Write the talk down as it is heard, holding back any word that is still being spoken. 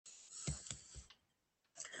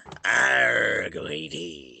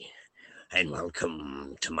Shaggy, and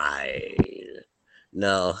welcome to my...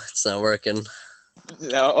 No, it's not working.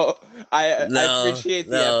 No, I No, appreciate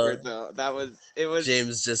the effort no. though. It was.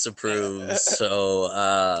 James disapproves,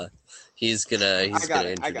 so he's gonna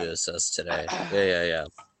I introduce us today. it.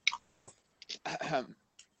 Yeah.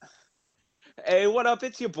 Hey, what up?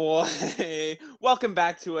 It's your boy. Welcome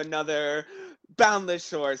back to another Boundless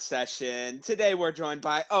Shore session. Today we're joined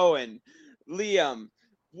by Owen, Liam,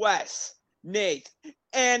 Wes, Nate,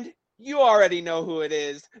 and you already know who it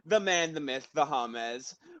is, the man, the myth, the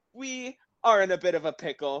Hames. We are in a bit of a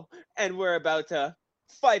pickle, and we're about to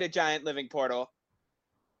fight a giant living portal.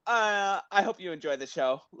 I hope you enjoy the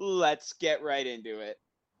show. Let's get right into it.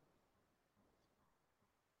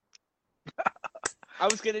 I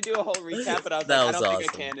was gonna do a whole recap, but I was That like, I was don't think I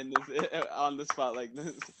awesome. can in this on the spot like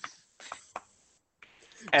this.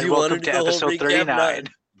 And Do you welcome want to to do the whole episode recap?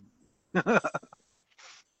 39.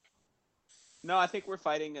 No, I think we're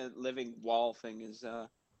fighting a living wall thing is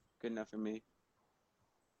good enough for me.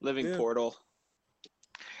 Living portal.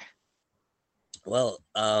 Well,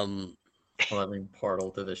 living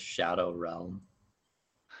portal to the shadow realm.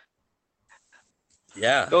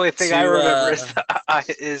 Yeah. The only thing I remember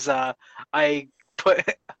is I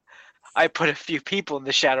put a few people in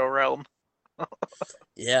the shadow realm.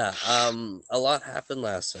 Yeah, a lot happened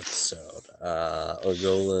last episode.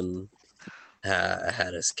 Orgolan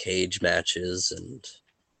had his cage matches and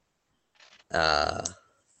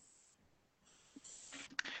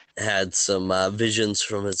had some visions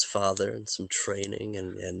from his father and some training,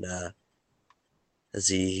 and as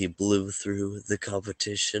he blew through the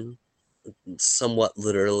competition, somewhat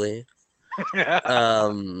literally.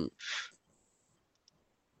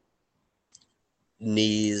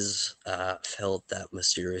 Knees felt that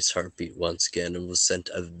mysterious heartbeat once again and was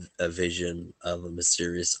sent a vision of a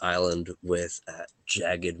mysterious island with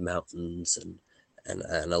jagged mountains and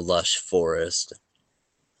a lush forest.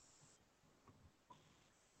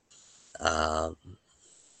 Man,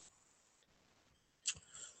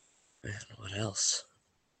 what else?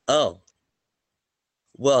 Oh,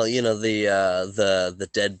 well, you know, the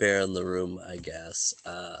dead bear in the room, I guess.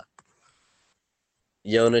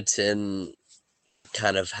 Yonatan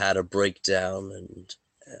kind of had a breakdown and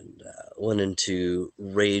went into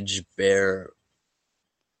rage bear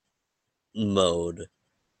mode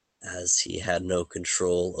as he had no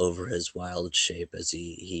control over his wild shape as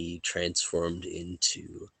he transformed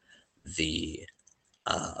into the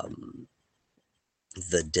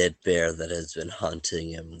dead bear that has been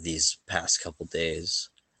haunting him these past couple days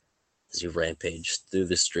as he rampaged through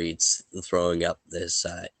the streets, throwing up this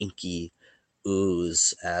inky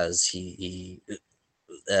ooze as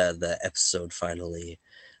the episode finally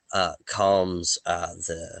calms as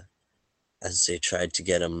they tried to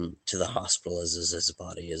get him to the hospital as his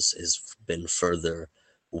body has been further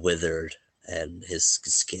withered and his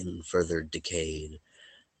skin further decayed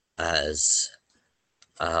as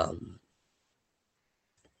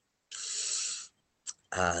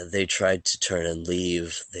they tried to turn and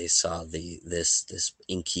leave. They saw this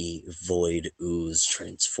inky void ooze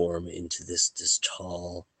transform into this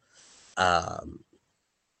tall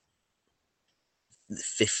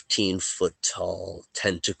 15-foot tall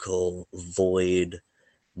tentacle void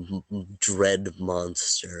dread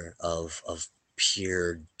monster of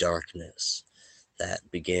pure darkness that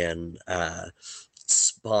began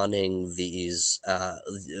spawning these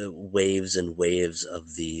waves and waves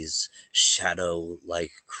of these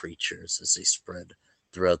shadow-like creatures as they spread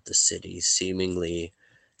throughout the city, seemingly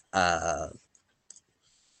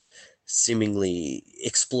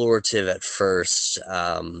explorative at first.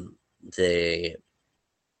 They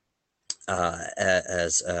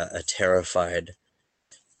as a terrified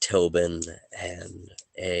Tobin and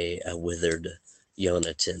a withered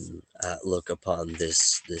Yonatan look upon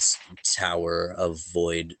this tower of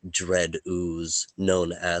void dread ooze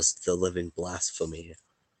known as the living blasphemy.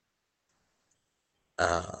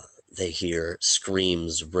 They hear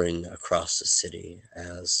screams ring across the city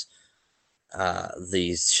as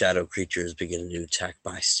these shadow creatures begin to attack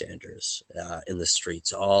bystanders in the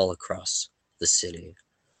streets all across the city.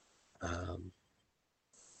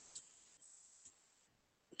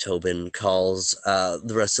 Tobin calls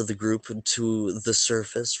the rest of the group to the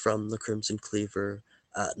surface from the Crimson Cleaver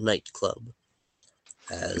nightclub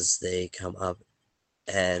as they come up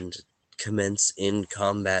and commence in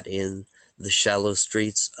combat in the shallow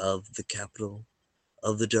streets of the capital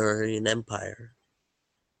of the Durian Empire,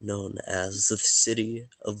 known as the city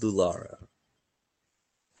of Lulara,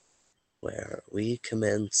 where we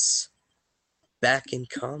commence back in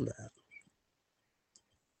combat.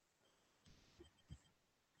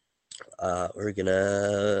 We're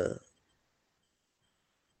gonna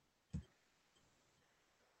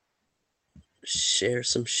share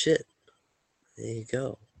some shit. There you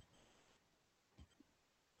go.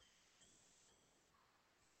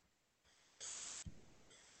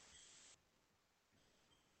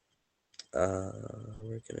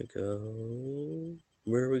 We're gonna go.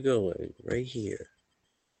 Where are we going? Right here.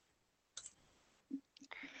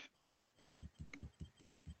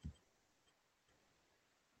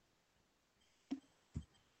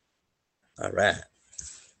 All right.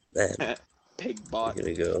 Then Pig we're bot.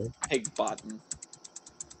 gonna go. Pig bottom.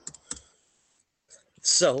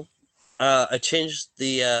 So, I changed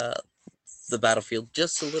the battlefield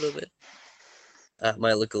just a little bit.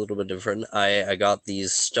 Might look a little bit different. I got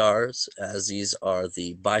these stars, as these are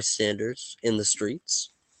the bystanders in the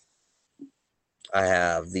streets. I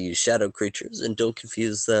have the shadow creatures, and don't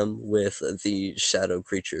confuse them with the shadow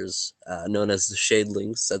creatures known as the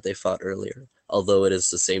shadelings that they fought earlier. Although it is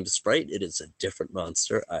the same sprite, it is a different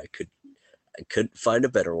monster. I couldn't find a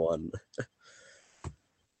better one.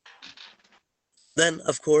 Then,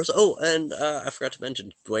 of course, and I forgot to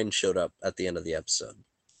mention, Gwen showed up at the end of the episode.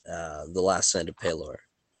 The last Sand of Palor.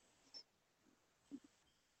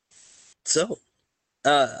 So,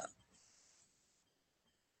 I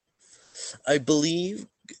believe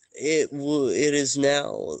it is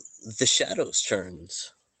now the Shadows'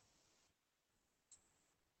 turns.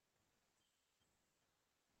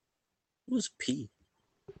 Who's P?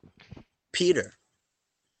 Peter.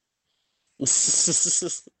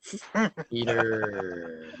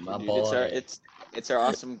 Peter, my Dude, boy. it's our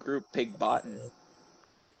awesome group, Pig Bottom.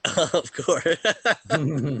 Of course.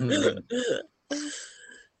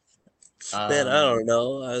 Man, I don't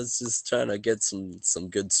know. I was just trying to get some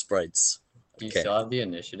good sprites. Do you Okay. still have the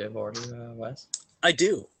initiative order, Wes? I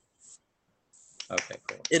do. Okay,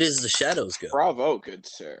 cool. It is the Shadows go. Bravo, good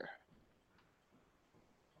sir.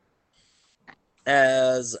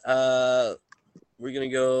 As we're gonna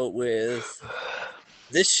go with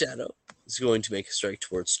this shadow is going to make a strike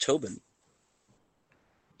towards Tobin.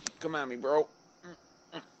 Come at me, bro.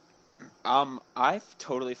 I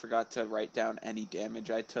totally forgot to write down any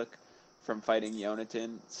damage I took from fighting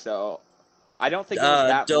Yonatan, so I don't think it was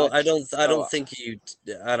that much. I don't so- think you.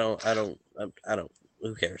 I don't.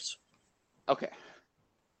 Who cares? Okay.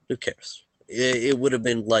 Who cares? It would have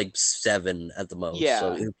been like 7 at the most. Yeah,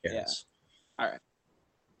 So who yeah. cares? All right.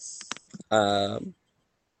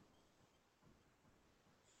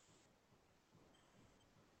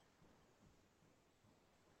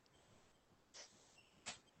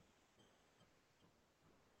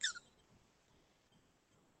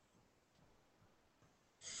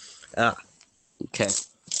 Okay.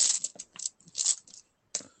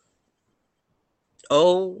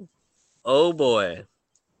 Oh boy.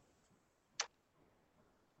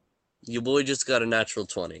 Your boy just got a natural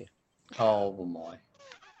 20. Oh boy.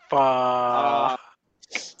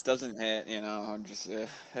 Doesn't hit, I'm just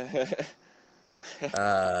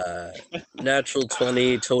Natural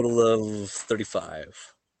 20, total of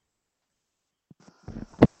 35.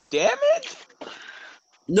 damage.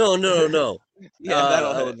 No. Yeah,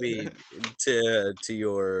 that'll That hit. would be to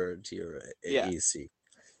your Yeah. AC.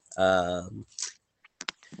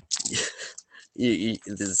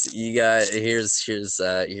 You got here's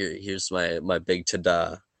my big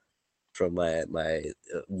tada from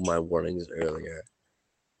my warnings earlier.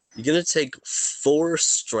 You're gonna take 4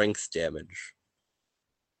 strength damage.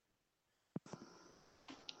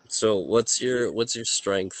 So what's your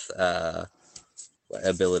strength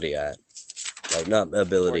ability at? Like not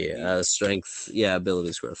ability, 14. strength. Yeah,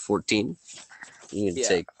 ability score 14. You can Yeah.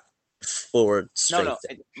 take 4 strength.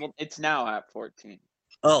 No. It's now at 14.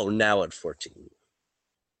 Oh, now at 14.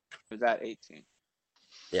 It was at 18.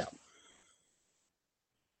 Yeah.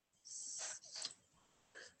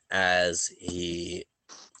 As his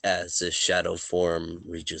shadow form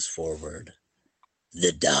reaches forward,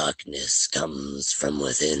 the darkness comes from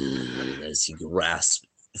within as he grasps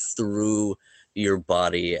through your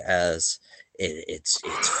body as it's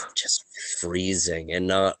just freezing, and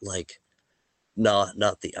not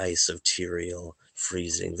the ice of Tyrael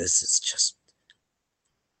freezing. This is just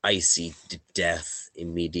icy death,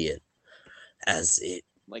 immediate, as it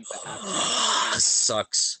Like that.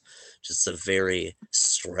 sucks just the very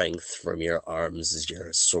strength from your arms as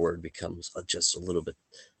your sword becomes just a little bit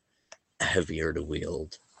heavier to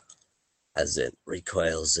wield as it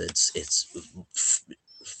recoils its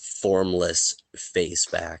formless face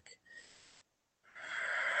back.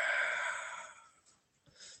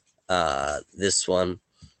 This one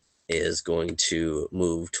is going to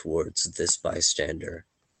move towards this bystander,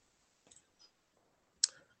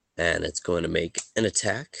 and it's going to make an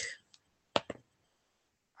attack.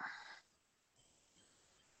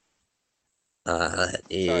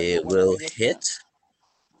 It will hit.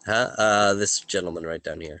 Huh? This gentleman right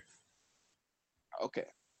down here. Okay.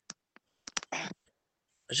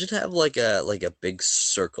 I should have like a big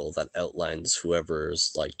circle that outlines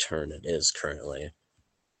whoever's like turn it is currently.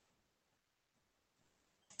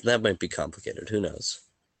 That might be complicated. Who knows?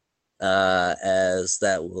 As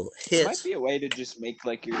that will There might hit. be a way to just make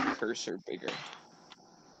like your cursor bigger.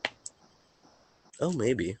 Oh,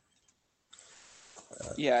 maybe.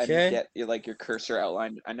 Yeah, and Okay. get like your cursor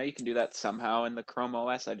outlined. I know you can do that somehow in the Chrome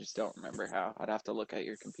OS. I just don't remember how. I'd have to look at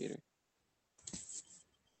your computer.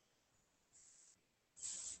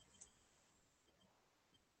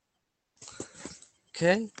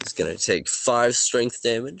 Okay. He's gonna take 5 strength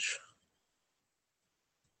damage.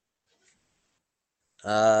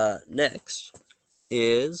 Next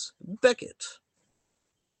is Beckett.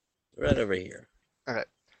 Right over here. Okay.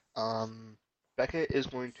 Beckett is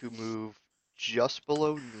going to move just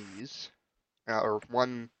below knees, or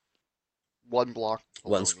one block below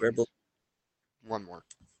One square knees. One more.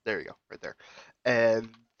 There you go, right there. And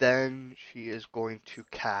then she is going to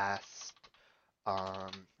cast.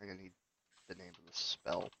 I'm gonna need the name of the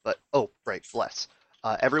spell, but right, bless.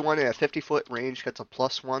 Everyone in a 50-foot range gets a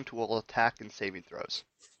 +1 to all attack and saving throws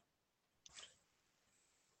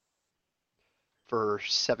for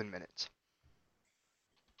 7 minutes.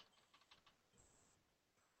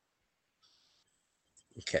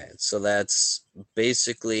 Okay, so that's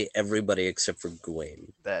basically everybody except for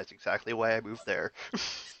Gawain. That's exactly why I moved there.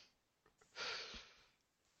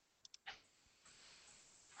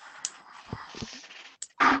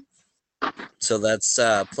 So that's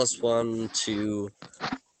 +1 to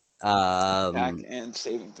Attack and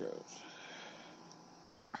saving throws.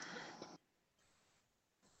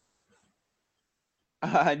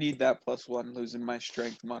 I need that +1, losing my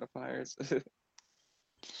strength modifiers.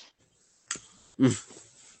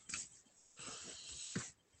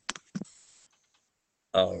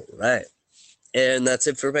 all right, and that's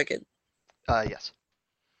it for Beckett. Yes.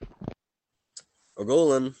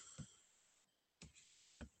 Roland.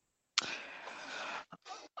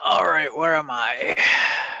 All right, where am I?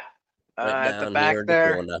 Right At the down back here in there.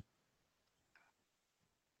 the corner.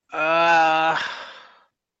 I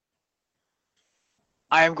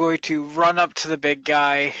am going to run up to the big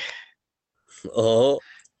guy Oh,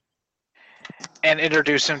 and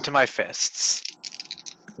introduce him to my fists.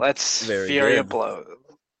 Let's very Furia good. blow.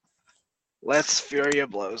 Let's Furia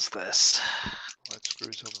blows this. That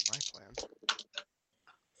screws over my plan.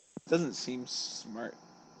 Doesn't seem smart.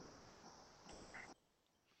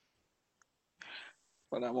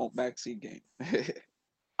 But I won't backseat game.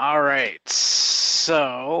 All right,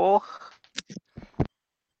 so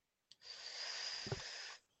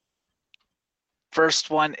first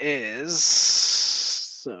one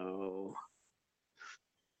is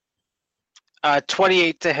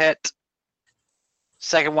 28 to hit.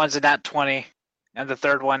 Second one's a nat 20, and the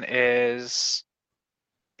third one is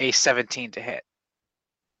a 17 to hit.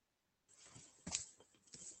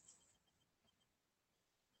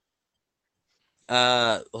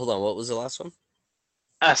 Hold on, what was the last one?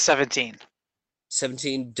 17.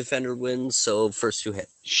 17 defender wins, so first 2 hit.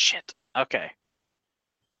 Shit. Okay.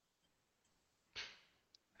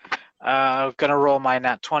 Gonna roll my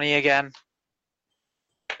nat 20 again.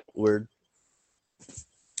 Word.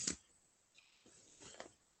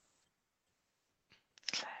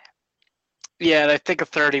 Yeah, I think a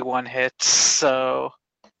 31 hits, so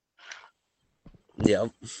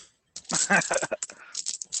Yep.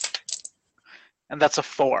 and that's a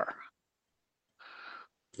 4.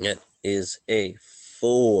 It is a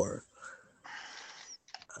 4.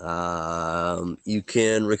 You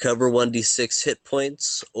can recover 1d6 hit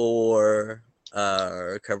points or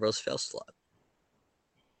recover a spell slot.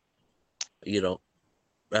 You don't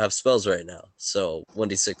have spells right now, so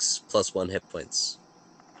 1d6 plus 1 hit points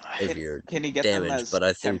if you're Can he get them damaged. as But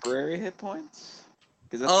I think, temporary hit points?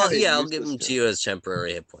 oh yeah, I'll give them to you as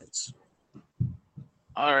temporary hit points.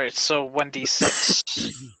 All right, so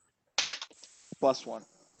 1d6. +1.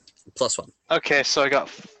 Plus 1. Okay, so I got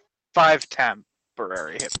 5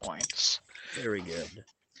 temporary hit points. Very good.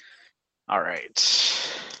 All right.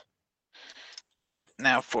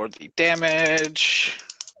 Now for the damage.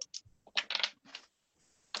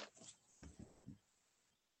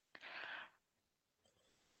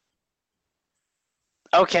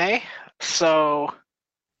 Okay, so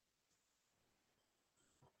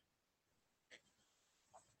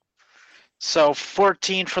So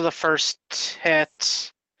 14 for the first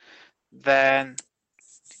hit, then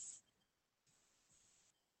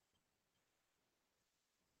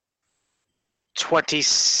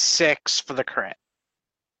 $26 for the crit.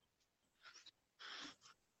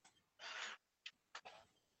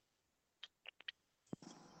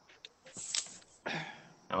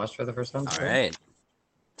 How much for the first one? All right.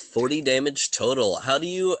 40 damage total. How do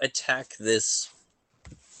you attack this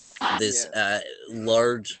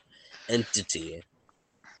large entity?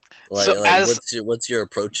 So as what's your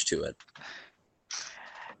approach to it?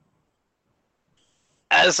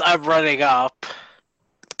 I'm running up,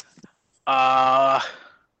 I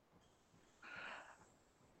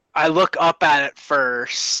look up at it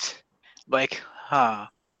first, like, huh.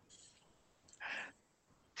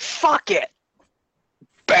 Fuck it!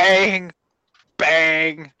 Bang!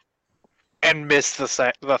 Bang! And miss the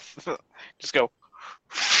just go.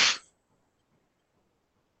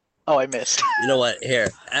 Oh, I missed. You know what? Here,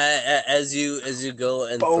 as you go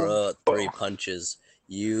and Boom, throw out 3 boom. punches,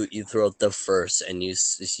 you throw out the first, and you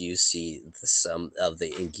see some of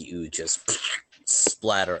the inky ooze just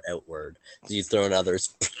splatter outward. So you throw another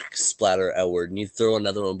splatter outward, and you throw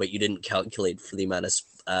another one, but you didn't calculate for the amount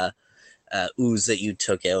of ooze that you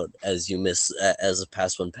took out as you miss as the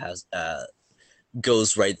past one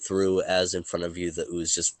goes right through. As in front of you, the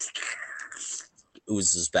ooze just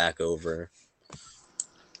oozes back over.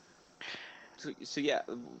 So yeah,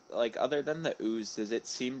 like other than the ooze, does it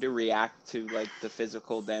seem to react to like the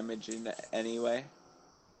physical damage in any way?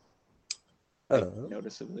 Like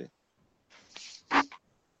noticeably.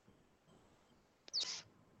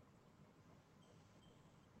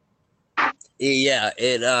 Yeah,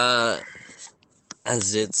 it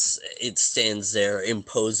as it stands there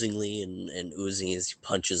imposingly and oozing as he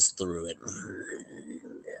punches through it,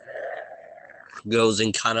 goes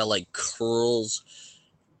and kind of like curls,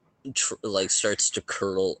 like starts to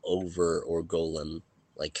curl over Orgolan,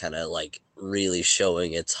 like kind of like really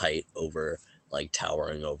showing its height over, like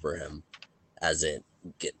towering over him, as it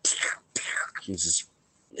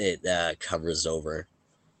covers over.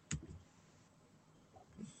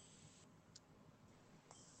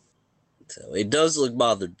 So it does look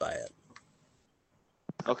bothered by it.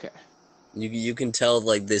 Okay. You can tell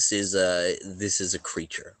like this is a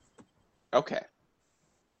creature. Okay.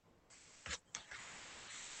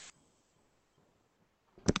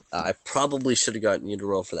 I probably should have gotten you to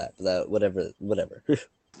roll for that, but that whatever.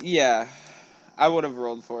 Yeah, I would have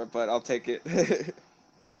rolled for it, but I'll take it.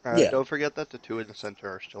 Yeah. Don't forget that the 2 in the center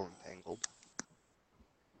are still entangled.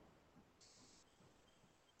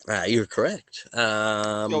 You're correct.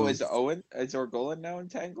 So is Orgolan now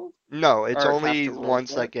entangled? No, it's Or only have to roll ones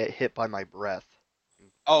for that it? get hit by my breath.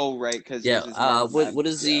 Oh, right, because Yeah. yours is more What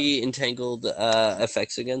is yeah. the entangled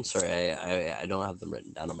effects again? Sorry, I don't have them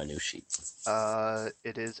written down on my new sheet.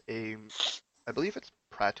 It is I believe it's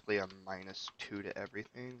practically a -2 to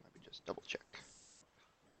everything. Let me just double check.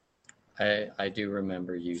 I do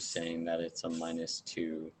remember you saying that it's a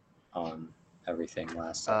 -2 on everything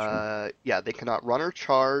last session. Yeah, they cannot run or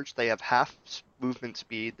charge. They have half movement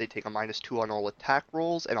speed. They take a -2 on all attack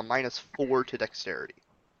rolls and a -4 to dexterity.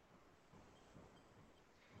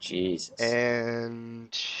 Jesus.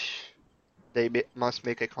 And they must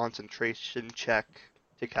make a concentration check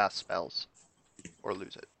to cast spells or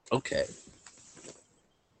lose it. Okay.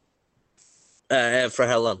 For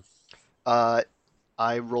how long?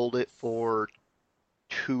 I rolled it for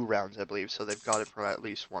 2 rounds, I believe, so they've got it for at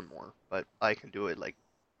least 1 more. But I can do it like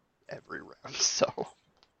every round, so.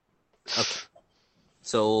 Okay.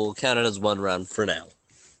 So we'll count it as 1 round for now.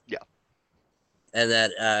 Yeah. And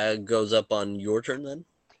that goes up on your turn then?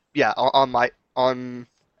 Yeah,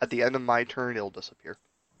 at the end of my turn, it'll disappear.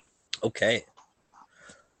 Okay.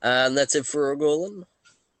 And that's it for Orgolan?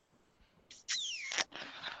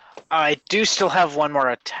 I do still have one more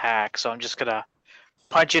attack, so I'm just gonna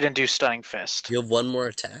punch it and do Stunning Fist. You have 1 more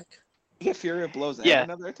attack? You get Fury of Blows and Yeah.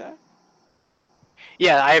 another attack?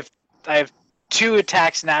 Yeah, I have 2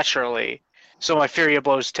 attacks naturally, so my Fury of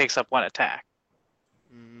Blows takes up 1 attack.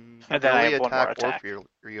 And then I Melee have 1 more attack or attack.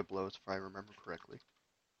 Fury of Blows, if I remember correctly.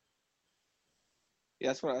 Yeah,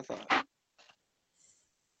 that's what I thought.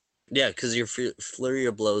 Yeah, because your Flurry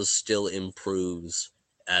of Blows still improves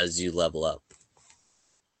as you level up.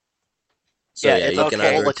 So Yeah, yeah, it's you a can full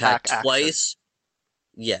either attack attack action. twice.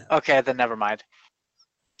 Yeah. Okay, then never mind.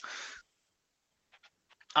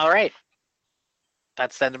 Alright.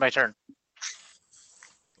 That's the end of my turn.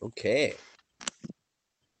 Okay.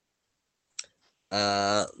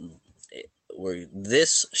 Where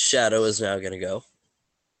this shadow is now gonna go.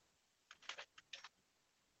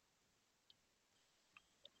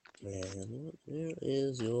 And where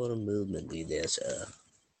is your movement, there, sir?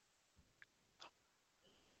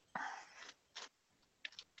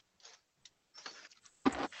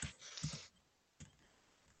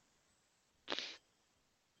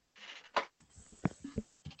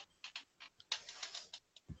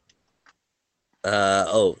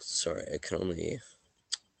 Oh, sorry, I can only...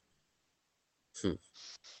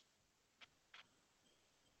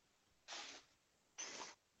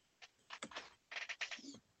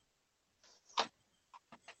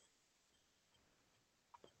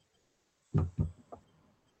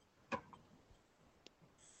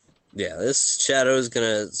 Yeah, this shadow is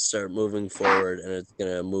gonna start moving forward, and it's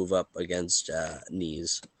gonna move up against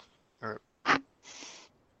knees.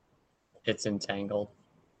 It's entangled.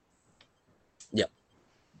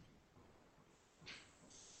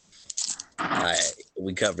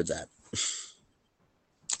 We covered that.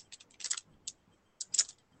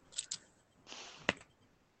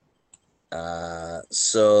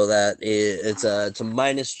 So that it's a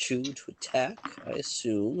 -2 to attack, I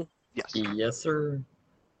assume. Yes. Yes, sir.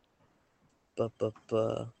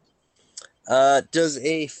 Does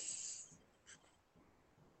a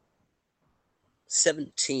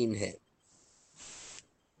 17 hit?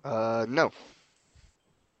 No.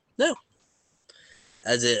 No.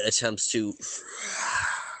 As it attempts to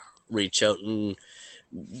reach out and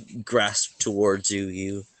grasp towards you,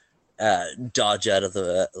 you dodge out of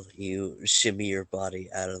you shimmy your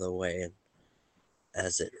body out of the way, and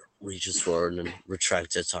as it reaches forward and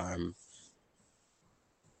retracts its arm.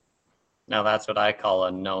 Now that's what I call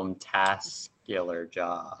a gnome-tascular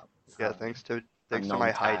job. Yeah, thanks to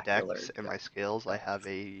my high dex and my job. skills, I have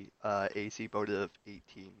a AC bonus of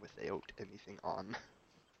 18 without anything on.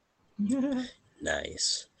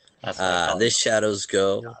 Nice. That's what I call This it. shadows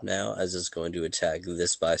go now, as it's going to attack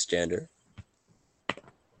this bystander,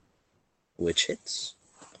 which hits,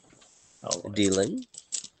 Oh, boy. dealing.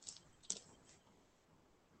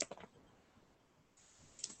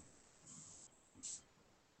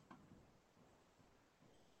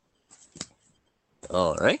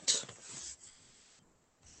 All right.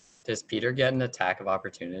 Does Peter get an attack of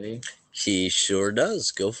opportunity? He sure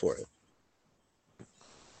does. Go for it.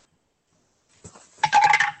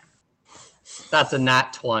 That's a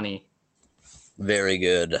nat 20. Very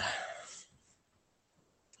good.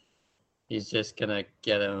 He's just gonna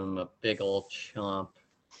get him a big old chomp.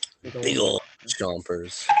 Big old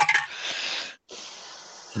chompers.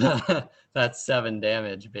 That's 7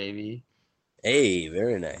 damage, baby. Hey,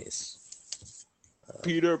 very nice.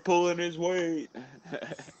 Peter pulling his weight.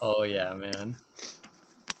 Oh yeah, man.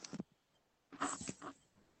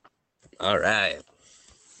 All right.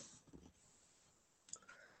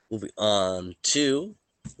 Moving on to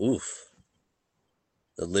the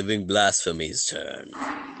Living Blasphemy's turn.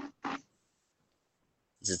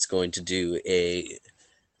 It's going to do a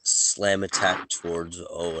slam attack towards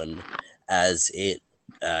Owen as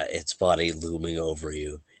its body looming over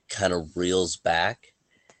you kind of reels back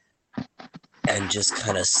and just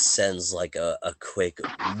kind of sends like a quick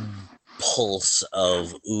pulse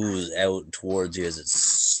of ooze out towards you as it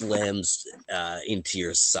slams into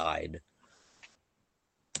your side.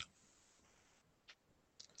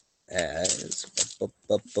 As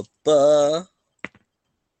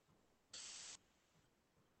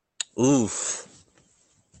oof.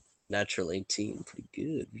 Natural 18. Pretty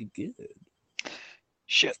good.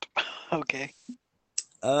 Shit. Okay.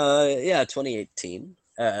 Yeah, 2018.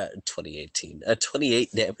 2018.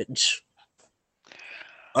 28 damage.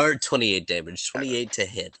 Or 28 damage. 28 to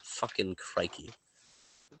hit. Fucking crikey.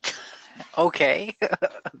 Okay.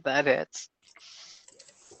 That hits.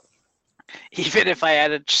 Even if I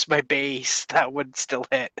added just my base, that would still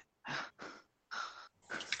hit.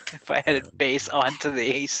 If I added base onto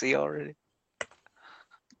the AC already.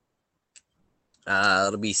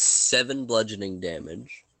 It'll be 7 bludgeoning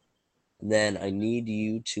damage. Then I need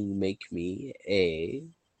you to make me a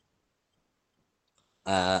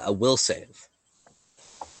will save.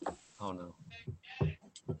 Oh no.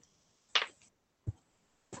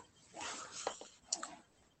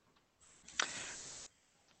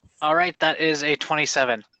 All right, that is a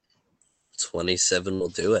 27. 27 will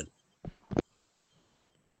do it.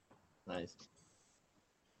 Nice.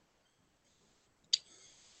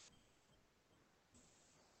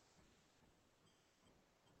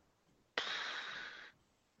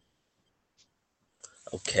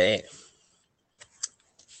 Okay.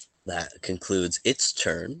 That concludes its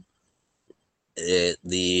turn.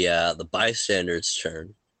 The bystander's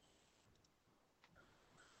turn.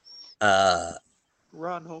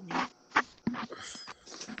 Run, homie.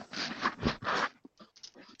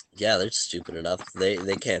 Yeah, they're stupid enough. They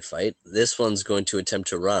can't fight. This one's going to attempt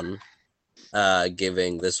to run,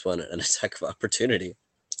 giving this one an attack of opportunity.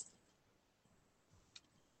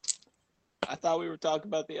 I thought we were talking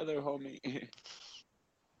about the other homie.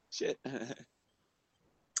 Shit. An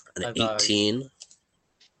I thought- 18.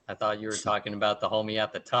 I thought you were talking about the homie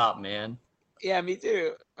at the top, man. Yeah, me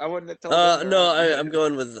too. I wouldn't have told him. No, I'm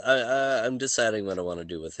going with. I'm deciding what I want to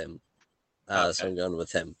do with him. So Okay. I'm going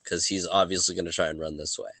with him because he's obviously going to try and run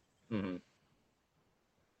this way. Mm-hmm.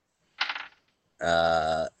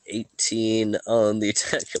 18 on the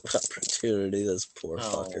attack of opportunity. This poor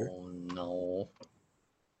fucker. Oh no.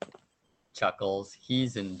 chuckles.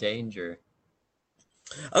 He's in danger.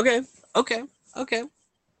 Okay.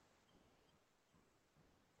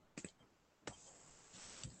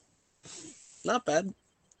 Not bad.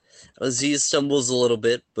 He stumbles a little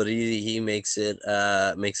bit, but he makes it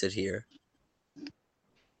here.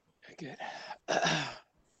 Good.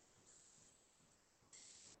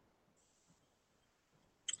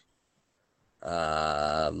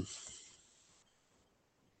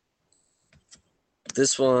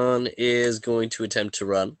 This one is going to attempt to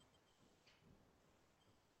run,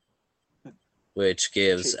 which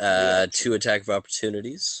gives Chase me. 2 attack of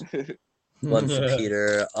opportunities. One for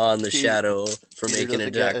Peter on the Peter- shadow for Peter making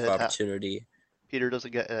an doesn't get attack an of attack. opportunity. Peter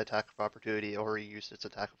doesn't get an attack of opportunity, or he used its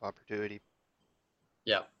attack of opportunity.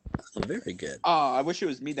 Yeah. Oh, very good. Oh, I wish it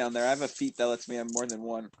was me down there. I have a feat that lets me have more than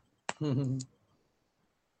one. And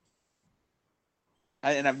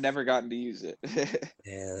I've never gotten to use it. And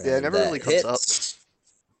Yeah, it never that really comes up. hits.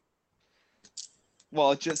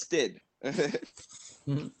 Well, it just did.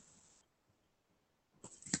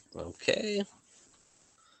 Okay.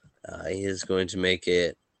 He is going to make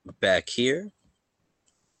it back here.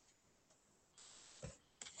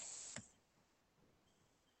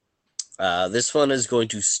 This one is going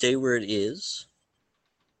to stay where it is.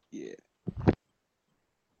 Yeah.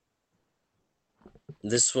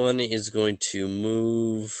 This one is going to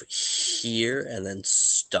move here and then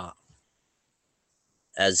stop.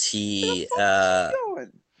 As he,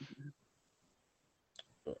 Going.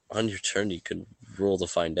 on your turn, you can roll to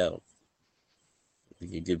find out.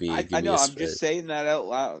 You could be. I know. I'm just saying that out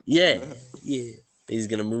loud. Yeah. He's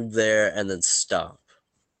gonna move there and then stop.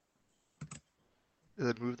 And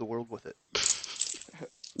then move the world with it.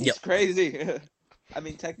 He's Yep. crazy. I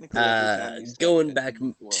mean, technically, every time you step Going in back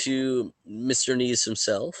the world. to Mr. Nees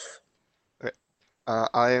himself.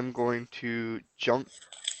 I am going to jump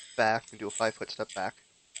back and do a 5-foot step back.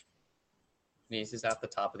 Nice is at the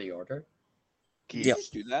top of the order. Can you Yep.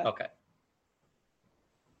 just do that? Okay.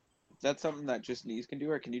 Is that something that just knees can do,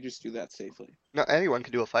 or can you just do that safely No, anyone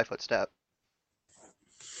can do a 5-foot step.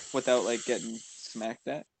 without like getting smacked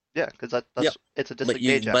at? Yeah, because that's Yep. it's a But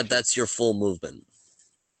disengage action. that's your full movement.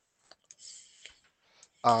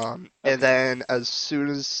 And Okay. then as soon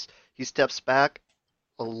as he steps back,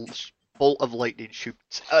 a bolt of lightning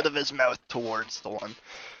shoots out of his mouth towards the one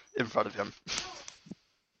in front of him.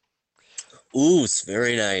 Ooh, it's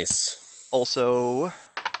very nice. Also,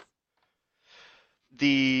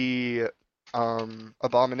 the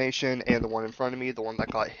abomination and the one in front of me, the one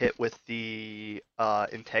that got hit with the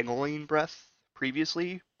entangling breath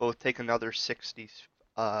previously, both take another 6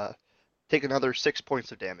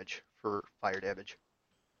 points of damage for fire damage.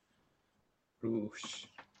 Oosh.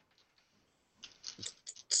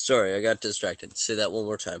 Sorry, I got distracted. Say that one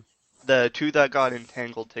more time. The 2 that got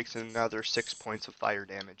entangled takes another 6 points of fire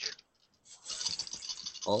damage.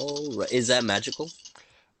 All right. Is that magical?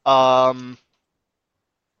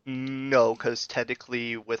 No, because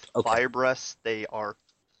technically with Okay. fire breaths,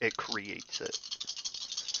 it creates it.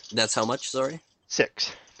 That's how much? Sorry.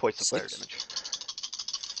 6 points of fire 6. damage.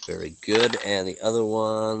 Very good. And the other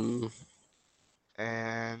one.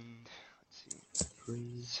 And let's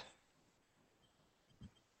see.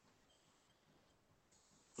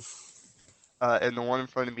 And the one in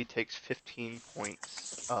front of me takes 15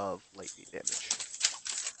 points of lightning damage.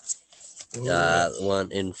 The one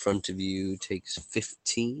in front of you takes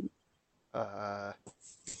 15. Well,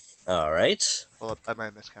 All right. I might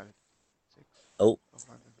have miscounted. 6, Oh.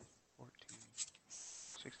 11, 14,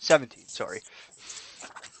 16, 17, sorry.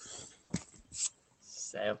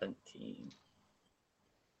 17.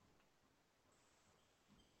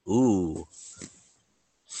 Ooh.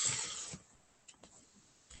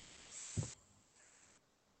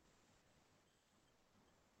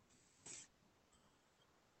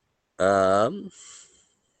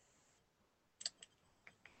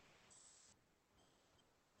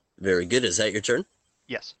 Very good. Is that your turn?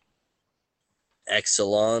 Yes.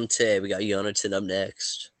 Excellente. We got Jonathan up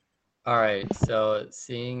next. All right. So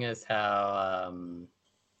seeing as how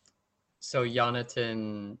so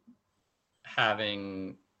Jonathan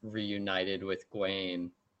having reunited with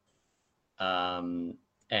Gwaine, and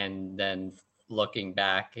then looking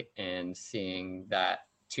back and seeing that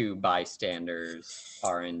 2 bystanders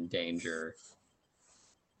are in danger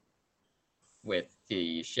with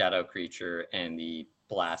the shadow creature and the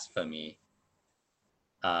blasphemy,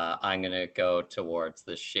 I'm gonna go towards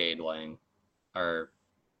the shadeling, or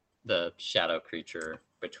the shadow creature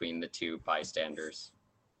between the 2 bystanders.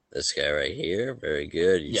 This guy right here. Very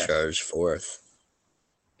good. You Yes. charge forth.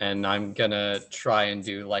 And I'm gonna try and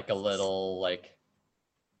do like a little, like,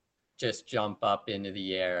 just jump up into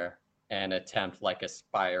the air and attempt like a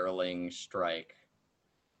spiraling strike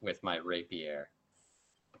with my rapier.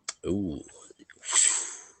 Ooh.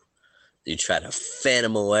 You try to fan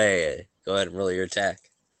him away. Go ahead and roll your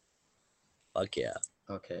attack. Fuck yeah.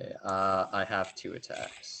 Okay, I have 2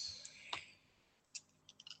 attacks.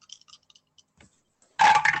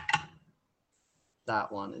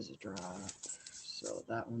 That one is a drop, so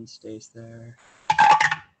that one stays there.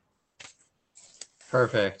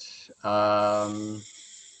 Perfect.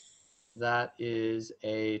 That is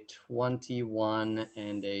a 21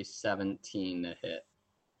 and a 17 to hit.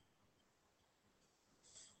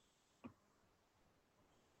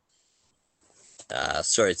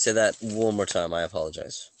 Sorry, say that one more time. I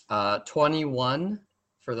apologize. 21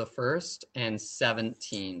 for the first and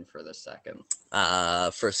 17 for the second.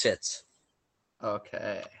 First hits.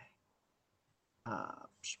 Okay.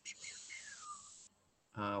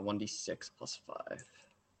 1d6 plus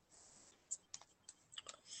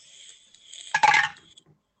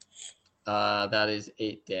 5. That is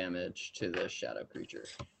 8 damage to the shadow creature.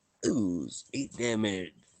 Ooh, 8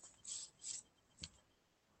 damage.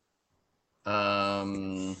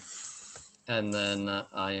 And then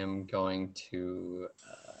I am going to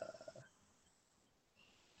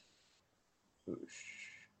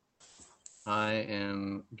I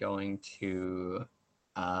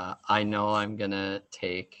know I'm gonna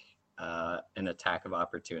take an attack of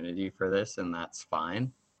opportunity for this, and that's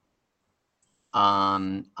fine.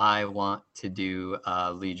 I want to do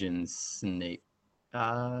Legion Snake.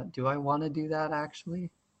 Do I want to do that actually?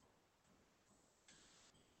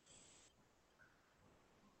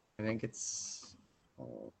 I think it's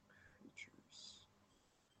all creatures.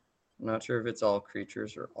 I'm not sure if it's all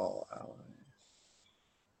creatures or all allies.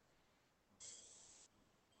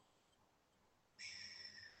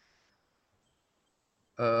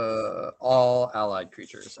 All allied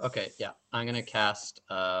creatures. Okay, yeah. I'm gonna cast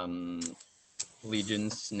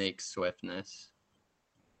Legion Snake Swiftness.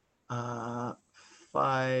 5,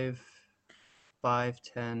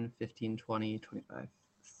 10, 15, 20, 25,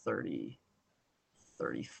 30,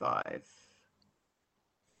 35.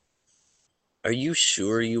 Are you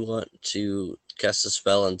sure you want to cast a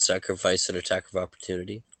spell and sacrifice an attack of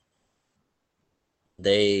opportunity?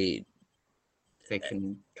 They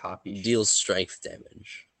can copy. Deal strength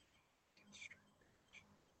damage.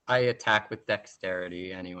 I attack with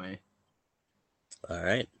dexterity anyway. All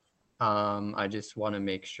right. I just want to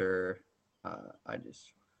make sure. I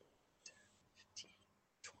just 15,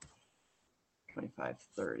 20, 25,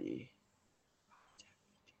 30.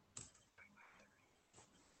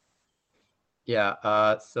 Yeah.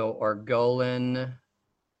 So Orgolan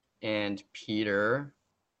and Peter,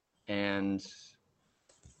 and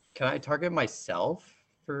can I target myself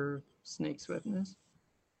for Snake Swiftness?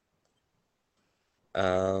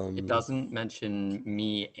 It doesn't mention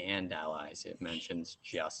me and allies. It mentions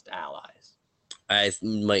just allies. I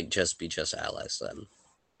might just be allies then.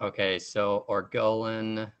 Okay, so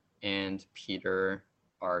Orgolan and Peter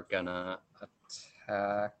are gonna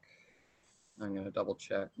attack. I'm gonna double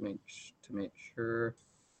check to make sure.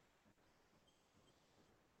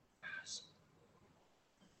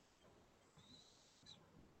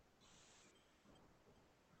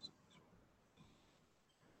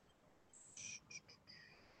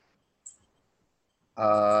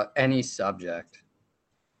 Any subject.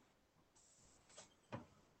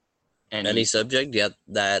 Any subject? Yep,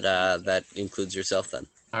 that includes yourself then.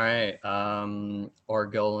 All right.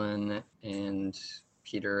 Orgolan and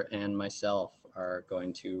Peter and myself are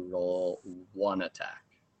going to roll 1 attack.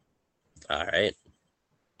 All right.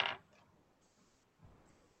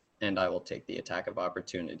 And I will take the attack of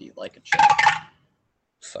opportunity like a champ.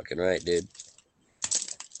 Fucking right, dude.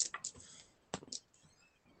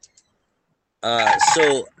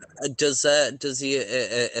 So does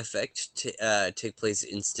the effect take place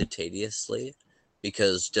instantaneously?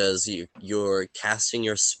 Because does your casting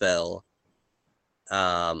your spell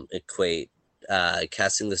equate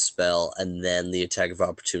casting the spell and then the attack of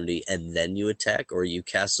opportunity and then you attack, or you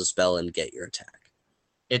cast the spell and get your attack?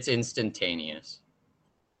 It's instantaneous.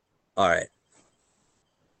 All right.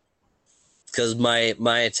 Because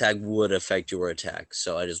my attack would affect your attack,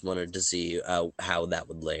 so I just wanted to see how that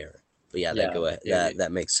would layer. But yeah, go ahead.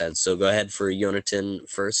 That makes sense. So go ahead for Yonatan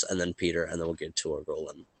first, and then Peter, and then we'll get to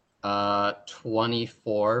Orgolan.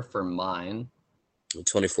 24 for mine.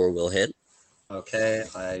 24 will hit. Okay,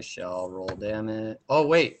 I shall roll damage. Oh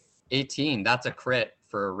wait, 18. That's a crit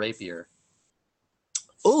for a rapier.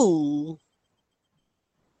 Ooh.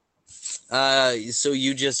 So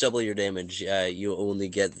you just double your damage. You only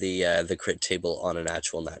get the crit table on an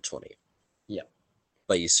actual nat 20. Yep.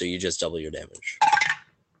 But you just double your damage.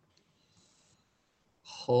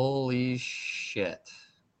 Holy shit.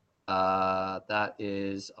 That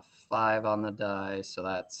is a 5 on the die, so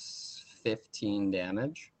that's 15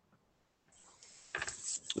 damage.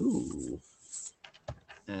 Ooh.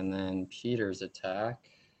 And then Peter's attack.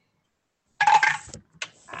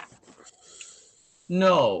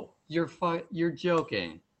 No, you're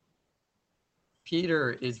joking.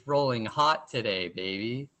 Peter is rolling hot today,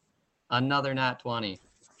 baby. Another nat 20.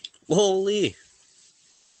 Holy.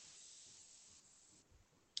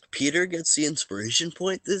 Peter gets the inspiration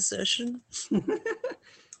point this session?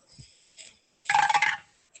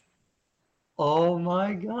 Oh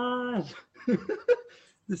my god.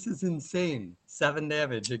 This is insane. 7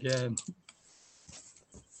 damage again.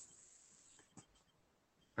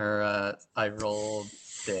 I rolled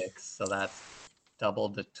 6, so that's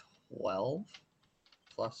doubled to 12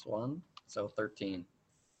 plus 1, so 13.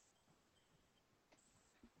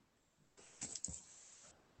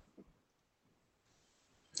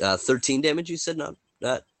 Uh, 13 damage, you said? Not.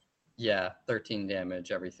 Yeah, 13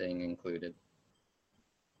 damage, everything included.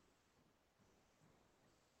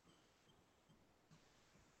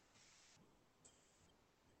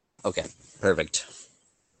 Okay, perfect.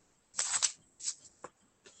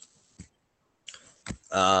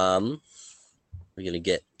 We're gonna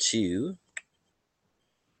get to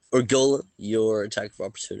Orgola, your attack of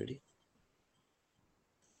opportunity.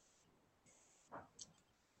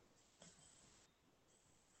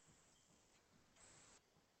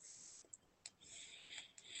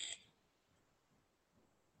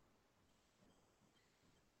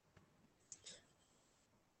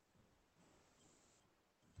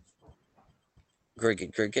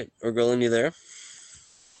 Cricket. Orgola, you there?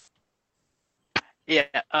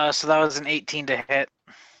 Yeah, so that was an 18 to hit.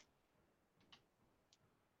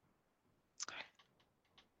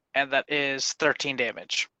 And that is 13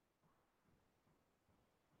 damage.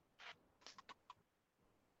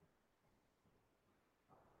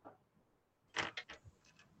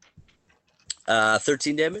 Uh,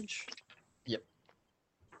 13 damage? Yep.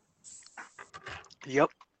 Yep.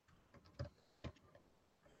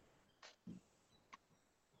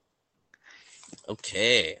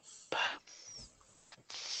 Okay.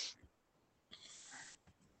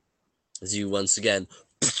 As you once again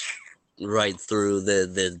right through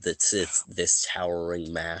this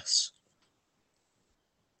towering mass.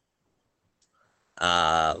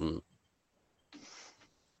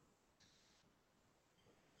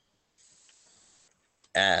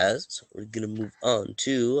 As we're gonna move on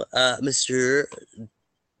to Mr.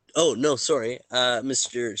 Oh no, sorry.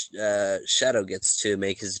 Mr. Shadow gets to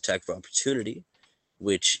make his attack of opportunity,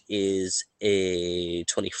 which is a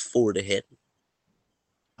 24 to hit.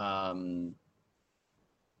 Um,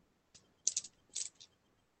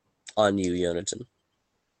 On you, Yonatan.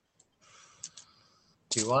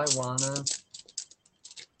 do I wanna...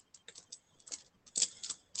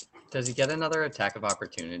 Does he get another attack of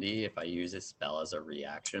opportunity if I use his spell as a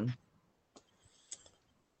reaction?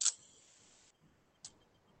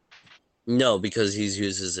 No, because he's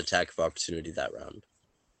used his attack of opportunity that round.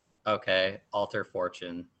 Okay, alter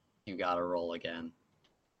fortune. You gotta roll again.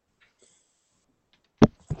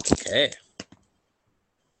 Okay.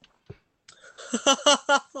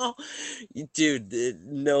 Dude,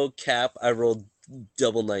 no cap. I rolled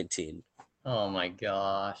double 19. Oh my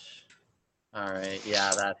gosh. Alright,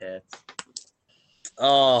 yeah, that hits.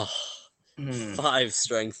 Oh, Hmm. 5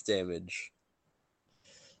 strength damage.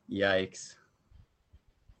 Yikes.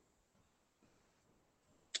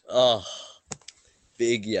 Oh,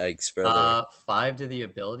 big yikes, brother. 5 to the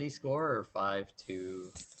ability score or 5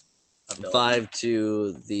 to ability? 5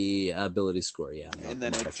 to the ability score, yeah. not And the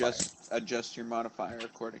then modifier. adjust your modifier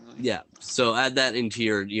accordingly. Yeah, so add that into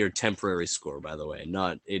your temporary score, by the way.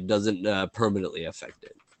 It doesn't permanently affect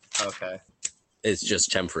it. Okay. It's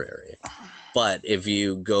just temporary. But if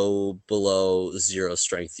you go below 0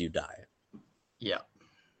 strength, you die. Yeah.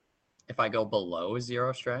 If I go below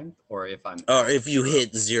 0 strength, or if I'm Or at if you 0?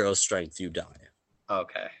 hit 0 strength, you die.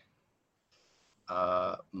 Okay.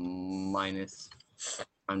 Minus.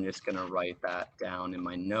 I'm just gonna write that down in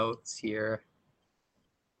my notes here.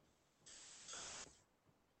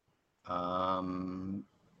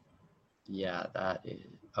 Yeah, that is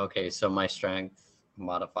okay. So my strength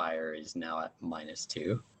modifier is now at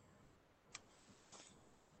 -2.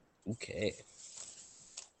 Okay.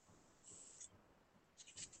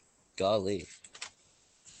 Golly.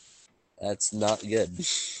 That's not good.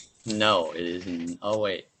 No, it isn't. Oh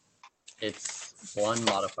wait, it's 1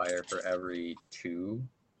 modifier for every 2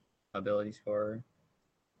 ability score.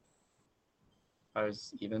 I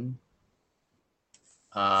was even.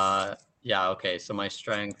 Yeah. Okay. So my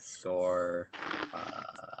strength score.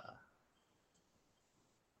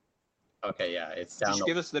 Okay, yeah, it's down Just to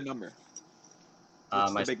give us the number.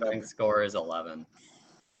 What's my the big strength number? score is 11.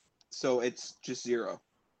 So it's just 0.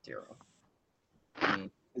 0. Hmm.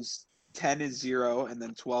 10 is 0, and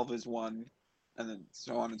then 12 is 1, and then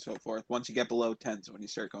so on and so forth. Once you get below 10 is when you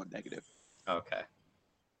start going negative. Okay.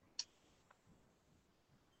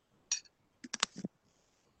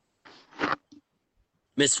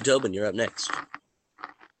 Mr. Tobin, you're up next.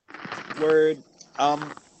 Word.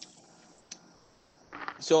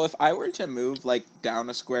 So if I were to move like down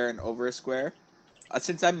a square and over a square,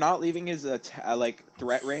 since I'm not leaving his like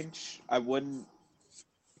threat range, I wouldn't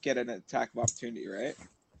get an attack of opportunity, right?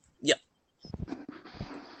 Yep.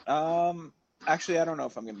 Actually, I don't know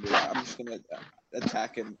if I'm gonna do that. I'm just gonna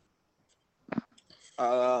attack and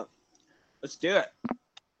let's do it.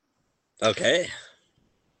 Okay.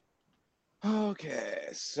 Okay,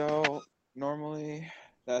 so normally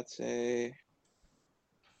that's a.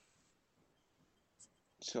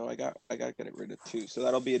 So I gotta get rid of 2. So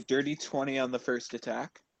that'll be a dirty 20 on the first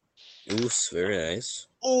attack. Oof, very nice.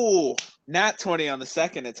 Oh, nat 20 on the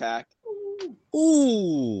second attack.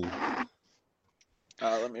 Ooh.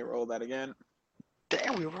 Let me roll that again.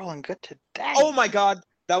 Damn, we're rolling good today. Oh my god,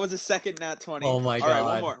 that was a second nat 20. Oh my All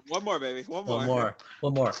right, God. one more, baby, one more. One more.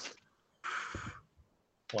 One more.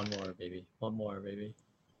 One more, baby. One more, baby.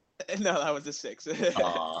 No, that was a 6.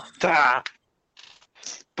 Aw. Ah.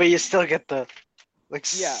 But you still get the like.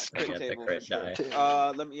 Yeah, I crit get the table crit for sure.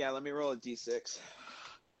 die. Let me roll a d6.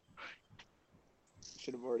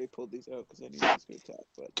 Should have already pulled these out because I knew this to attack,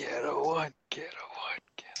 but Get a 1. Get a 1.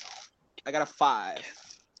 Get a. I got a 5.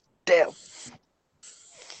 Damn.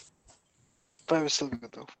 5 is still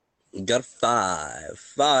good though. You got a 5.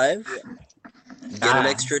 5. Yeah. Get an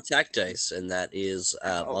extra attack dice, and that is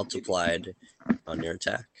Oh, multiplied on your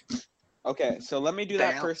attack. Okay, so let me do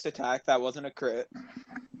that Damn. first attack. That wasn't a crit.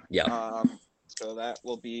 Yeah. So that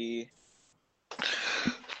will be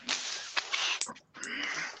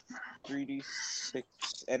 3d6,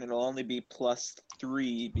 and it'll only be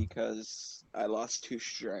 +3 because I lost 2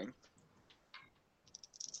 strength.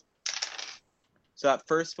 So that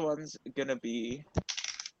first one's gonna be,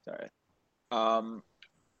 sorry,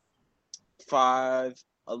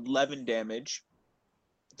 11 damage.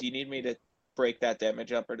 Do you need me to break that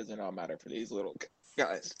damage up, or does it not matter for these little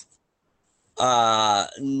guys?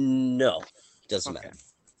 No. Doesn't Okay.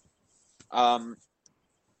 matter.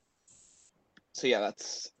 So yeah,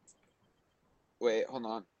 that's. Wait, hold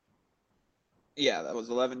on. Yeah, that was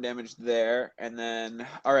 11 damage there, and then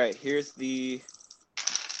all right, here's the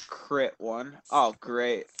crit one. Oh,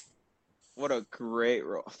 great! What a great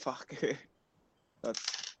roll! Fuck.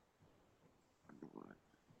 That's.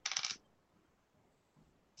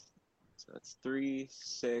 So that's 3,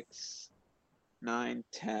 6, 9,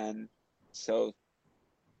 10. So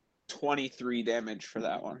 23 damage for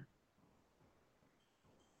that one.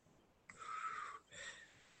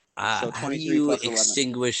 So How do 23 you plus 11.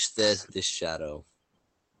 extinguish this shadow?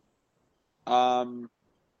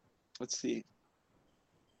 Let's see.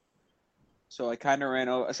 So I kind of ran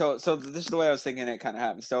over. So this is the way I was thinking it kind of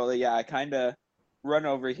happened. So yeah, I kind of run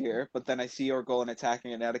over here, but then I see Orgolan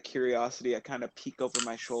attacking, and out of curiosity, I kind of peek over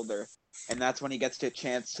my shoulder, and that's when he gets a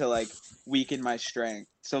chance to like weaken my strength.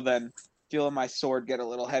 So then, feeling my sword get a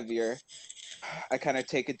little heavier, I kind of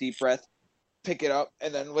take a deep breath, pick it up,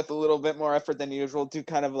 and then with a little bit more effort than usual, do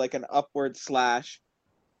kind of like an upward slash,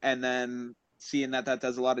 and then seeing that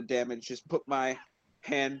does a lot of damage, just put my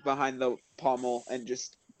hand behind the pommel and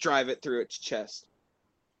just drive it through its chest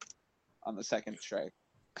on the second strike.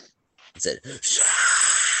 As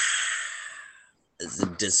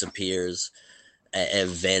it disappears and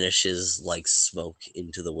vanishes like smoke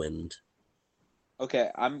into the wind.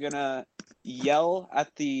 Okay, I'm gonna yell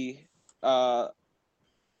at the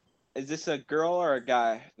is this a girl or a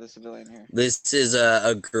guy, the civilian here? This is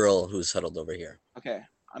a girl who's huddled over here. Okay,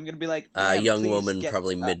 I'm gonna be like, A ma'am, young please woman, get,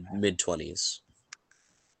 probably mid 20s.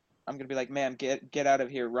 I'm gonna be like, ma'am, get out of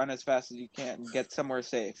here, run as fast as you can, get somewhere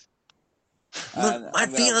safe. Look, my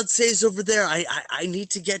I'm gonna, fiance's over there. I need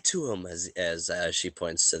to get to him. As she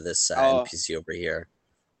points to this Oh. NPC over here.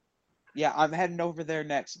 Yeah, I'm heading over there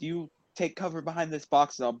next. You take cover behind this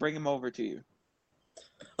box, and I'll bring him over to you.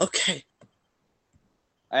 Okay.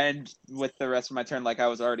 And with the rest of my turn, like I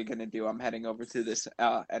was already gonna do, I'm heading over to this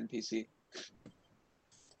NPC.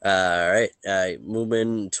 All right.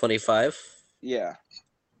 Movement 25. Yeah.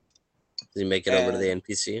 Does he make it over to the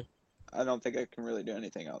NPC? I don't think I can really do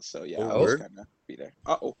anything else. So yeah, Oh, I'll just word. kind of be there.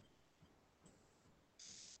 Uh-oh.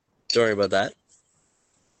 Don't worry about that.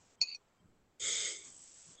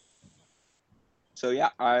 So yeah,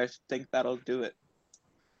 I think that'll do it.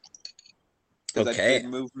 Because I Okay. did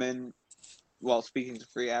movement well, speaking of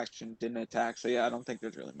free action, didn't attack. So yeah, I don't think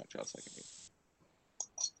there's really much else I can do.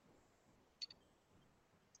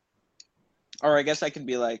 Or I guess I can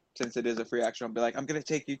be like, since it is a free action, I'll be like, I'm gonna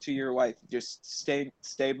take you to your wife. Just stay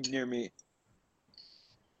near me.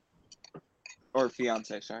 Or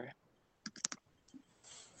fiance, sorry.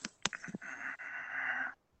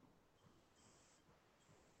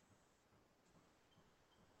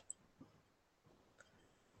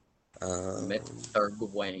 Mr.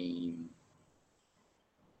 Gawain.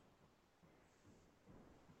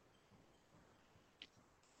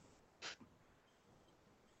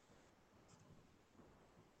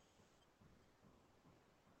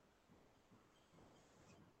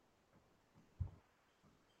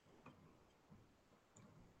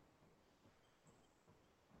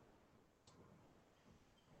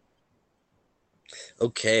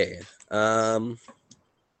 Okay.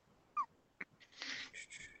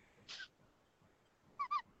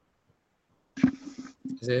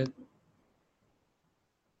 Is it?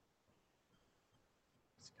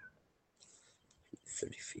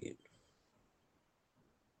 30 feet.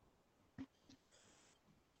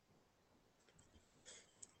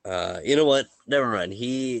 You know what? Never mind.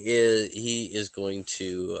 He is going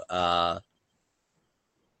to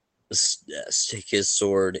stick his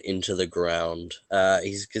sword into the ground.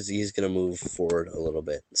 He's gonna move forward a little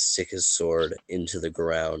bit, stick his sword into the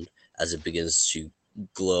ground as it begins to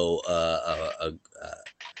glow a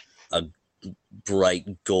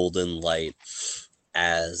bright golden light.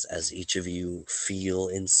 As each of you feel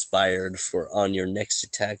inspired, for on your next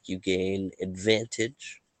attack you gain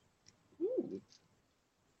advantage,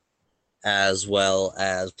 as well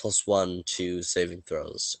as +1 to saving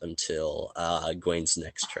throws until Gwen's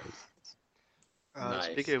next turn.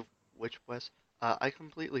 Nice. Speaking of which, Wes, I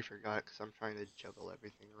completely forgot because I'm trying to juggle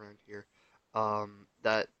everything around here.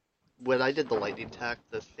 That when I did the lightning attack,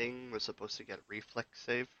 the thing was supposed to get a reflex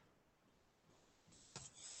save.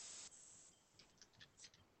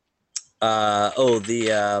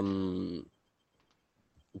 The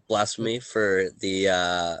blasphemy for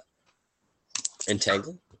the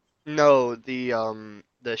entangle. No, the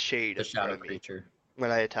shade The in front shadow of me. creature.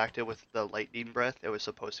 When I attacked it with the lightning breath, it was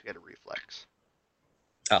supposed to get a reflex.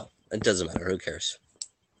 Oh, it doesn't matter. Who cares?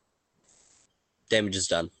 Damage is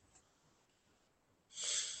done.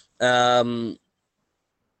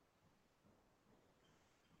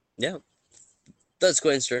 Yeah, that's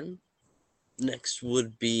Gwen's turn. Next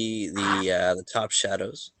would be the top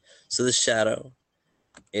shadows. So the shadow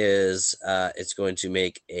is it's going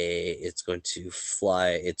to fly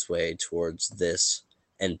its way towards this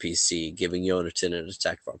NPC, giving Yonatan an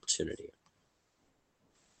attack of opportunity.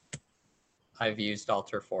 I've used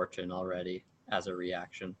Alter Fortune already as a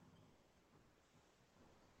reaction.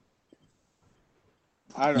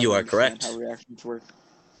 I don't You are understand correct. how reactions work.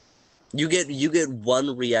 You get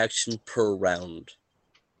one reaction per round.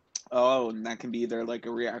 Oh, and that can be either like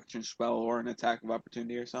a reaction spell or an attack of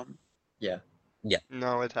opportunity or something. Yeah.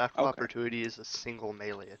 No, attack of Okay. opportunity is a single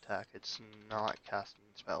melee attack. It's not casting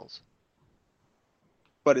spells.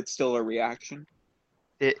 But it's still a reaction.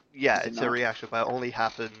 It's Is it a not? reaction, but it only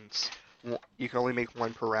happens. You can only make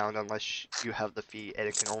one per round unless you have the feat, and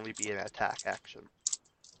it can only be an attack action.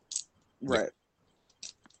 Right.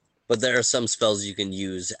 But there are some spells you can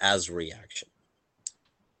use as a reaction.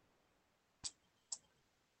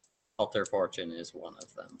 Alter Fortune is one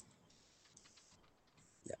of them.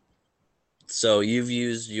 So you've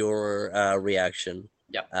used your reaction.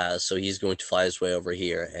 Yep. So he's going to fly his way over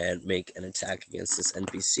here and make an attack against this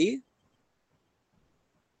NPC.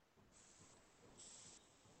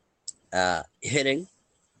 Hitting.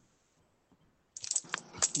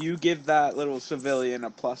 You give that little civilian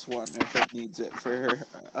a +1 if it needs it for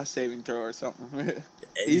a saving throw or something.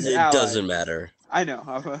 He's It allied. doesn't matter. I know.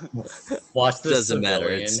 Watch the Doesn't matter,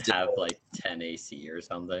 civilian it's still- have like 10 AC or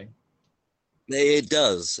something. It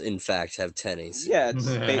does, in fact, have 10 AC. Yeah,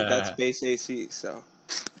 that's base AC. So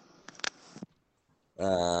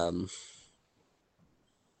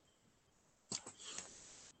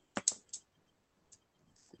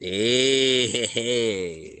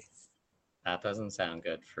Hey. That doesn't sound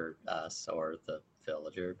good for us or the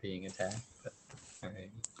villager being attacked. But, all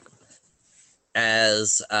right.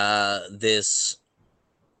 As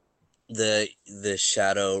the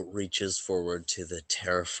shadow reaches forward to the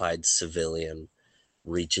terrified civilian,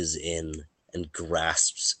 reaches in and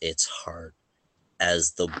grasps its heart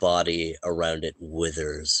as the body around it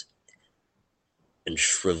withers and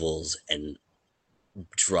shrivels and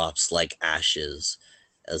drops like ashes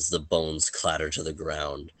as the bones clatter to the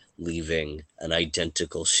ground, leaving an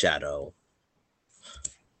identical shadow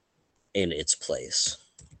in its place.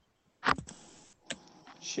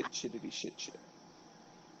 Shittity shit.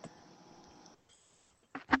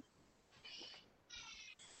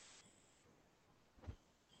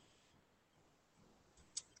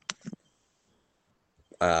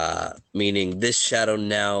 Meaning this shadow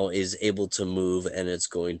now is able to move and it's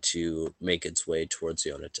going to make its way towards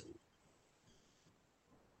Yonatan.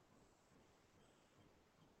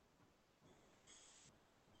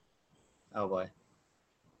 Oh boy.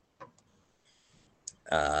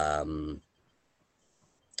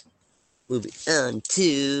 Moving on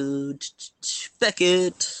to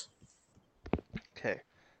Beckett. Okay.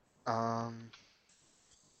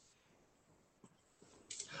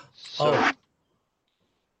 So Oh.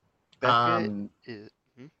 Beckett is.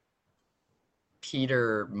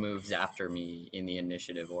 Peter moves after me in the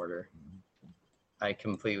initiative order. I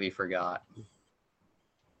completely forgot.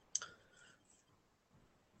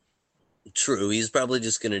 True, he's probably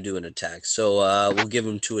just going to do an attack. So we'll give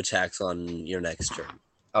him 2 attacks on your next turn.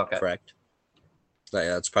 Okay. Correct?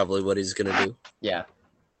 That's probably what he's going to do? Yeah.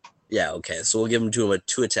 Yeah, okay. So we'll give him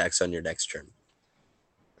 2 attacks on your next turn.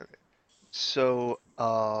 Okay. So,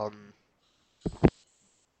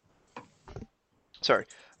 sorry.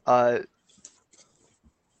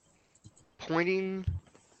 Pointing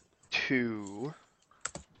to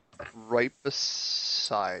right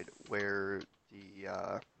beside where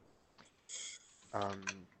the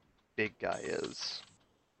big guy is,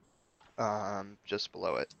 just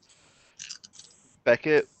below it.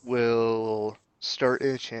 Beckett will start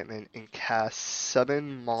an enchantment and cast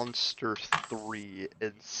Summon Monster 3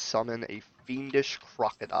 and summon a fiendish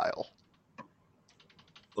crocodile.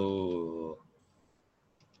 Ooh.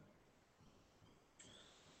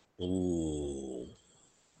 Ooh.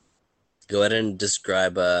 Go ahead and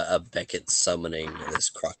describe a Beckett summoning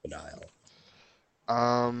this crocodile.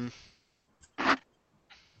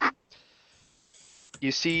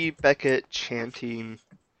 You see Beckett chanting,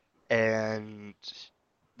 and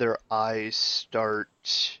their eyes start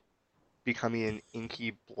becoming an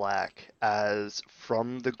inky black as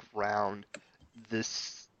from the ground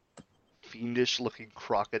this fiendish looking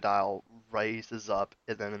crocodile rises up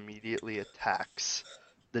and then immediately attacks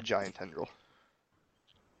the giant tendril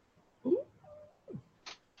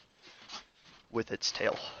with its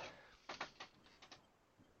tail.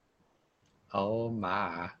 Oh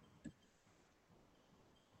my.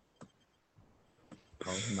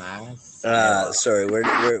 Oh my. Sorry,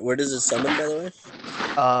 where does it summon, by the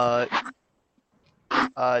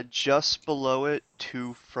way? Just below it,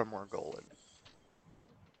 2 from Orgolan.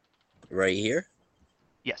 Right here?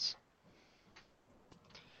 Yes.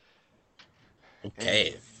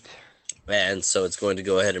 Okay. And so it's going to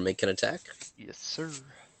go ahead and make an attack? Yes, sir.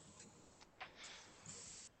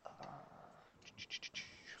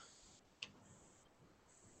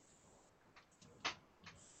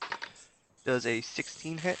 Does a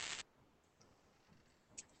 16 hit?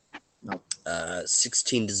 No.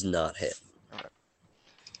 16 does not hit. Okay.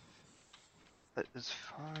 That is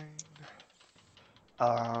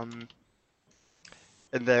fine.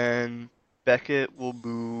 And then Beckett will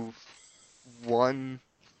move 1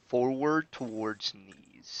 forward towards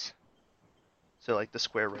knees. So like the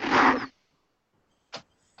square right above them.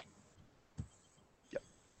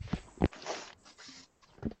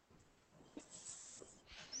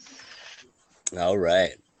 All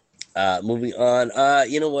right. Moving on.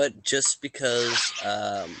 You know what? Just because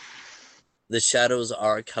the shadows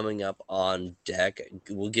are coming up on deck,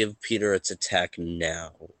 we'll give Peter its attack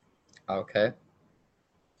now. Okay.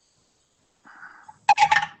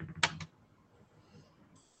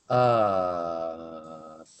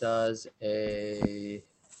 Does a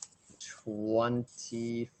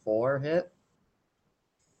 24 hit?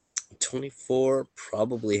 24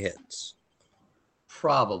 probably hits.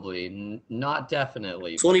 Probably. Not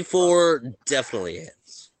definitely. 24 definitely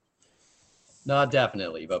hits. Not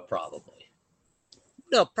definitely, but probably.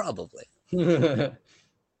 No, probably. Alrighty.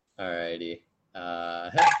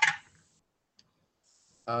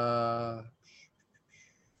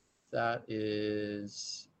 That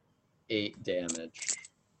is 8 damage.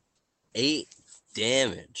 8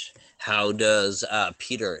 damage. How does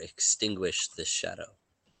Peter extinguish this shadow?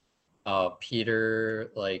 Peter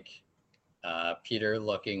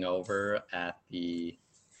looking over at the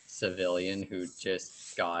civilian who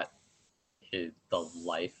just got the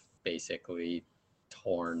life basically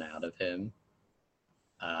torn out of him.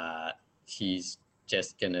 He's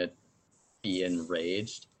just gonna be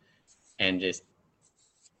enraged and just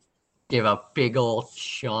give a big ol'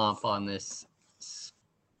 chomp on this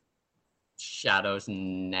shadow's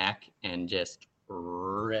neck and just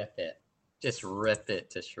rip it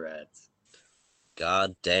to shreds.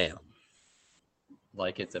 God damn.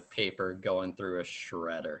 like it's a paper going through a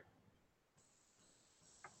shredder.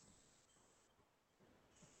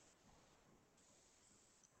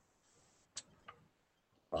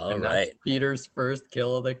 All And right. that's Peter's first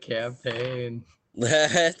kill of the campaign.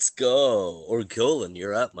 Let's go. Or Golan,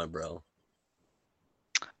 you're up, my bro.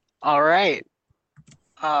 All right.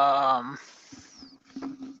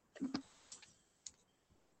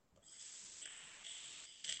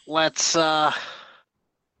 Let's have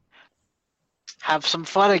some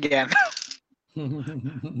fun again.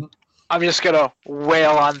 I'm just gonna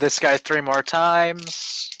wail on this guy 3 more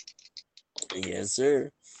times. Yes,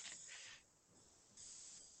 sir.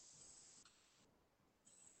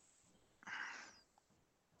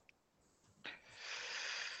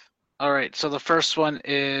 All right, so the first one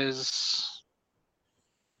is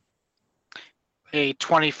a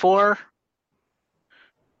 24.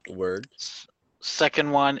 Word. Second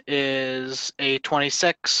one is a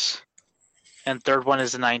 26. And third one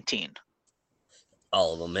is a 19.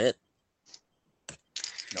 All of them hit.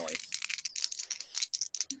 Nice.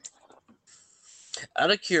 Out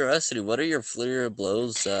of curiosity, what are your Flurry of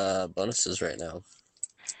Blows bonuses right now?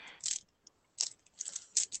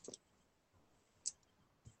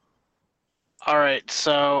 All right,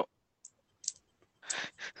 so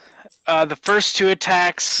the first 2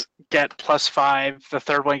 attacks get +5. The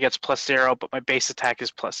third one gets +0, but my base attack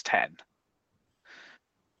is +10.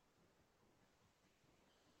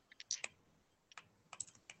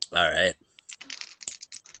 All right.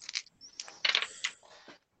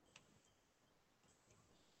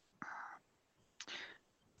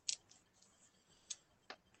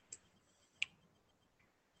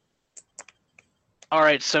 All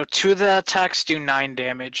right, so 2 of the attacks do 9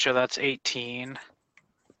 damage, so that's 18.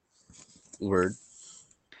 Word.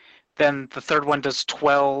 Then the third one does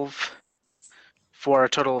 12 for a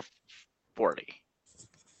total of 40.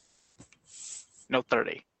 No,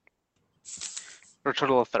 30. For a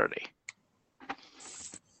total of 30.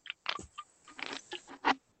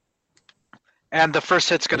 And the first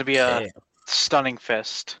hit's going to be a Okay. stunning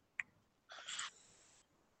fist.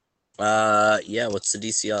 Yeah, what's the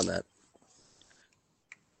DC on that?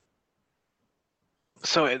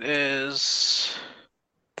 So it is...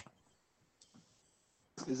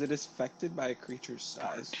 Is it affected by a creature's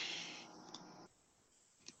size?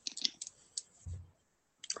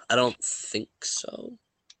 I don't think so.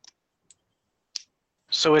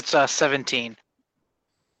 So it's 17.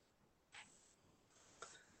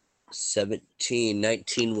 17,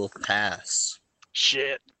 19 will pass.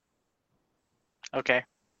 Shit. Okay.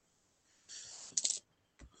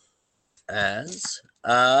 As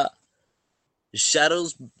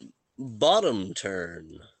Shadow's bottom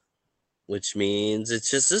turn, which means it's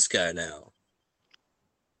just this guy now.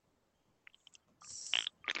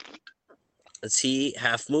 Is he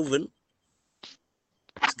half moving?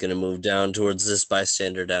 He's gonna move down towards this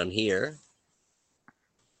bystander down here.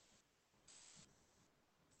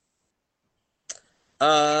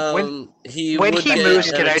 When he he would get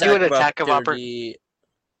moves, can I do an attack of opportunity.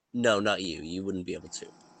 No, not you. You wouldn't be able to.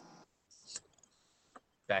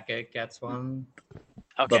 Beckett gets one.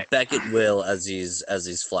 Okay. But Beckett will as he's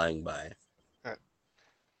flying by.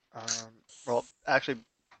 Well, actually,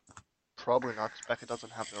 probably not, because Becca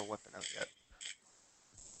doesn't have their weapon out yet.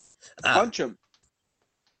 Punch him.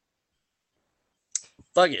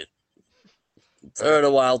 Fuck it. Throw it a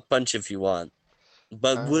wild punch if you want.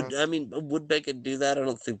 But would Beckett do that? I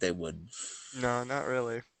don't think they would. No, not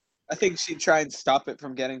really. I think she'd try and stop it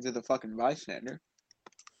from getting to the fucking bystander.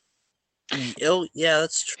 Oh, yeah,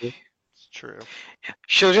 that's true. It's true.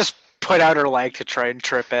 She'll just put out her leg to try and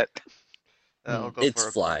trip it. I'll go It's for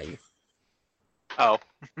a flying. Oh.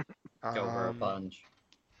 Go for a punch.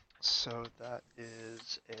 So that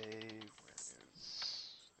is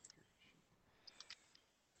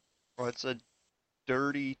well, it's a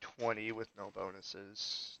dirty 20 with no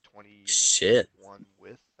bonuses. 21 Shit.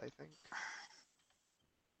 with, I think.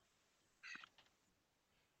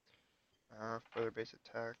 For their base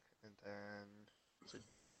attack, and then it's a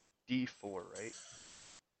D4, right?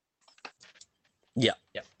 Yeah.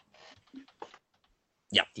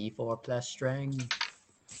 D4 plus strength.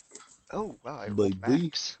 Oh wow, I Baby. rolled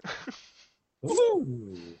max.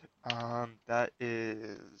 Woo! That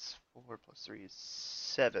is 4 plus 3 is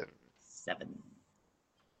 7. 7.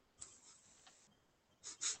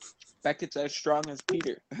 Beckett's as strong as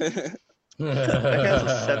Peter. That has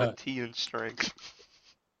a 17 in strength.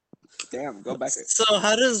 Damn, go Beckett. So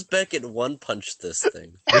how does Beckett one punch this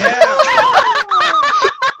thing?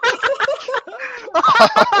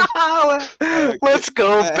 Let's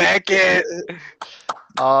go, Beckett.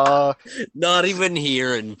 Not even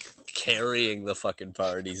here in carrying the fucking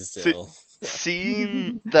party still.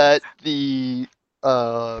 Seeing that the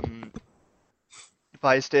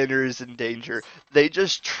bystander is in danger, they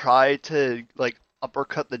just try to like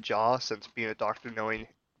uppercut the jaw, since being a doctor, knowing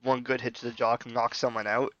one good hit to the jaw can knock someone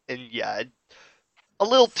out, and yeah, a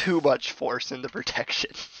little too much force in the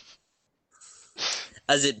protection.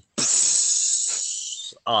 As it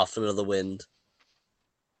off into the wind.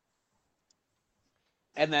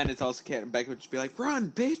 And then it's also Cat and Beck would just be like,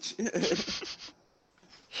 "Run, bitch!"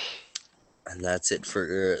 And that's it for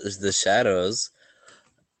the shadows.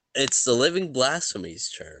 It's the living blasphemy's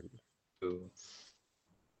turn. Ooh.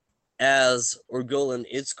 As Orgolan,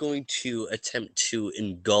 it's going to attempt to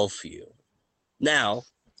engulf you. Now,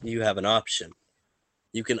 you have an option.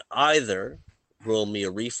 You can either roll me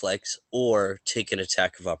a reflex or take an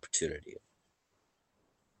attack of opportunity.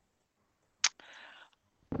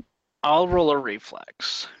 I'll roll a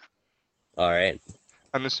reflex. All right.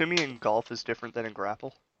 I'm assuming engulf is different than in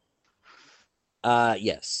grapple.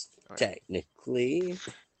 Yes. Okay. Technically.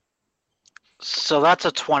 So that's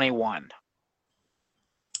a 21.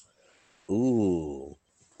 Ooh.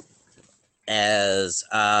 As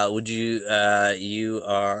would you you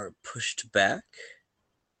are pushed back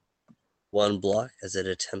one block as it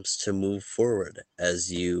attempts to move forward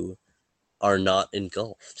as you are not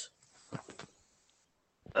engulfed.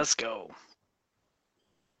 Let's go.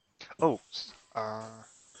 Oh,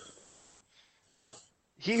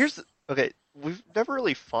 here's okay. We've never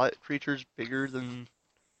really fought creatures bigger than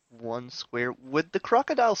one square. Would the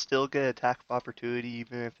crocodile still get attack of opportunity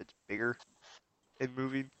even if it's bigger and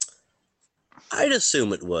moving? I'd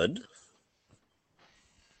assume it would.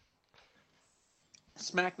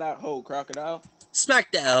 Smack that hoe, crocodile.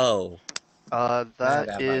 Smack that hoe. That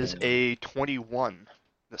bad is biting. a 21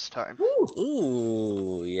 this time.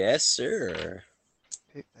 Ooh, yes, sir.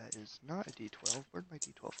 Okay, that is not a D12. Where'd my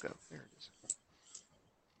D12 go? There it is.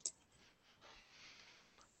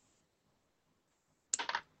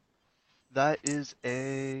 That is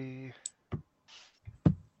a.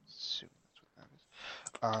 Assume that's what that is.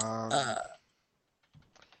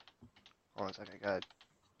 Hold on a second. I gotta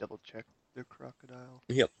double check the crocodile.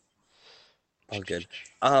 Yep. All good.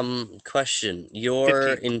 Question.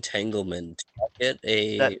 Your 15. entanglement, do you get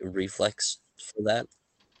a reflex for that?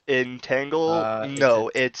 Entangle? It's No,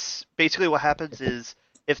 a- it's basically what happens is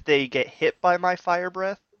if they get hit by my fire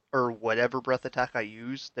breath or whatever breath attack I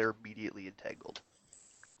use, they're immediately entangled.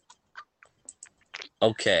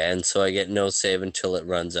 Okay, and so I get no save until it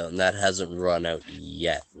runs out, and that hasn't run out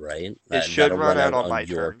yet, right? It should That'll run out on on my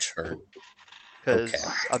your turn. turn. Because Okay.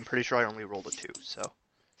 I'm pretty sure I only rolled a 2, so.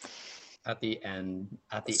 At the end.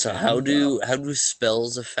 So how do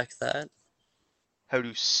spells affect that? How do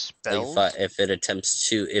Like spells? if it attempts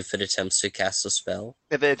to cast a spell?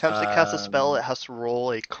 If it attempts to cast a spell, it Um, has to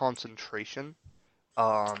roll a concentration.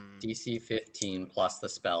 DC 15 plus the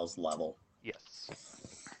spell's level. Yes.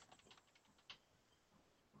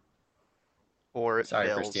 Or it Sorry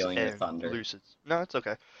for fails stealing your and thunder. loses. No, it's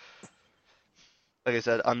okay. Like I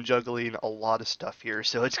said, I'm juggling a lot of stuff here,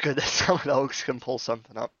 so it's good that someone else can pull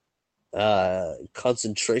something up.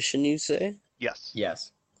 Concentration, you say? Yes.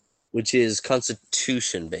 Yes. Which is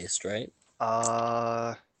constitution based, right?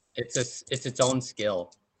 It's its own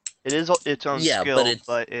skill. It is its own Yeah, skill,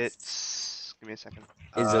 but it's. Give me a second.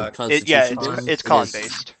 is it Yeah, constitution based? it's It con is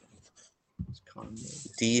based It's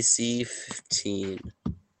con-based. DC 15.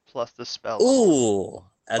 plus the spell level. Ooh,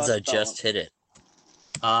 as Plus I spell just hit it.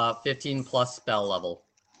 15 plus spell level.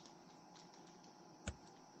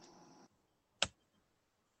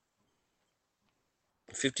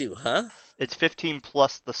 Huh? It's 15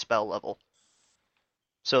 plus the spell level.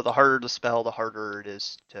 So the harder the spell, the harder it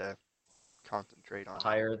is to concentrate on. The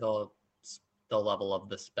higher the level of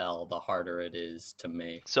the spell, the harder it is to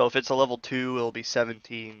make. So if it's a level 2, it'll be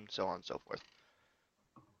 17, so on and so forth.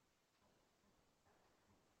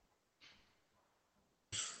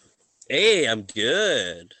 Hey, I'm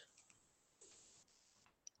good.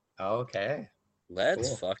 Okay. Let's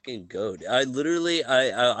Cool. fucking go. I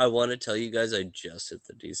want to tell you guys I just hit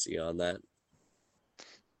the DC on that.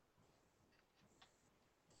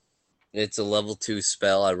 It's a level 2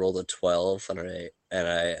 spell. I rolled a 12 and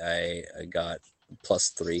I got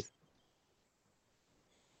 +3.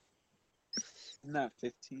 Isn't that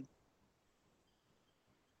 15?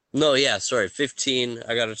 No, yeah, sorry, 15.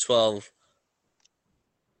 I got a 12.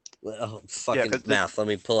 Oh, fucking 'cause math. Let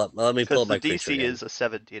me pull up my Because the creature DC again. is a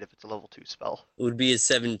 17 if it's a level 2 spell. It would be a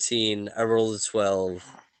 17. I rolled a 12.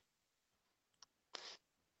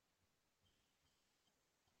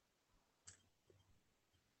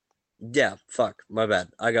 Yeah, fuck. My bad.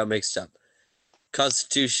 I got mixed up.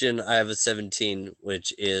 Constitution, I have a 17,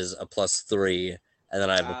 which is a +3, and then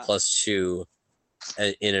I have a +2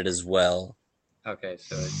 in it as well. Okay,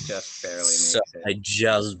 so it just barely So makes it. I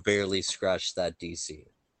just barely scratched that DC.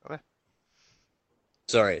 Okay.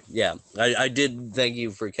 Sorry, yeah. I did thank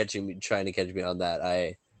you for trying to catch me on that.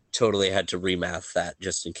 I totally had to remath that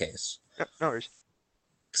just in case. No worries.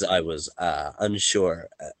 Because I was unsure.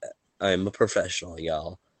 I'm a professional,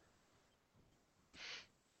 y'all.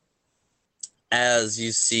 As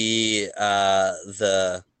you see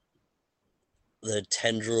the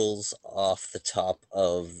tendrils off the top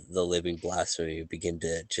of the living blasphemy begin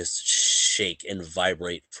to just shake and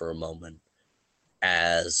vibrate for a moment,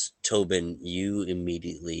 as Tobin, you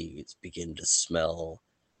immediately begin to smell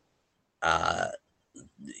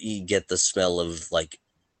you get the smell of like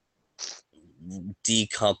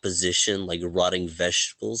decomposition, like rotting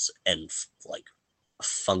vegetables and like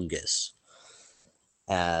fungus.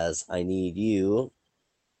 As I need you.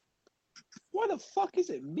 Why the fuck is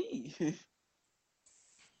it me?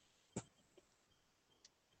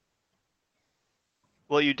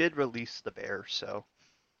 Well, you did release the bear, so.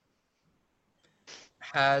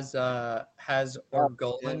 Has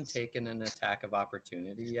Orgolan yes. taken an attack of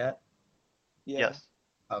opportunity yet? Yeah. Yes.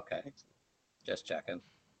 Okay, just checking.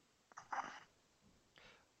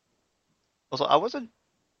 Also, I wasn't.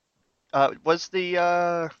 Was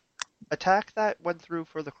the attack that went through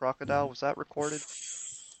for the crocodile, was that recorded?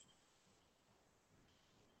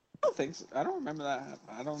 I don't think so. I don't remember that.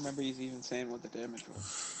 I don't remember he's even saying what the damage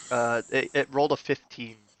was. It rolled a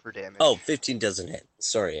 15 for damage. Oh, 15 doesn't hit.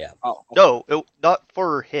 Sorry, yeah. Oh. No, not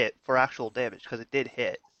for hit, for actual damage, because it did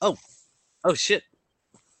hit. Oh shit.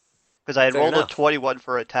 Because I had Fair rolled enough. a 21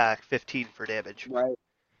 for attack, 15 for damage. Right.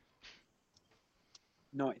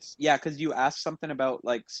 Nice. Yeah, because you asked something about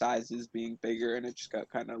like sizes being bigger, and it just got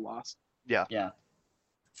kind of lost. Yeah. Yeah.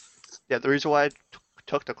 Yeah, the reason why I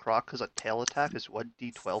took the croc, because a tail attack is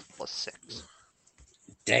 1d12 plus 6.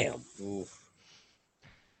 Damn. Oof.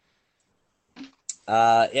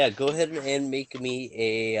 Yeah, go ahead and make me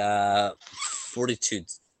a fortitude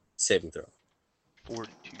saving throw.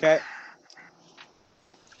 42. Okay.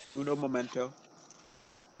 Uno momento.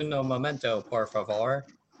 Uno momento, por favor.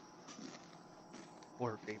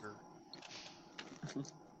 For favor.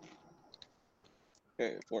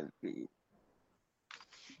 Okay, fortitude.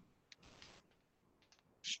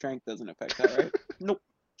 Strength doesn't affect that, right? Nope.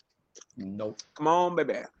 Nope. Come on,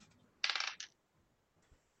 baby.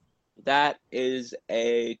 That is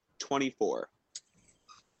a 24.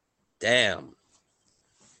 Damn.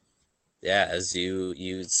 Yeah, as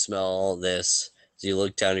you smell this, as you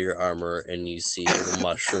look down at your armor and you see little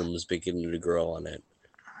mushrooms beginning to grow on it,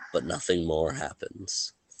 but nothing more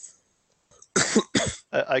happens.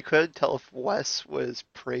 I couldn't tell if Wes was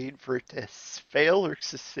praying for it to fail or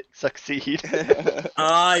succeed.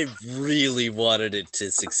 I really wanted it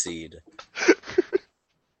to succeed.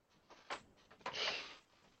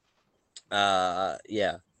 Yeah,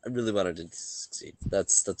 I really wanted it to succeed.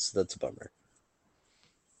 That's a bummer.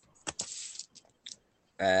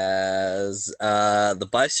 As the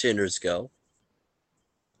bystanders go,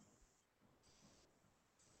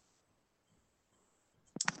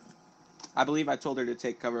 I believe I told her to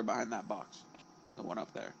take cover behind that box. The one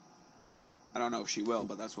up there. I don't know if she will,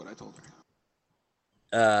 but that's what I told her.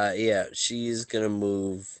 yeah, she's gonna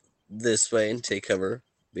move this way and take cover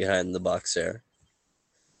behind the box there.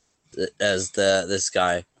 As this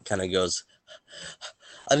guy kind of goes,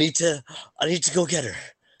 I need to go get her.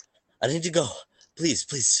 I need to go,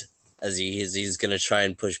 please. As he's gonna try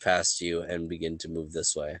and push past you and begin to move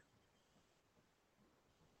this way.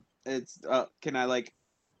 It's can I like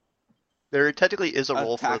There technically is a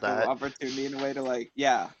roll for attack of that. opportunity in a way to like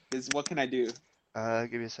is what can I do?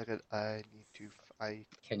 Give me a second. I need to.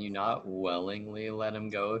 Can you not willingly let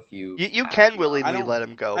him go if you? You have can the willingly don't- let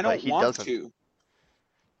him go, I but don't he want doesn't. to.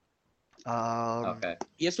 Okay.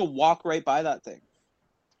 He has to walk right by that thing.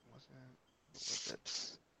 What was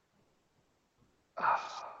it?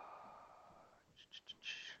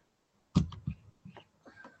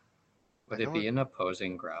 Would it be an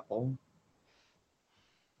opposing grapple?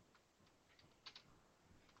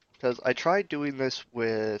 Because I tried doing this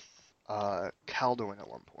with Caldoin at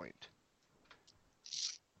one point.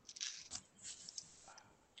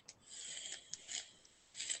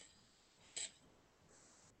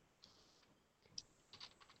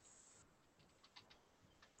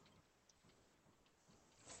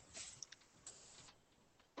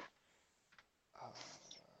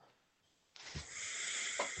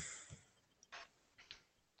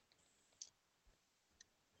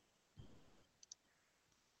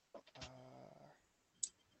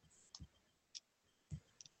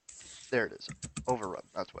 There it is. Overrun.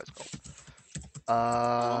 That's what it's called.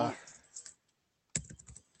 Oh.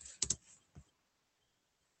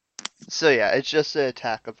 So yeah, it's just an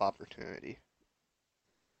attack of opportunity.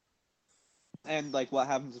 And like, what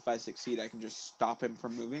happens if I succeed? I can just stop him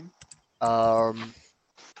from moving. You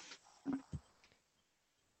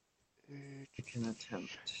can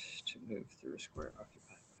attempt to move through a square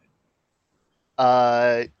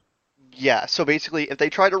occupied Yeah. So basically, if they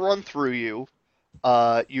try to run through you,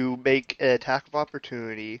 you make an attack of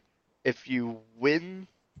opportunity. If you win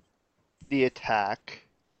the attack,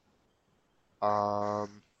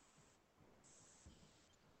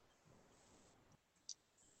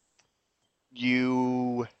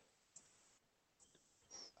 you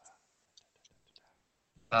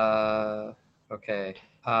Okay.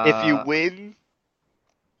 if you win,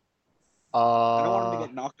 I don't want him to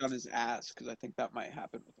get knocked on his ass because I think that might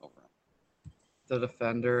happen with overrun. The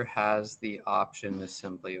defender has the option to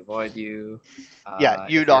simply avoid you. yeah, you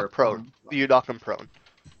If your knock prone. opponent, You knock him prone.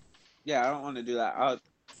 Yeah, I don't want to do that.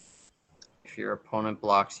 if your opponent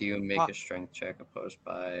blocks you, make a strength check opposed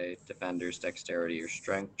by defender's dexterity or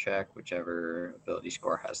strength check, whichever ability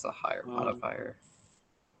score has the higher modifier.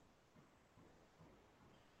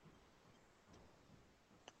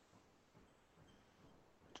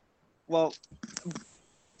 Well,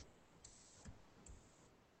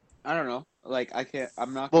 I don't know. Like, I can't.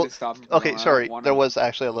 I'm not Well, going to stop him. okay, I sorry. don't want There him. was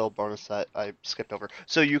actually a little bonus that I skipped over.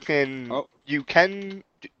 So you can Oh.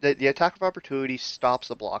 the attack of opportunity stops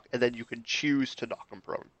the block, and then you can choose to knock him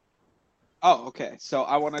prone. Oh, okay. So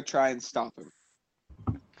I want to try and stop him.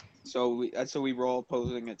 So we roll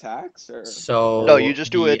opposing attacks, or So No, you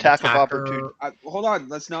just do an the attack of attacker. opportunity. hold on.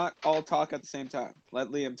 Let's not all talk at the same time. Let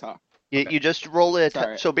Liam talk. You, Okay. you just roll an attack.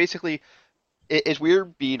 Sorry. So basically, it's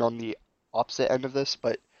weird being on the opposite end of this,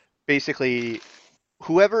 but basically,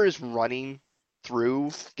 whoever is running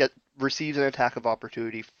through receives an attack of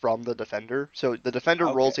opportunity from the defender. So the defender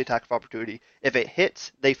Okay. rolls the attack of opportunity. If it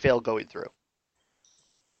hits, they fail going through.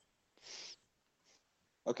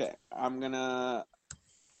 Okay.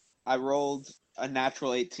 I rolled a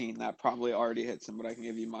natural 18. That probably already hits him, but I can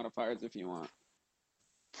give you modifiers if you want.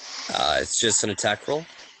 It's just an attack roll?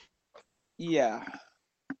 Yeah.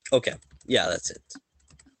 Okay. Yeah, that's it.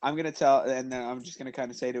 I'm gonna tell, and then I'm just gonna kind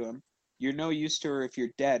of say to him, "You're no use to her if you're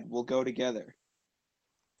dead. We'll go together."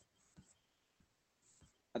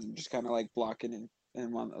 I'm just kind of like blocking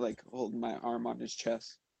and like holding my arm on his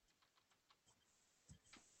chest.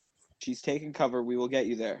 She's taking cover. We will get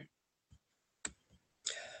you there.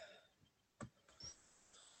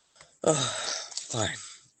 Oh, fine.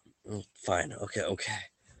 Fine. Okay.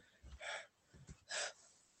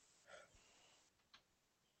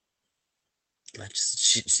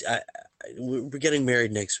 We're getting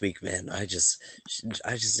married next week, man. I just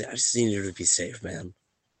need her to be safe, man.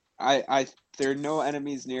 There are no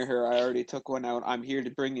enemies near her. I already took one out. I'm here to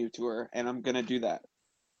bring you to her, and I'm gonna do that.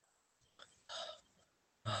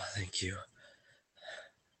 Oh, thank you.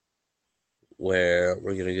 Where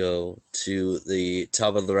we're gonna go to the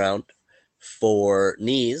top of the round for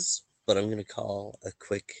knees, but I'm gonna call a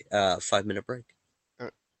quick 5-minute break.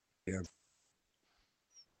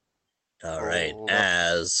 All right. Hold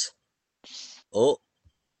up.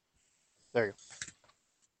 There you go.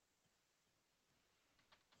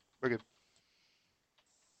 We're good.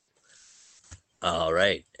 All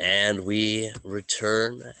right, and we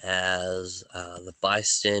return as the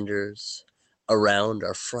bystanders around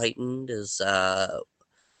are frightened as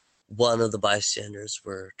one of the bystanders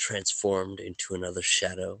were transformed into another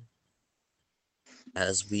shadow.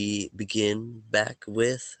 As we begin back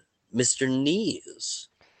with Mr. Knees.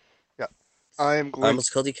 Yeah. I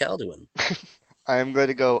almost called you Calduin. I am going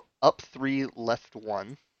to go up 3, left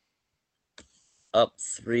 1. Up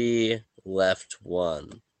 3, left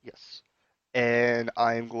 1. Yes. And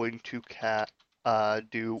I am going to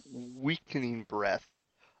do weakening breath.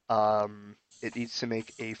 It needs to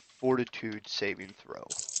make a fortitude saving throw.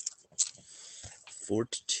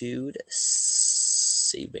 Fortitude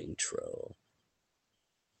saving throw.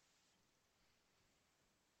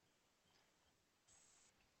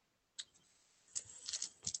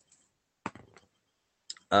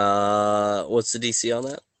 What's the DC on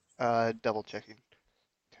that? Double checking.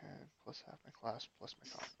 10 plus half my class plus my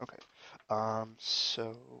con. Okay.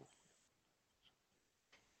 So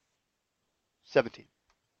 17.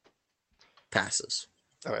 Passes.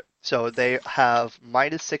 All right. So they have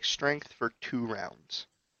 -6 strength for 2 rounds.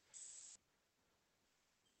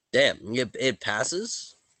 Damn, it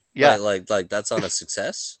passes? Yeah. Like that's on a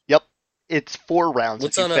success? Yep. It's 4 rounds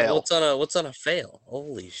if you fail. What's on a fail?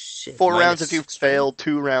 Holy shit. 4 rounds if you -6 strength? fail,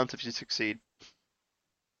 2 rounds if you succeed.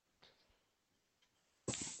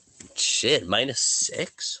 Shit,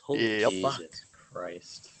 -6? Holy Yep. fuck. Jesus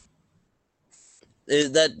Christ.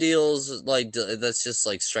 That deals, like, that's just,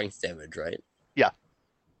 like, strength damage, right?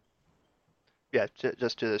 Yeah,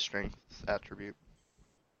 just to the strength attribute.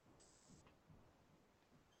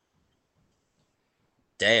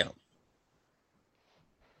 Damn.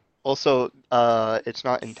 Also, it's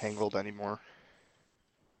not entangled anymore.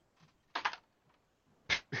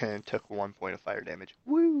 And took 1 point of fire damage.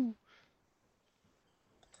 Woo!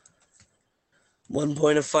 1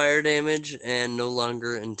 point of fire damage and no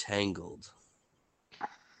longer entangled.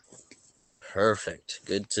 Perfect.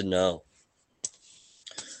 Good to know.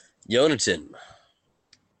 Yonatan,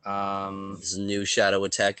 this new shadow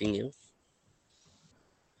attacking you.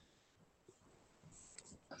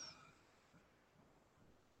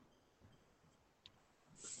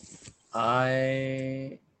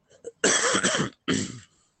 I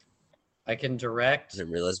can direct.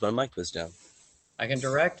 Didn't realize my mic was down. I can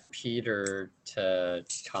direct Peter to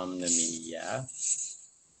come to me. Yeah.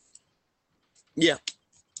 Yeah.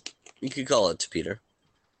 You could call it to Peter.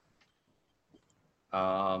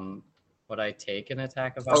 Would I take an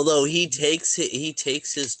attack of Although he takes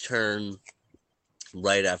his turn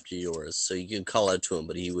right after yours, so you can call out to him,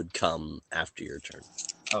 but he would come after your turn.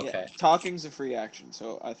 Okay. Yeah, talking's a free action,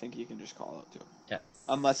 so I think you can just call out to him. Yeah.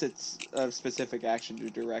 Unless it's a specific action to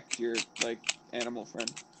direct your animal friend.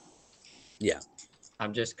 Yeah.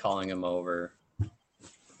 I'm just calling him over.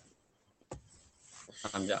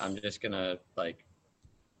 I'm just gonna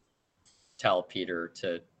tell Peter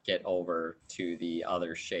to get over to the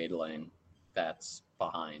other shade lane that's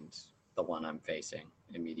behind the one I'm facing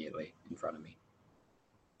immediately in front of me.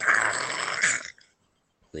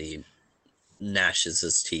 He gnashes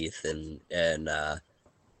his teeth in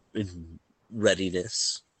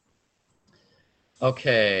readiness.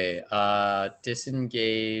 Okay,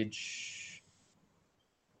 disengage.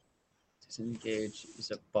 Disengage is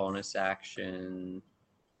a bonus action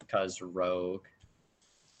because rogue.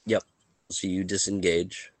 Yep. So you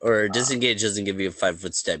disengage, or disengage doesn't give you a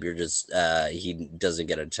 5-foot step. You're just he doesn't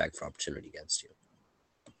get an attack for opportunity against you.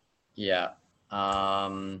 Yeah.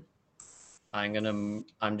 I'm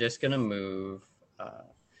just gonna move.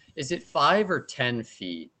 Is it 5 or 10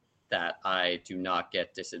 feet that I do not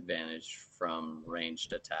get disadvantage from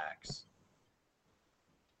ranged attacks?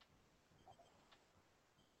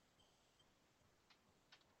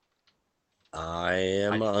 I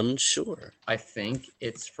am unsure. I think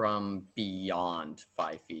it's from beyond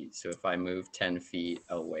 5 feet. So if I move 10 feet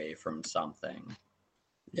away from something.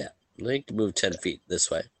 Yeah, they can move 10 feet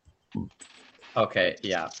this way. Okay,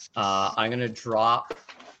 yeah. I'm gonna drop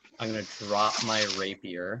my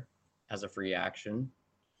rapier as a free action.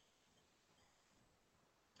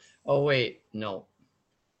 Oh wait, no.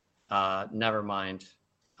 Never mind.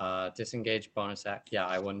 Disengage bonus act. Yeah,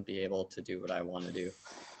 I wouldn't be able to do what I want to do.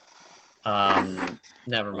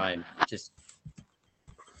 Never mind. Just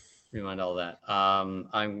rewind all that.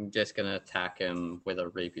 I'm just gonna attack him with a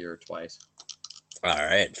rapier twice. All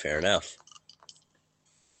right, fair enough.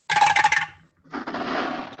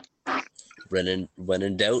 When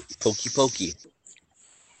in doubt, pokey pokey.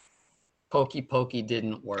 Pokey pokey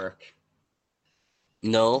didn't work.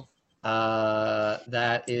 No.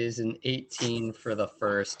 That is an 18 for the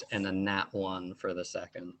first and a nat 1 for the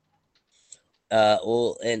second.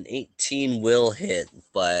 Well, an 18 will hit,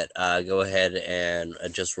 but go ahead and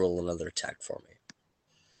just roll another attack for me.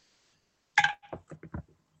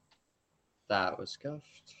 That was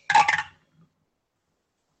scuffed.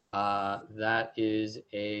 That is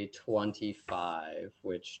a 25,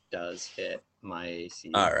 which does hit my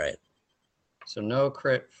AC. All right. So no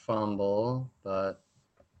crit fumble, but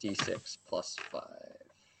D6 plus 5.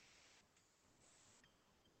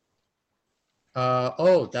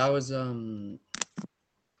 Oh, that was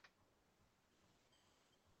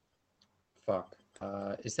fuck.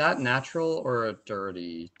 Is that natural or a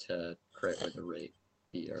dirty to crit with a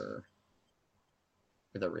rapier?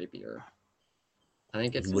 With a rapier. I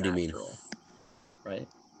think it's What do you mean? natural. Right?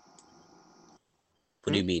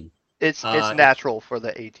 What do you mean? It's natural for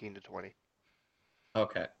the 18 to 20.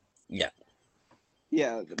 Okay. Yeah.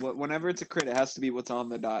 Yeah, whenever it's a crit, it has to be what's on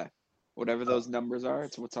the die. Whatever those numbers are,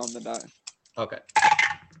 it's what's on the die. Okay.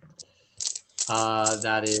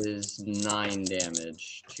 That is 9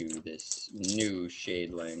 damage to this new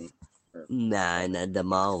shadeling. 9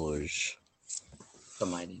 damage. The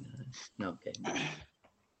mighty 9. No, okay. Not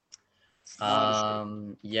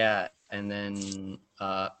Yeah, and then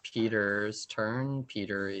Peter's turn.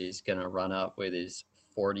 Peter is gonna run up with his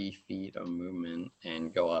 40 feet of movement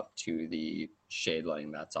and go up to the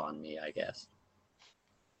shadeling that's on me, I guess.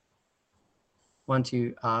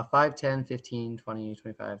 5, 10, 15, 20,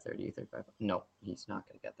 25, 30, 35. No, he's not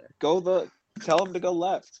going to get there. Tell him to go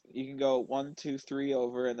left. You can go 1, 2, 3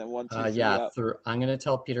 over, and then 1, 2, 3 Yeah, up. I'm going to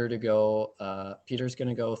tell Peter to go. Peter's going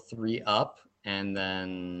to go 3 up and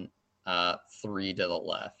then 3 to the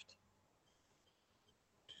left.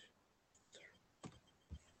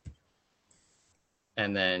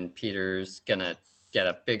 And then Peter's going to get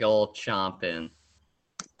a big old chomp in.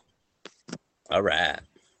 All right.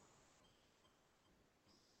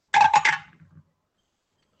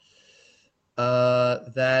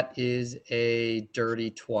 That is a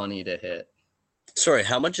dirty 20 to hit. Sorry,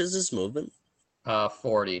 how much is this movement?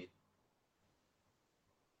 40.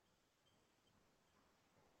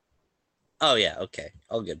 Oh, yeah, okay.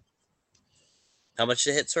 All good. How much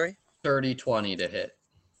to hit, sorry? Dirty 20 to hit.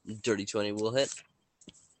 Dirty 20 will hit.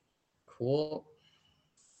 Cool.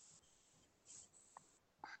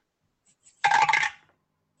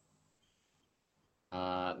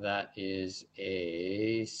 That is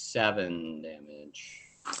a 7 damage.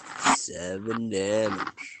 7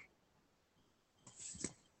 damage.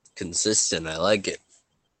 Consistent, I like it.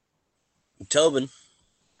 Tobin.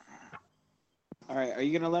 All right, are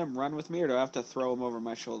you gonna let him run with me, or do I have to throw him over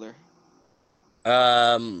my shoulder?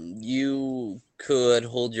 You could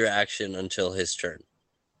hold your action until his turn.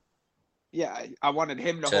 Yeah, I wanted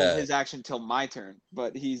him to hold his action till my turn,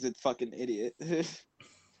 but he's a fucking idiot.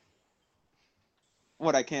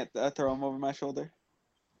 What, I can't throw him over my shoulder?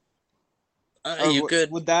 You could.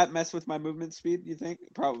 Would that mess with my movement speed, you think?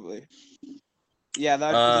 Probably. Yeah,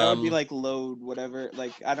 that would be like load, whatever.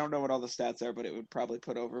 Like, I don't know what all the stats are, but it would probably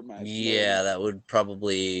put over my... Yeah, load. that would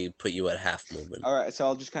probably put you at half movement. All right, so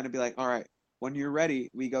I'll just kind of be like, all right, when you're ready,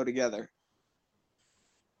 we go together.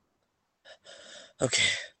 Okay.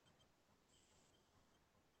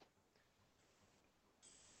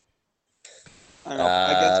 I don't know.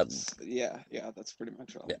 I guess, yeah, that's pretty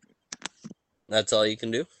much all. Yeah. That's all you can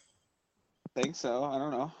do? I think so. I don't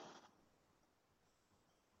know.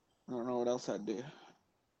 I don't know what else I'd do.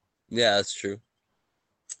 Yeah, that's true.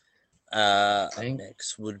 Up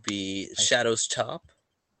next would be Shadow's Top.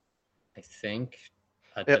 I think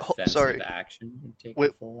a defensive action would take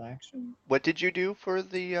a full action. What did you do for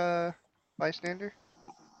the bystander?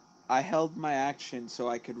 I held my action so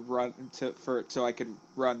I could run so I could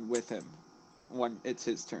run with him when it's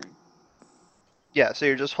his turn. Yeah, so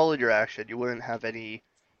you're just holding your action. You wouldn't have any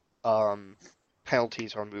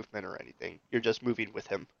penalties on movement or anything. You're just moving with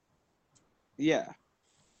him. Yeah.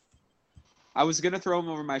 I was gonna throw him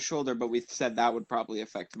over my shoulder, but we said that would probably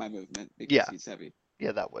affect my movement because he's heavy.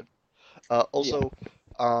 Yeah, that would. Also,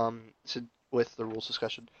 so with the rules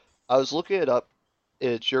discussion, I was looking it up.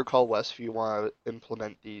 It's your call, Wes, if you want to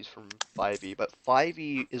implement these from 5e, but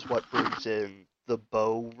 5e is what brings in the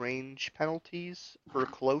bow range penalties for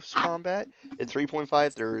close combat. In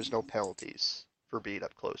 3.5, there is no penalties for being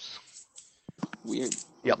up close. Weird.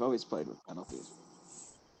 I've always played with penalties.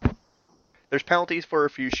 There's penalties for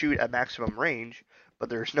if you shoot at maximum range, but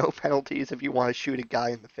there's no penalties if you want to shoot a guy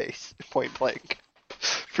in the face, point blank.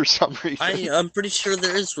 For some reason. I'm pretty sure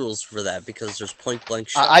there is rules for that because there's point blank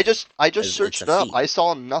shot. I just searched it up. I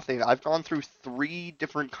saw nothing. I've gone through 3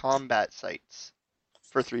 different combat sites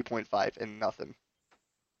for 3.5 and nothing.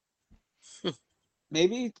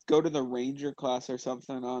 Maybe go to the Ranger class or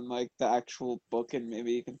something on like the actual book and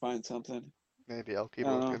maybe you can find something. Maybe I'll keep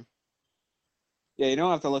looking. Yeah, you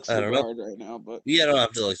don't have to look super hard right now, but yeah, I don't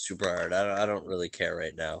have to look super hard. I don't really care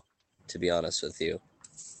right now, to be honest with you.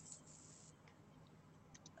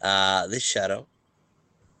 This Shadow.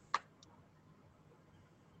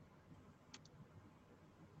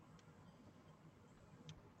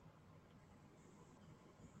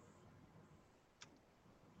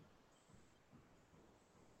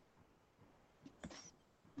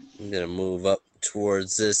 I'm going to move up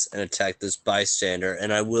towards this and attack this bystander,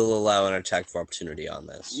 and I will allow an attack for opportunity on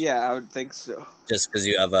this. Yeah, I would think so. Just because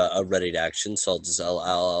you have a ready to action, so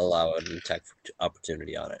I'll allow an attack for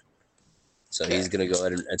opportunity on it. So he's going to go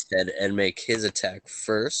ahead and make his attack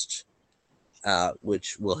first,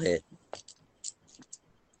 which will hit.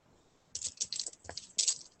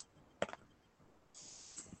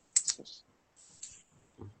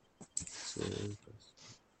 So,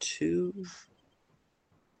 2.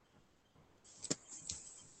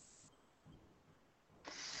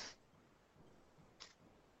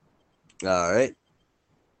 All right.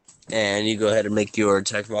 And you go ahead and make your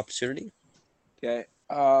attack of opportunity. Okay.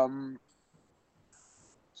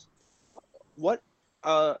 What?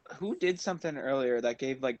 Who did something earlier that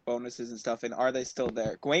gave like bonuses and stuff? And are they still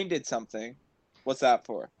there? Gwaine did something. What's that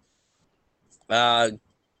for? Gwaine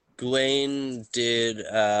did.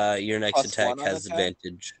 Your next attack has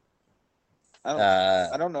advantage.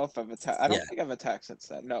 I don't know if I've attacked. I don't Yeah. think I've attacked since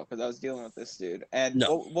then. No, because I was dealing with this dude. And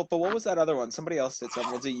No. but what was that other one? Somebody else did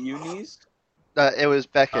something. Was it Eunice? It was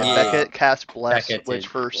Beckett. Yeah. Beckett cast Bless, Beckett which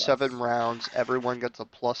did for Bless. 7 rounds, everyone gets a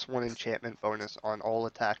 +1 enchantment bonus on all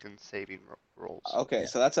attack and saving rolls. Okay, Yeah.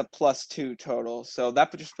 so that's a +2 total. So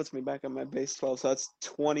that just puts me back on my base 12. So that's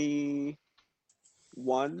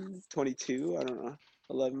 21, 22. I don't know.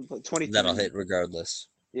 11, 23. That'll hit regardless.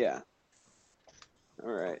 Yeah.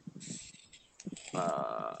 All right.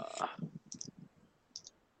 Uh,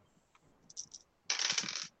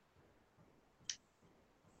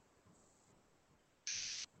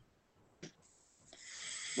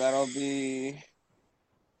 that'll be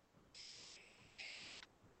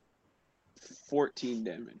 14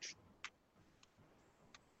 damage.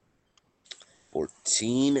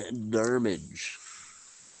 14 damage.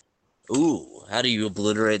 Ooh, how do you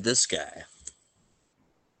obliterate this guy?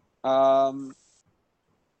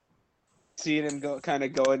 Seeing him kind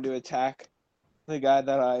of go into attack the guy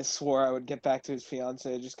that I swore I would get back to his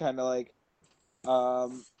fiance, just kind of like,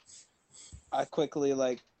 I quickly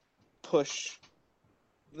like push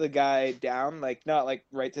the guy down, like not like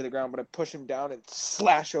right to the ground, but I push him down and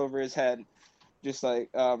slash over his head, just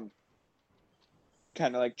like kind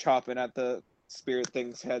of like chopping at the spirit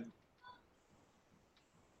thing's head.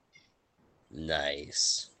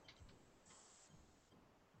 Nice.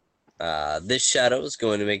 This shadow is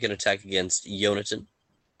going to make an attack against Yonatan.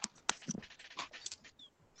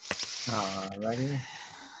 Alrighty.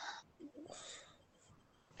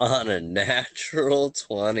 On a natural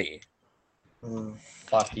 20.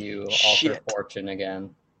 Fuck you, Alter Shit. Fortune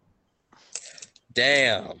again.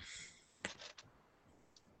 Damn.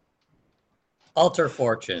 Alter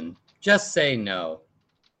Fortune. Just say no.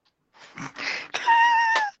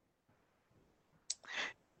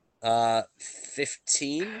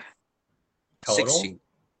 15? Total? 16.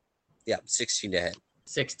 Yeah, 16 to hit.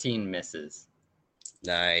 16 misses.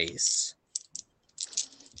 Nice.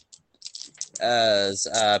 As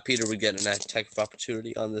Peter would get an attack of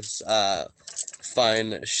opportunity on this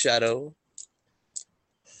fine shadow.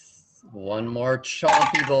 One more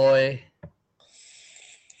chompy boy.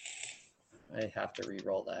 I have to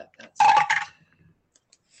re-roll that. That's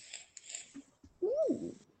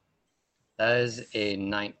Ooh. That is a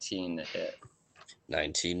 19 to hit.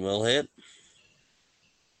 19 will hit.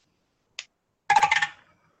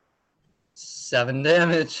 7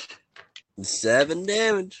 damage. 7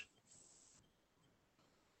 damage.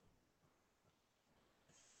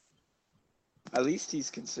 At least he's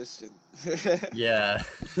consistent. Yeah.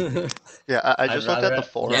 Yeah, I just looked at the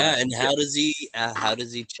forum. Yeah, and how does he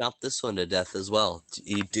chop this one to death as well?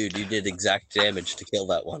 Dude, you did exact damage to kill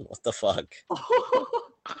that one. What the fuck?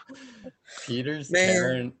 Peter's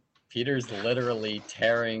Man. Peter's literally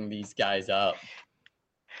tearing these guys up.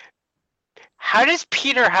 How does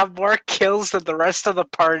Peter have more kills than the rest of the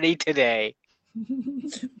party today?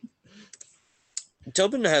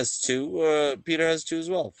 Tobin has 2. Peter has 2 as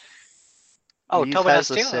well. Oh, Eve Tobin has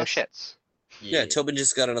has 2? Oh, shit. assists. Yeah, Tobin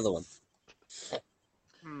just got another one.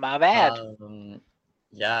 My bad.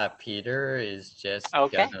 Yeah, Peter is just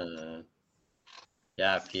Okay. gonna.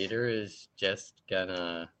 Yeah, Peter is just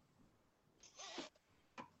gonna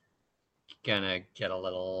get a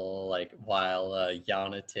little like while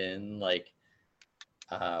Yonatan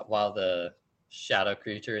while the shadow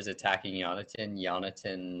creature is attacking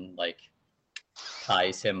Yonatan like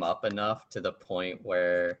ties him up enough to the point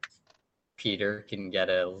where Peter can get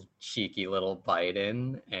a cheeky little bite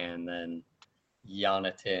in, and then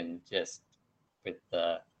Yonatan just with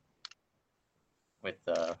the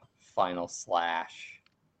final slash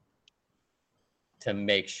to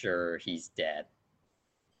make sure he's dead.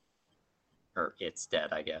 Or it's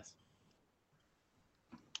dead, I guess.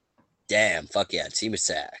 Damn, fuck yeah, team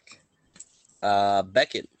attack.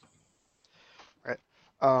 Beckett. Right.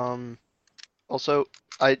 Also,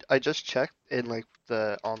 I just checked in like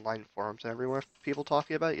the online forums and everywhere people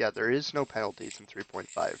talking about it. Yeah, there is no penalties in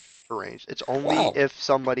 3.5 for range. It's only Wow. if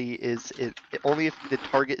somebody is only if the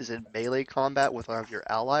target is in melee combat with one of your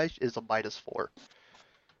allies is a -4.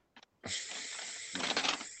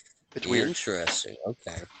 It's weird. Interesting.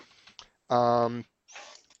 Okay.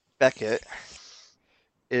 Beckett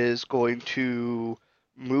is going to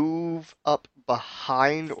move up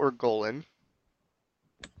behind Orgolan.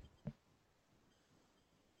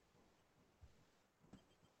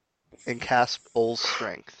 And cast Bull's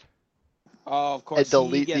Strength. Oh, of course. And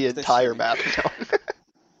delete he the gets entire strength.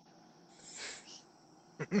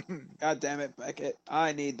 map. God damn it, Beckett.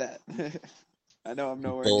 I need that. I know I'm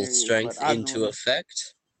nowhere Bull near you, strength but I'm into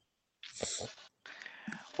effect.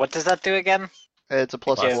 What does that do again? It's a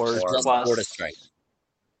 +4. +4. Plus Plus. 4 to strength.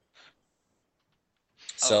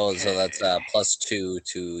 So that's Okay. +2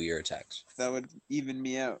 to your attacks. That would even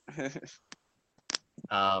me out.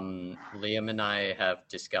 Liam and I have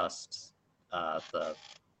discussed the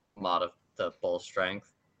the bull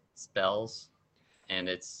strength spells, and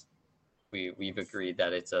we've agreed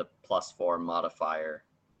that it's a +4 modifier,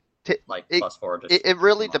 like It, +4 to it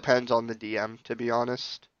really mod- depends on the DM, to be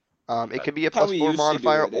honest. It could be a How we +4 usually do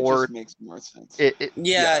modifier, it. It or just makes more sense.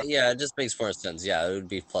 Yeah, it just makes more sense. Yeah, it would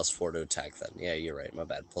be +4 to attack then. Yeah, you're right. My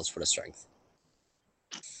bad. +4 to strength.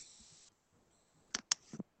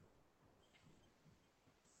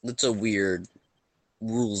 That's a weird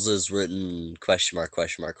rules as written ?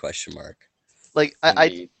 Like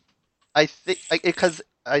Indeed. I think because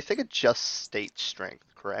I think it just states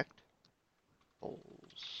strength, correct?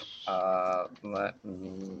 Let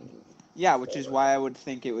me. Yeah, which is why I would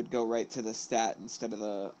think it would go right to the stat instead of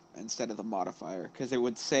the modifier, because it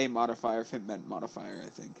would say modifier if it meant modifier. I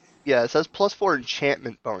think. Yeah, it says +4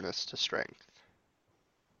 enchantment bonus to strength.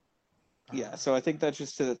 Yeah, so I think that's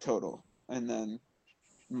just to the total, and then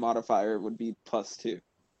modifier would be +2.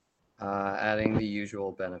 Adding the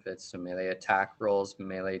usual benefits to melee attack rolls,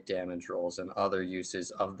 melee damage rolls, and other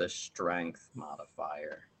uses of the strength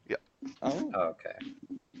modifier. Oh, Okay.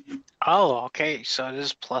 Oh, okay. So it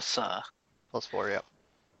is +4, yeah.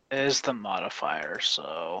 it is the modifier.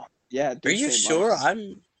 So yeah. It Are did you say sure? modifier.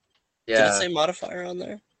 Did it Yeah. say modifier on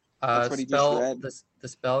there? That's what he just read. The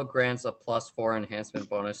spell grants a +4 enhancement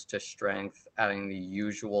bonus to strength, adding the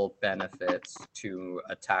usual benefits to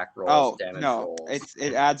attack rolls, Oh damage no, rolls. it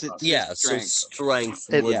and adds it to Yeah, so strength. strength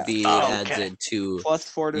It- would Yeah. be Oh, adds okay. it to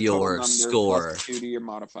 +4 to total your number, score. +2 to your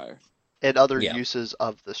modifier. And other Yeah. uses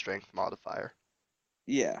of the strength modifier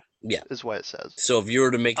Yeah. Yeah. is what it says. So if you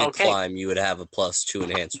were to make a Okay. climb, you would have a +2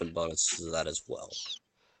 enhancement bonus to that as well.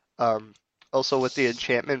 Also with the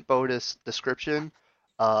enchantment bonus description,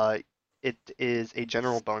 it is a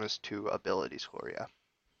general bonus to ability score, yeah.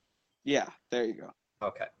 Yeah. There you go.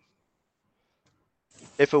 Okay.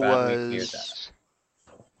 If it Glad we cleared was,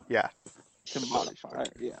 yeah. To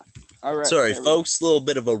modifier. Yeah. All right. Sorry, there we go. folks, a little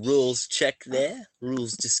bit of a rules check there.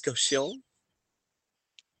 Rules discussion.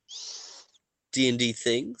 D&D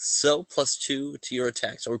things. So, +2 to your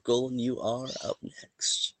attacks. Or Golem, you are up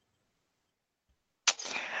next.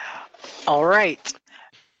 all right.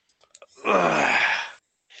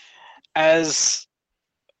 As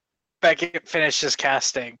Beckett finishes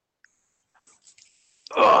casting.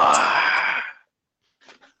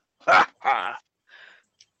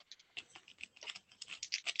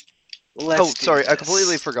 Let's do sorry, I this.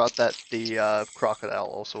 completely forgot that the crocodile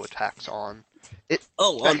also attacks on it.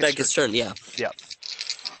 Oh, on Beckett's Beckett's turn, yeah.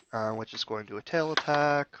 Which is going to a tail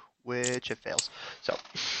attack, which it fails. So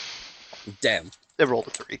Damn. it rolled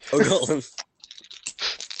a 3. Oh, Golem.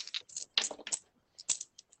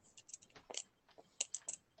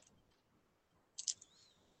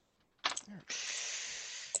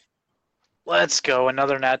 Let's go.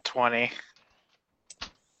 Another nat 20.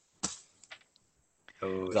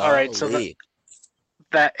 Oh, All right, so Golly.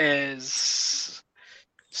 that is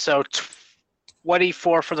so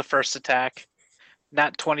 24 for the first attack,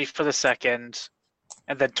 nat 20 for the second,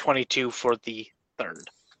 and then 22 for the third.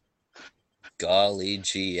 Golly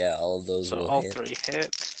gee, yeah, all of those So will all hit. 3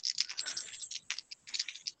 hit.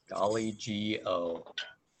 golly G-O.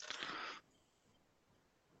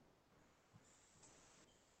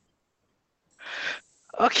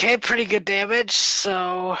 Okay, pretty good damage.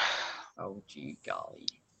 So Oh, gee golly.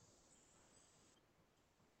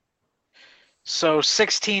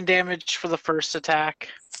 16 damage for the first attack.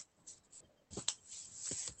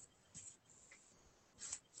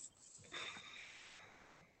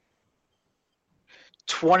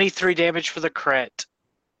 $23 damage for the crit.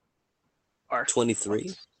 Or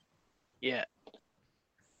 23? yeah.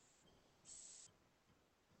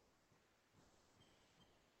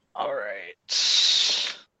 All right.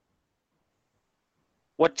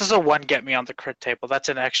 What does a 1 get me on the crit table? That's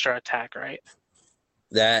an extra attack, right?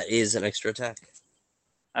 That is an extra attack.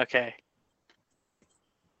 Okay.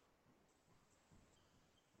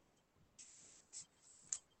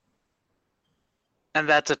 And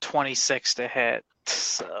that's a 26 to hit.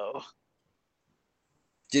 So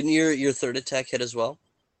Didn't your third attack hit as well?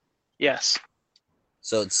 yes.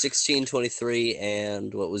 So it's 16, 23,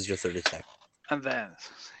 and what was your third attack? And then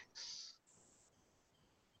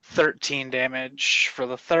 13 damage for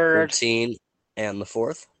the third. 13, and the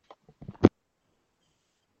fourth?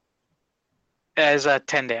 As a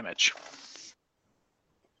 10 damage.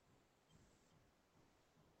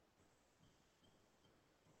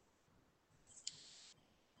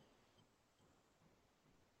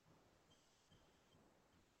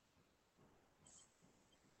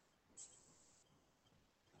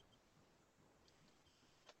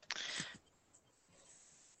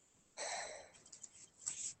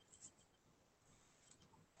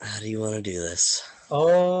 do you want to do this?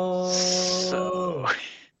 Oh.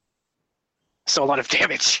 So a lot of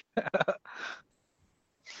damage.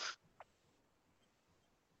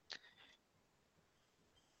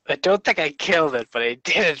 I don't think I killed it, but I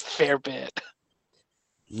did a fair bit.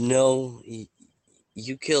 No,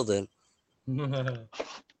 you killed it.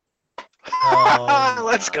 Oh,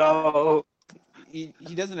 Let's go. He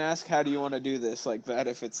doesn't ask how do you want to do this like that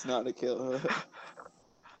if it's not a kill.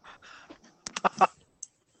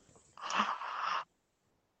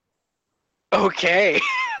 Okay.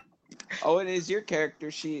 Oh, and is your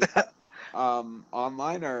character sheet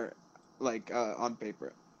online or like on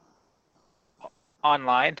paper?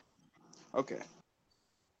 Online. Okay.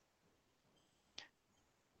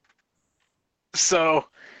 So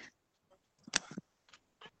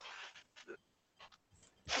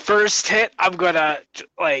first hit, I'm gonna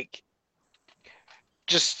the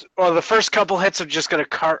first couple hits, I'm just gonna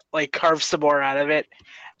carve some more out of it,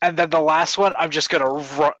 and then the last one, I'm just gonna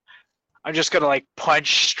like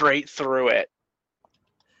punch straight through it,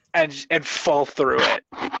 and fall through it,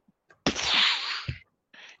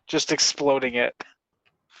 just exploding it.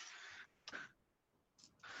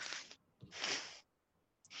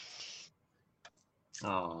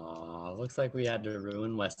 Aw, looks like we had to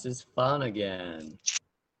ruin Wes's fun again.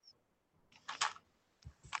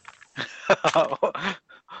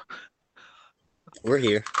 We're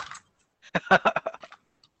here.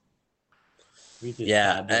 We just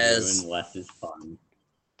Yeah, had to ruin Wes's fun.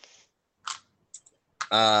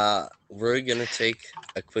 We're gonna take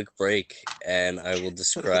a quick break, and I will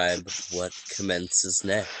describe what commences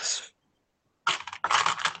next.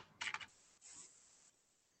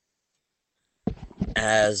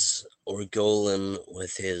 As Orgolan,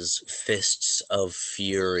 with his fists of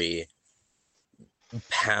fury,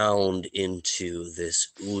 pound into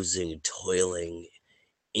this oozing, toiling,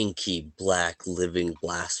 inky, black, living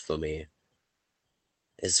blasphemy,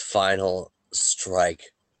 his final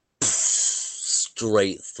strike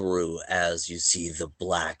straight through as you see the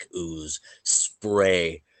black ooze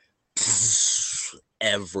spray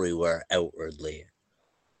everywhere outwardly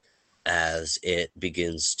as it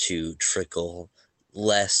begins to trickle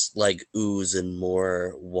less like ooze and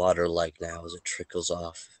more water-like now as it trickles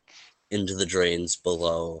off into the drains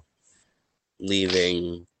below,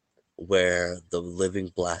 leaving where the living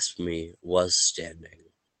blasphemy was standing.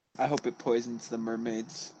 I hope it poisons the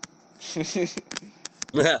mermaids.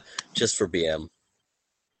 Just for BM.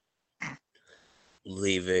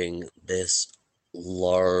 Leaving this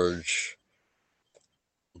large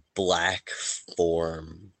black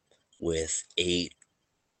form with 8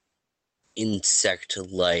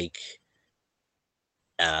 insect-like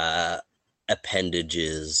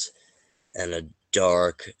appendages and a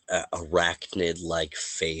dark arachnid-like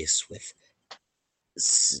face with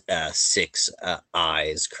 6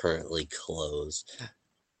 eyes currently closed.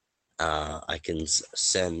 I can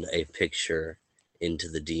send a picture into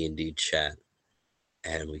the D&D chat,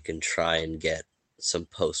 and we can try and get some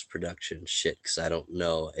post-production shit, because I don't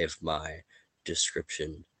know if my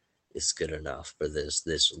description is good enough for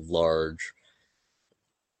this large,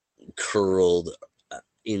 curled,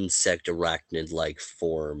 insect arachnid-like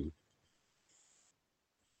form.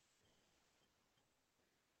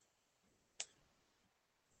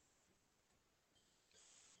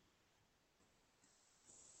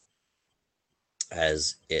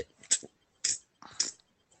 As it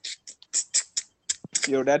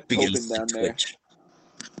Yo, that begins token to down there. twitch.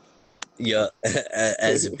 Yeah,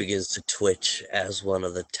 as it begins to twitch, as one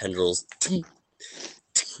of the tendrils as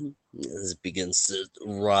it begins to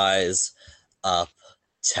rise up,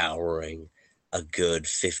 towering a good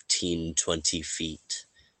 15-20 feet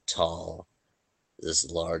tall.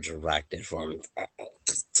 This large arachnid form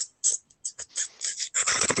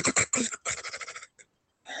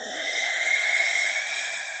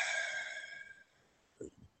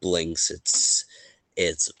blinks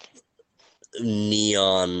its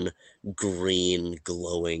neon green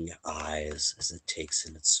glowing eyes as it takes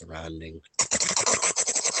in its surrounding.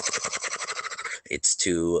 Its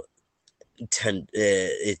two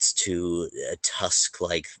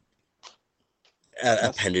tusk-like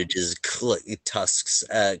appendages, tusks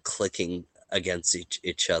clicking against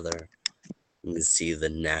each other. You can see the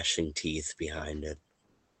gnashing teeth behind it.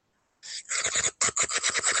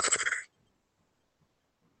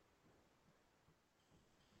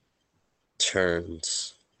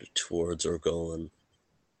 Turns towards Orgolan.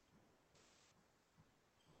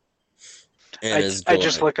 And I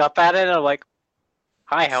just look up at it and I'm like,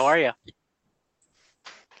 hi, how are you?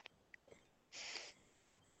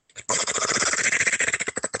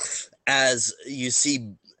 As you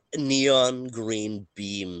see neon green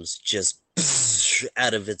beams just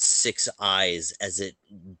out of its 6 eyes as it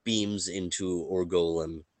beams into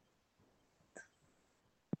Orgolan.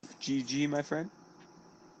 GG, my friend.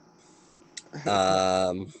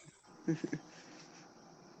 Um,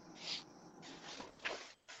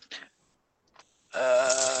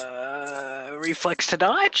 Reflex to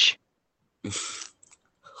dodge.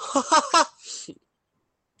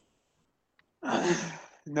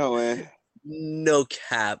 No way. no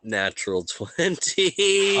cap, natural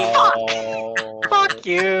 20. Oh, Fuck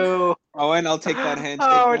you. Owen, I'll take that handshake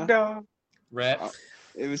Oh now. no. rip.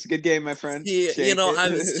 It was a good game, my friend. You Shake know, it. I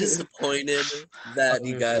was disappointed that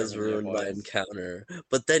you guys Deserving, ruined my boys. encounter,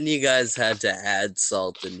 but then you guys had to add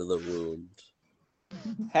salt into the wound.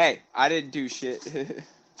 Hey, I didn't do shit.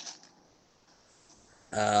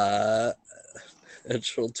 Natural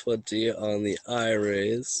 20 on the eye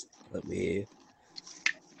raise. Let me.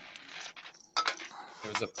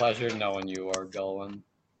 It was a pleasure knowing you are going.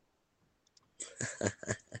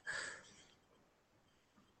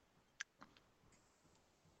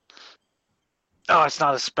 Oh, it's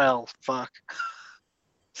not a spell. Fuck.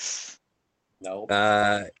 Nope.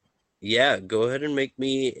 Yeah, go ahead and make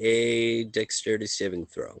me a dexterity saving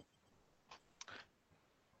throw.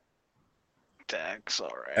 Dex,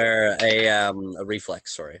 alright. Or a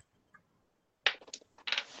reflex, sorry.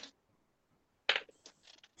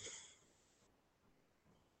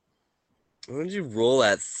 Why did you roll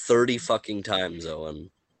that 30 fucking times, Owen?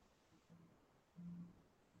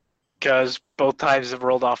 Because both times have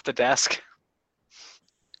rolled off the desk.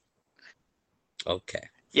 Okay.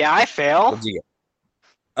 Yeah, I fail. What'd you get?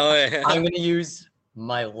 Oh, yeah. I'm going to use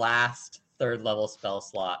my last 3rd level spell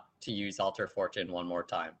slot to use Alter Fortune one more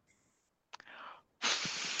time.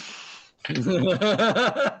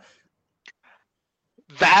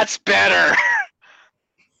 That's better.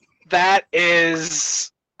 That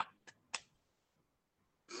is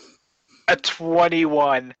a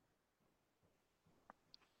 21.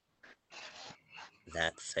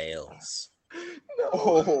 That fails.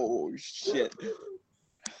 Oh, shit.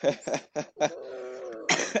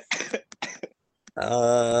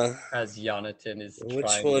 As Jonathan is Which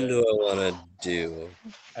trying one to, do I want to do?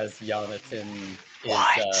 as Jonathan is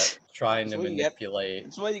What? trying to That's what you get. manipulate,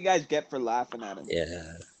 That's what you guys get for laughing at him.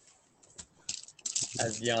 Yeah.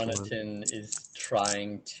 as Jonathan is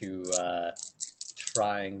trying to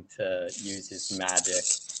use his magic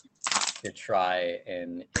to try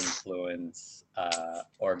and influence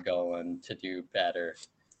Orgolan to do better.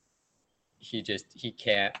 He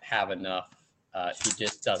can't have enough. He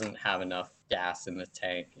just doesn't have enough gas in the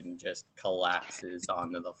tank and just collapses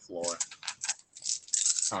onto the floor,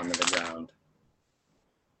 onto the ground.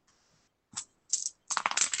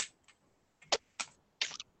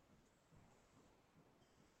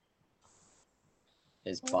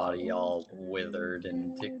 His body all withered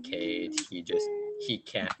and decayed. He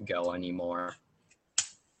can't go anymore.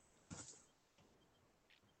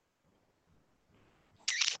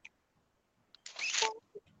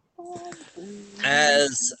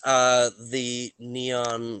 As the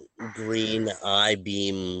neon green eye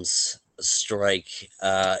beams strike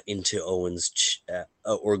into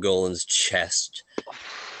Orgolan's chest,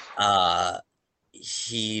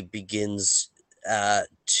 he begins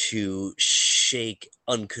to shake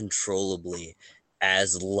uncontrollably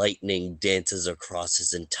as lightning dances across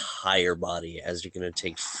his entire body, as you're going to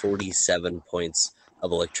take 47 points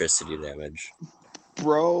of electricity damage.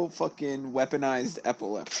 Bro, fucking weaponized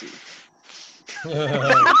epilepsy.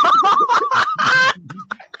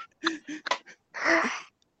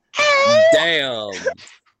 Damn!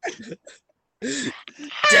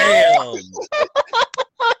 Damn!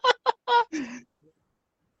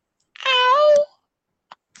 Ow!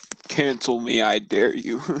 Cancel me, I dare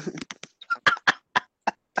you.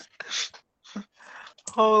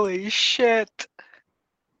 Holy shit.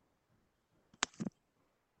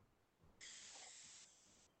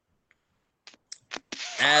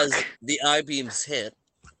 As the eye beams hit,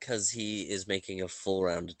 because he is making a full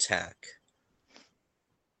round attack,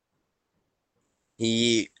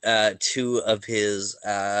 he 2 of his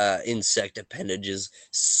insect appendages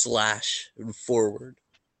slash forward.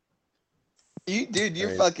 Dude, you're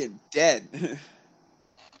Right. fucking dead.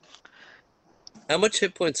 How much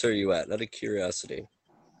hit points are you at, out of curiosity?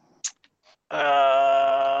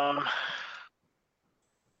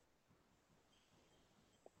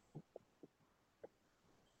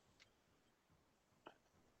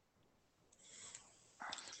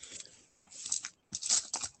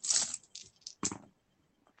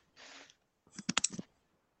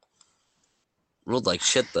 Rolled like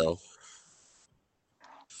shit, though.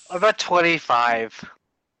 I'm at 25.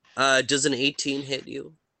 Does an 18 hit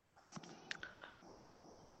you?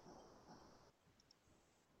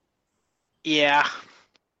 Yeah.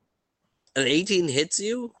 An 18 hits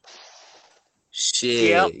you? Shit,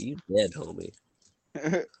 Yep. you dead, homie.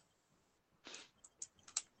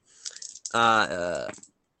 Uh, uh,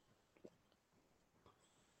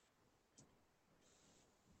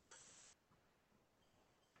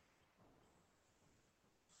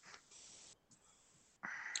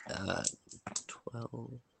 uh,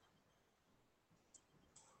 12.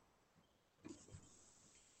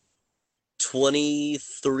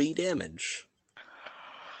 23 damage.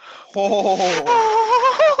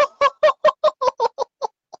 Oh,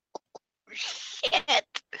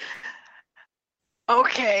 Shit.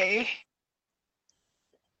 Okay.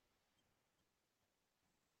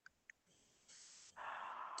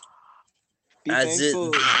 be As it,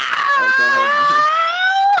 thankful. Oh, go ahead.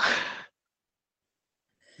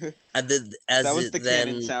 as That was it the then,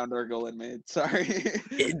 cannon sound Orgulin made. Sorry.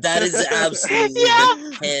 that is absolutely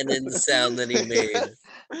the cannon sound that he made.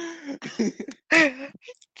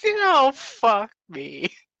 Oh, fuck me.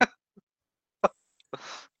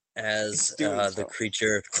 As It's doing the so.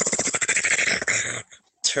 creature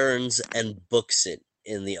turns and books it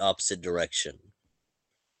in the opposite direction.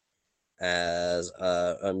 As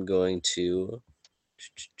I'm going to.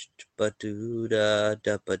 Ba-doo-da,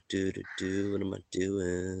 da, ba-doo-da-doo. What am I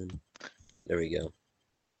doing? There we go.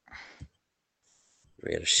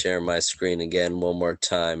 We're gonna share my screen again one more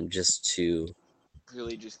time just to.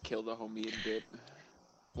 Really just kill the homie and dip.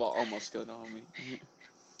 Well, almost kill the homie.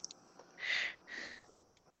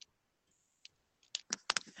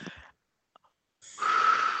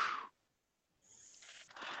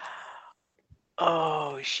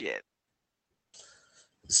 Oh, shit.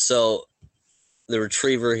 So the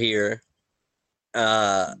retriever here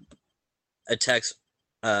attacks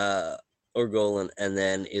Orgolan and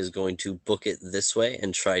then is going to book it this way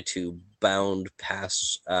and try to bound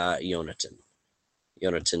past Yonatan.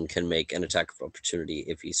 Yonatan can make an attack of opportunity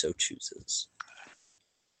if he so chooses.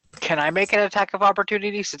 Can I make an attack of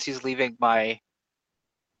opportunity since he's leaving my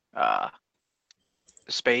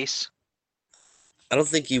space? I don't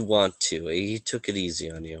think you want to. He took it easy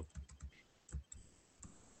on you.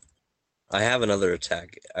 I have another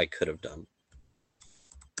attack I could have done,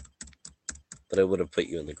 but it would have put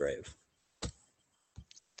you in the grave.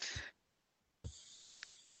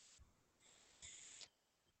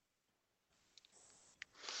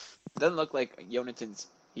 Doesn't look like Yonatan's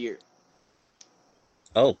here.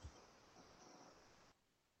 Oh,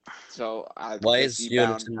 So I why guess is he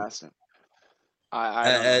bound Yonatan past him. I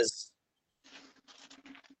don't know. as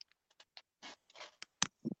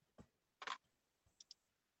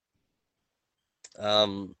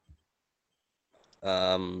um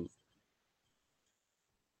um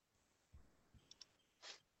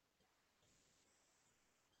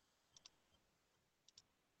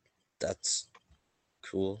that's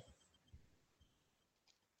cool.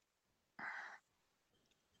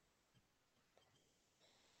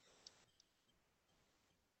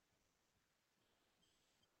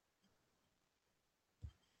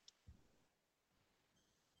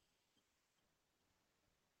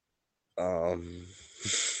 Um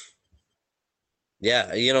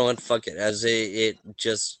Yeah, you know what? Fuck it. As it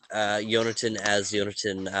just Yonatan as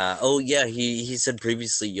Yonatan. Oh yeah, he said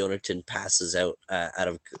previously Yonatan passes out out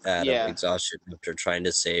of Yeah. exhaustion after trying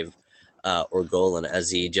to save Orgolan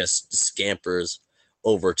as he just scampers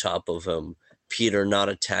over top of him. Peter not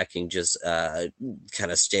attacking, just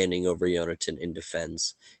kind of standing over Yonatan in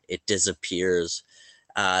defense. It disappears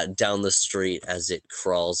down the street as it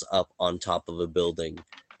crawls up on top of a building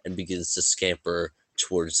and begins to scamper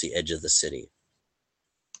towards the edge of the city.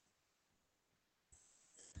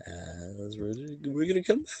 We're gonna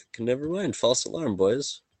come back. Never mind. False alarm,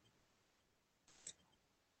 boys.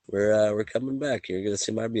 We're coming back. You're gonna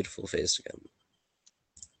see my beautiful face again.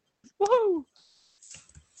 Woohoo!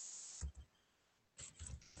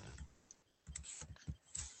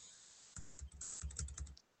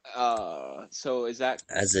 So is that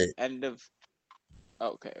As it, end of? Oh,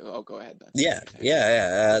 okay, I'll go ahead then. yeah,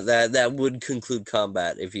 yeah. That would conclude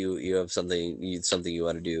combat. If you have something you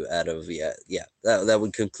want to do out of yeah. That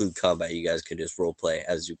would conclude combat. You guys can just role play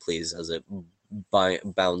as you please as it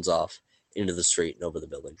bounds off into the street and over the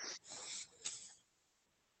building.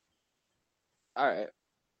 All right.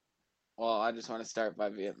 Well, I just want to start by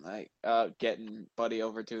being like, getting Buddy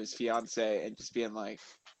over to his fiance and just being like,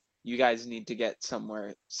 you guys need to get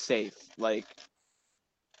somewhere safe, like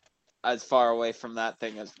as far away from that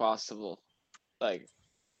thing as possible. Like,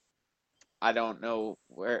 I don't know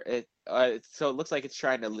where it. So it looks like it's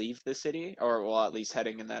trying to leave the city, or well, at least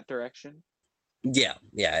heading in that direction. Yeah,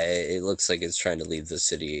 yeah. It looks like it's trying to leave the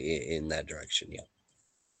city in that direction. Yeah.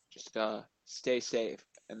 Just stay safe.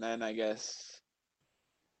 and then I guess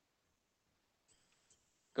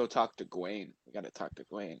go talk to Gwen. We gotta talk to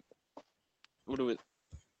Gwen. What do we?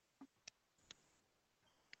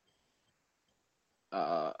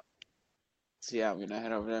 So yeah, I'm gonna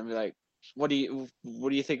head over there and be like, what do you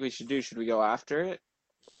think we should do? Should we go after it?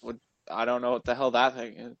 What I don't know what the hell that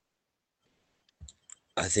thing is.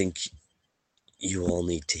 I think you all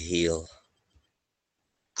need to heal.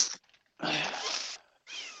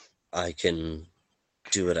 I can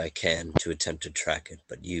do what I can to attempt to track it,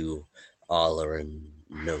 but you all are in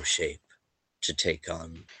no shape to take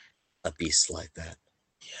on a beast like that.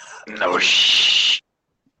 No shh.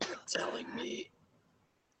 Telling me.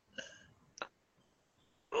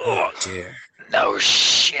 Oh dear. No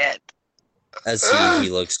shit. As he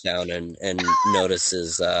looks down and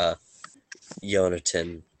notices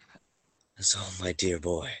Yonatan as, oh my dear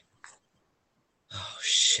boy. Oh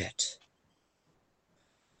shit.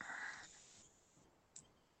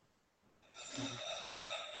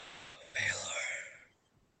 Baylor.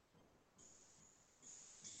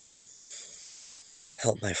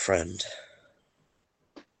 Help my friend.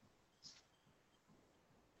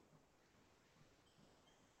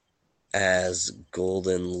 As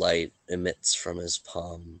golden light emits from his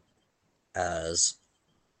palm, as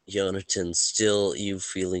Yonatan, still you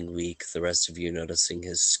feeling weak, the rest of you noticing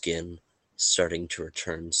his skin starting to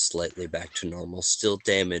return slightly back to normal, still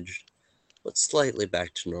damaged, but slightly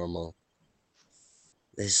back to normal.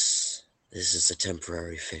 This is a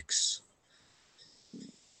temporary fix.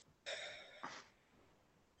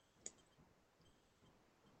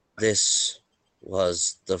 This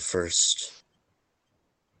was the first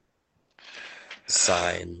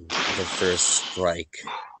sign, the first strike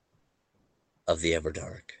of the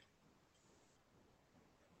Everdark.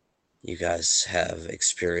 You guys have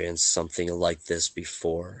experienced something like this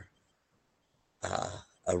before.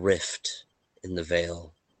 A rift in the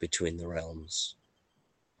veil between the realms.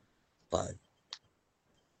 But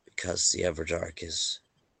because the Everdark is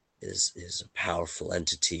a powerful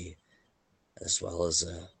entity, as well as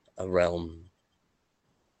a realm,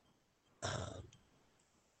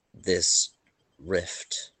 this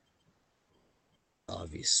rift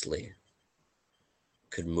obviously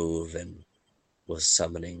could move and was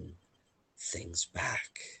summoning things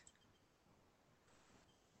back.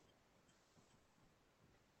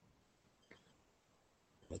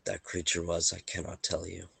 What that creature was, I cannot tell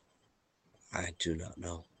you. I do not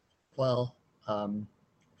know. Well,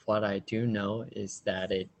 what I do know is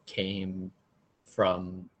that it came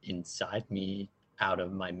from inside me, out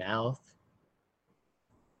of my mouth.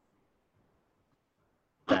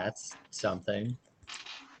 That's something.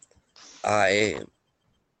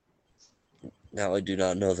 Now I do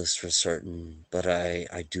not know this for certain, but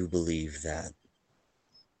I do believe that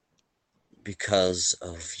because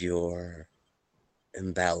of your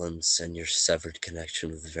imbalance and your severed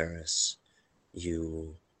connection with Varys,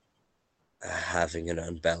 you, having an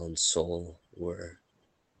unbalanced soul, were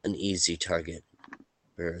an easy target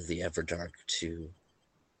for the Everdark to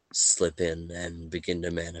slip in and begin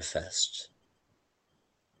to manifest.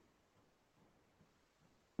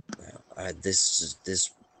 Now, this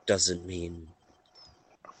doesn't mean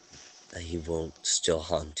that he won't still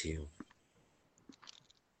haunt you.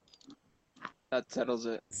 That settles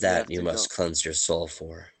it. We That have you to must go. cleanse your soul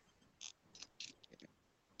for.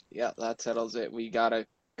 Yeah, that settles it. We gotta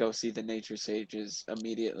go see the nature sages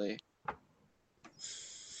immediately.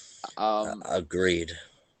 Agreed.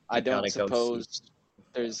 I We don't gotta go see. suppose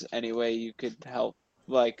there's any way you could help,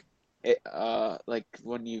 like like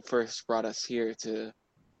when you first brought us here to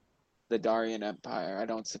the Darien Empire. I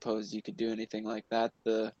don't suppose you could do anything like that.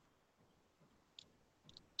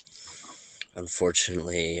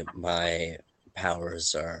 Unfortunately, my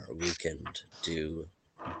powers are weakened due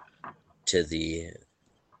to the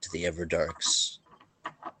Everdark's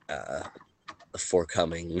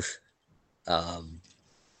forthcoming.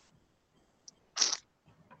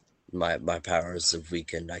 My powers have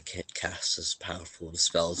weakened. I can't cast as powerful of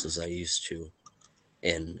spells as I used to.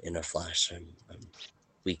 In a flash, I'm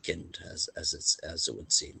weakened as it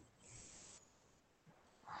would seem.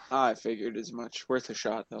 I figured as much. Worth a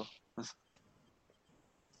shot, though.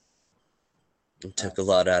 It took a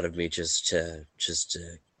lot out of me just to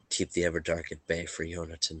keep the Everdark at bay for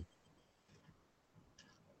Yonatan.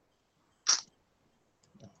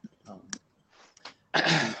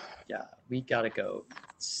 Yeah, we gotta go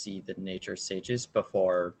see the nature sages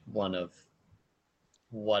before one of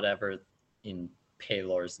whatever in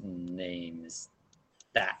Paylor's name is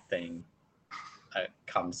that thing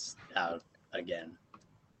comes out again.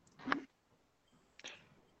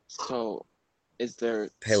 So, is there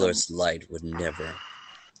Paylor's light would never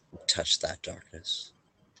touch that darkness.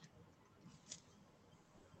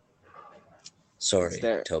 Sorry,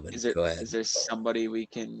 Tobin, go ahead. Is there somebody we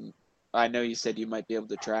can? I know you said you might be able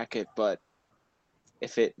to track it, but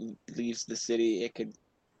if it leaves the city, it could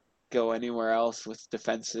go anywhere else with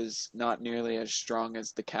defenses not nearly as strong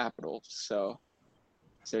as the capital. So,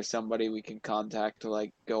 is there somebody we can contact to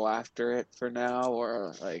like go after it for now,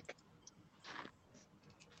 or like,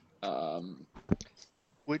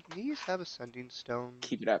 Would Knees have a sending stone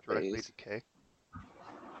keep it at directly bays? to K?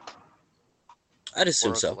 I'd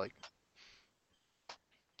assume Or to so. like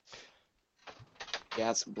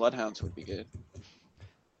Yeah, some bloodhounds would be good.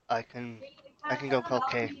 I can go call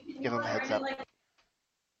K, give him a heads up.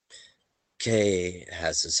 Kay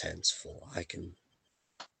has his hands full. I can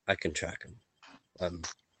track him. I'm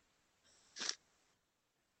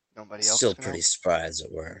Nobody else still can pretty help? spry, as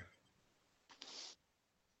it were.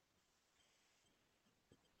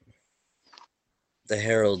 The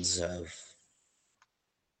heralds have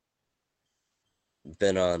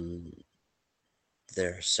been on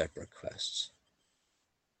their separate quests.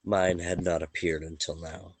 Mine had not appeared until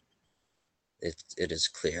now. It is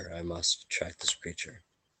clear I must track this creature,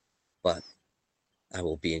 but I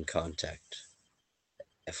will be in contact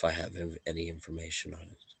if I have any information on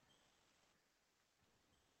it.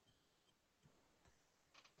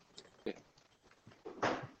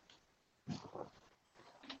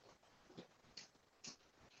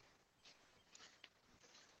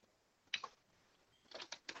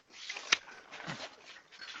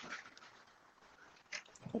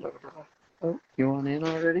 Oh, you want in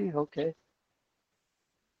already? Okay.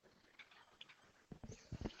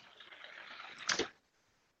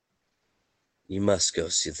 You must go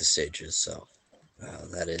see the sages, so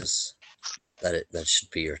that should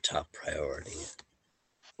be your top priority.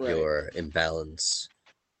 Right. Your imbalance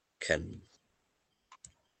can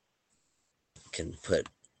put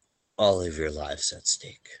all of your lives at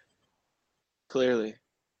stake. Clearly.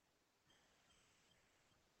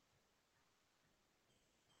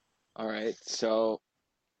 All right, so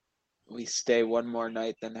we stay one more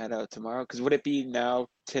night, then head out tomorrow. Because would it be now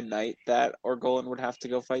tonight that Orgolan would have to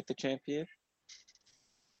go fight the champion?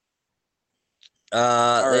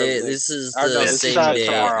 Or like, This is or no, the this is same just day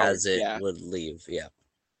tomorrow. as it Yeah. would leave. Yeah.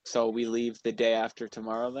 So we leave the day after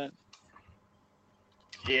tomorrow then.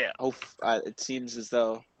 Yeah. It seems as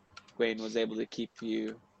though Gwaine was able to keep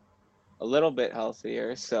you a little bit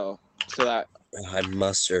healthier, so that I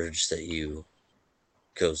must urge that you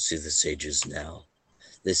go see the sages now.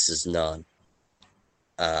 This is not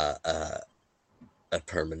uh, uh, a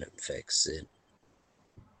permanent fix. It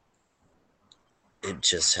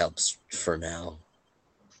just helps for now.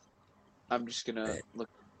 I'm just gonna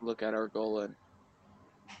look at Orgolan.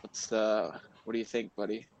 What do you think,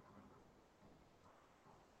 buddy?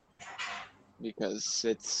 Because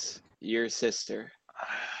it's your sister.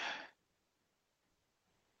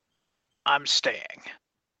 I'm staying.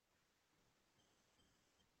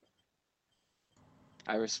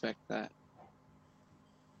 I respect that.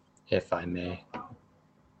 If I may.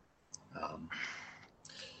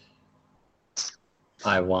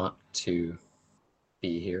 I want to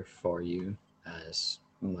be here for you as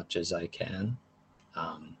much as I can.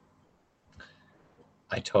 I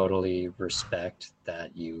totally respect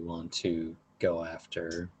that you want to go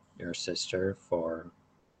after your sister for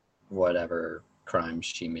whatever crimes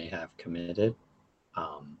she may have committed.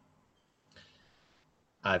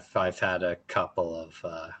 I've had a couple of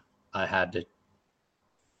I've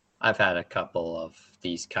had a couple of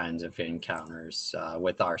these kinds of encounters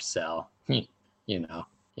with Arcel. You know,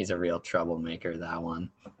 he's a real troublemaker, that one.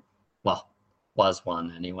 Well, was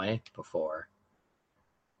one anyway, before.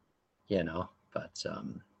 But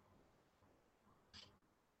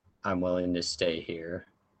I'm willing to stay here,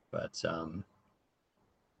 but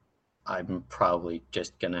I'm probably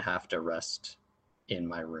just going to have to rest in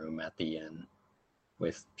my room at the inn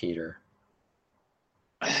with Peter.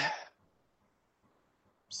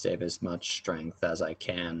 Save as much strength as I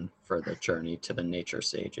can for the journey to the nature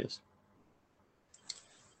sages.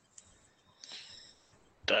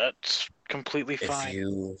 That's completely fine. If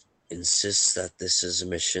you insist that this is a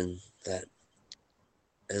mission that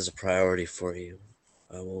is a priority for you,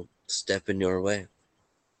 I won't step in your way.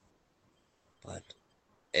 But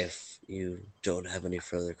if you don't have any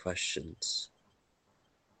further questions...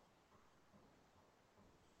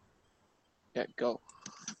 Yeah, go.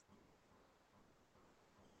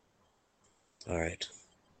 All right.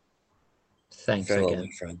 Thanks Farewell, again. my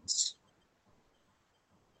friends.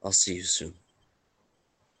 I'll see you soon.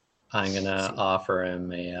 I'm going to offer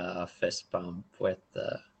him a fist bump with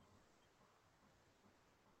the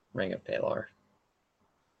Ring of Palor.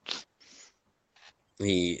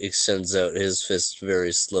 He extends out his fist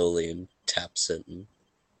very slowly and taps it. And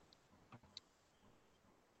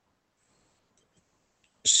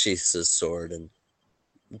sheaths his sword and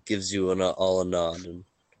gives you all a nod and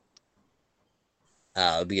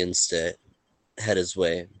begins to head his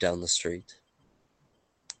way down the street.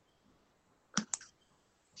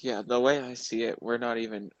 Yeah, the way I see it, we're not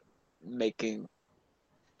even making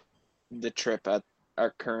the trip at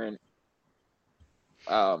our current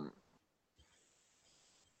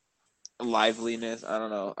liveliness. I don't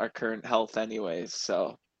know, our current health anyways,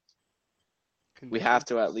 so we Condition. have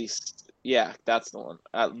to at least, yeah, that's the one.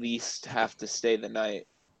 At least have to stay the night.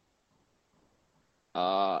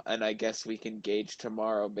 And I guess we can gauge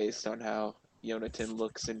tomorrow based on how Yonatan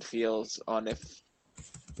looks and feels on if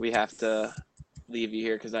we have to leave you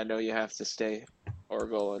here, because I know you have to stay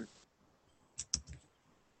Orgolan.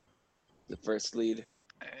 The first lead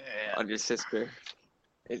on your sister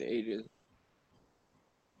in ages.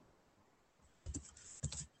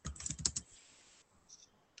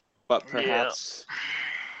 But perhaps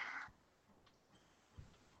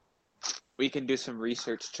we can do some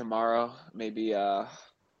research tomorrow. Maybe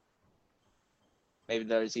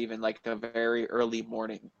there's even like a very early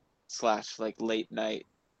morning / like late night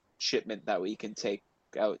shipment that we can take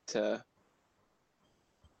out to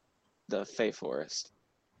the Fey Forest.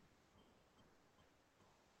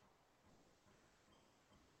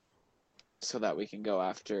 So that we can go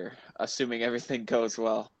after, assuming everything goes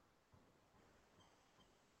well.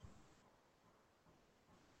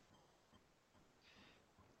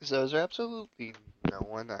 So is there absolutely no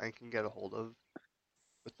one that I can get a hold of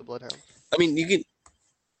with the Bloodhounds? I mean, you can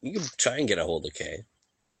try and get a hold of Kay,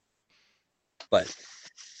 but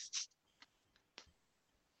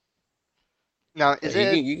Now, is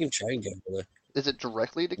it you can try and get a hold of is it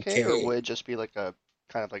directly to Kay, or Kay. would it just be like a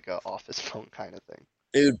kind of like a office phone kind of thing?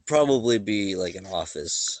 It would probably be like an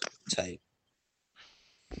office type.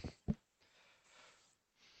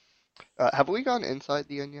 Have we gone inside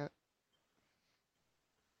the inn yet?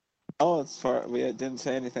 Oh, it's far. We didn't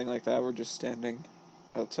say anything like that. We're just standing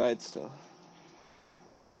outside still.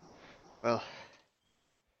 Well,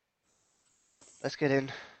 let's get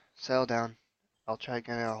in, settle down. I'll try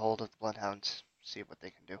getting a hold of the Bloodhounds, see what they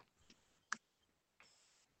can do.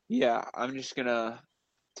 Yeah, I'm just gonna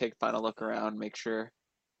take a final look around, make sure.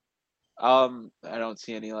 I don't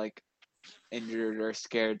see any like injured or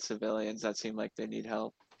scared civilians that seem like they need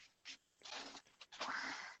help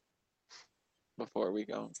before we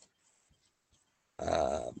go.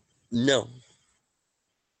 No,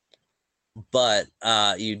 but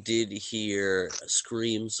you did hear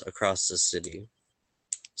screams across the city.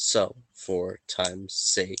 So, for time's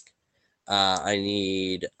sake, I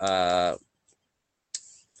need all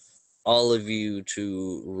of you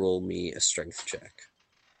to roll me a strength check.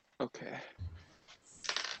 Okay.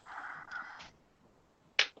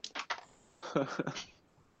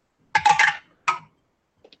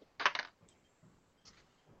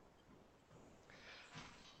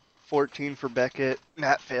 14 for Beckett.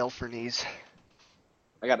 Matt failed for knees.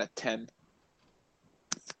 I got a 10.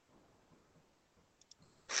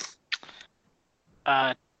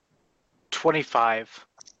 25.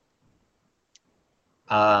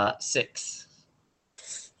 6.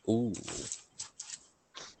 Ooh.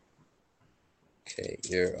 Okay,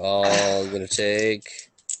 you're all gonna take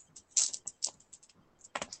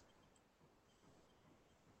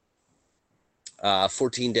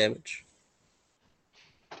 14 damage.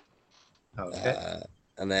 Okay.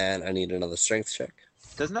 And then I need another strength check.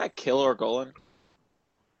 Doesn't that kill Orgolan?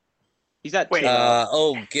 He's at Wait. 2 health.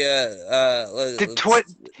 Oh, yeah.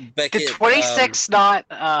 Beckett, Did 26 not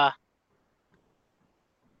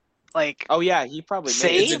like Oh yeah, he probably made it's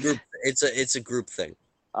it. a save? group. It's a group thing.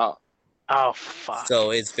 Oh, Oh fuck.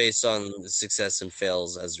 So it's based on success and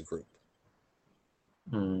fails as a group.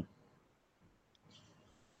 All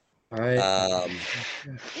right.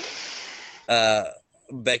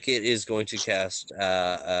 Beckett is going to cast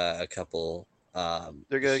a couple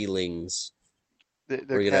They're gonna- healings.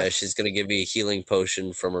 They're She's gonna give me a healing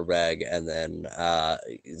potion from her bag, and then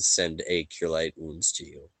send a cure light wounds to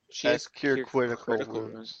you. she has cure critical wounds.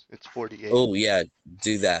 wounds. It's 48. Oh yeah,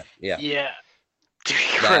 do that. Yeah, Yeah.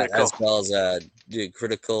 that Critical. as well as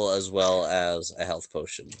critical as well as a health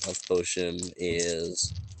potion. Health potion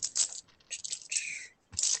is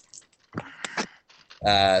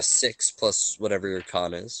 6 plus whatever your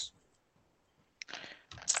con is.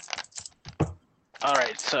 All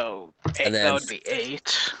right, so And then- that would be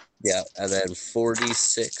 8. Yeah, and then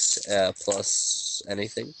 46 plus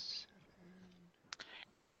anything.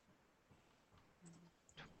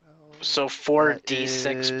 So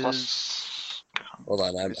 4d6 That plus. Hold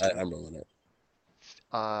on, I'm rolling it.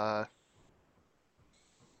 What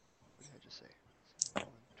did I just say?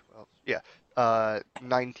 12. Yeah.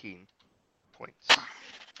 19 points.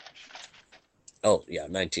 Oh, yeah,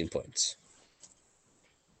 19 points.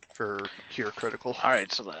 for cure critical. All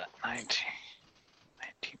right, so that 19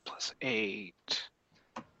 plus 8,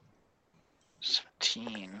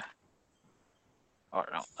 17. Oh,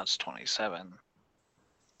 no, that's 27.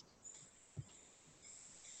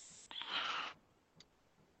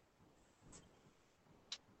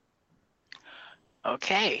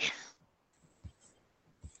 Okay.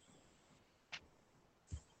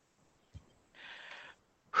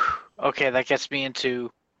 Okay, that gets me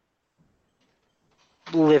into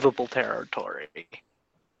livable territory.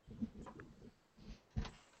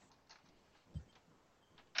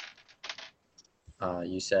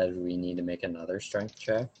 You said we need to make another strength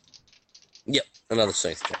check. Yep, another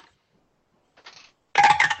strength check.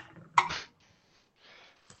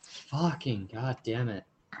 Fucking god damn it.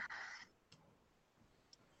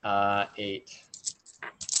 8.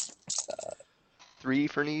 3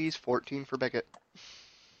 for knees, 14 for Beckett.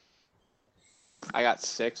 I got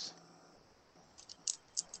 6.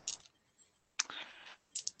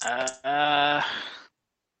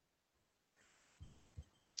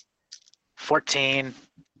 14.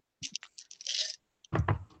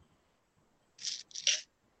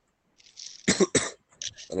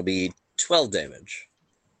 That'll be 12 damage.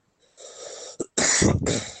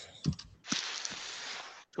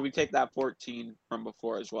 Could we take that 14 from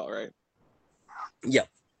before as well, right? Yep.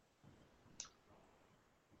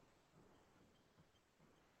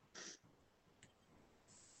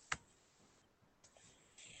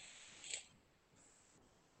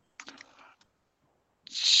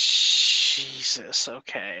 Jesus,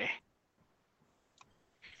 okay.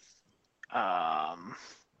 I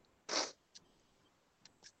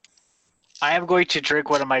am going to drink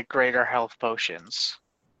one of my greater health potions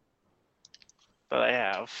that I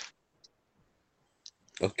have.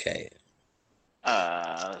 Okay.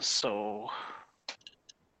 So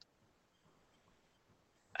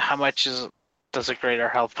how much does a greater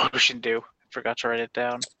health potion do? I forgot to write it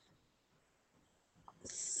down.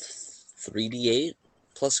 3d8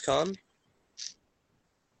 plus con?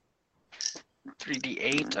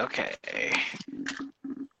 3d8, okay.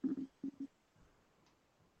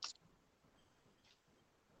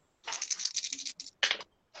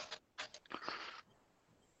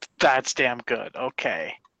 That's damn good.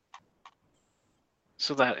 Okay.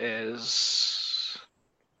 So that is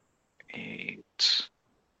 8,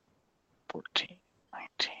 14,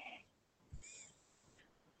 19.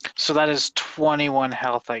 So that is 21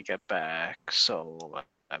 health I get back. So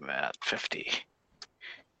I'm at 50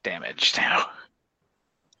 damage now.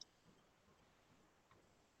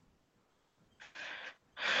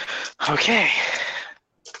 Okay.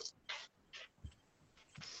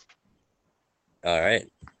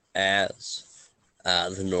 Alright. As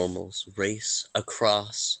the normals race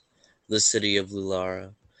across the city of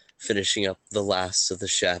Lulara, finishing up the last of the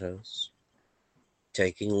shadows,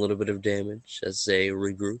 taking a little bit of damage as they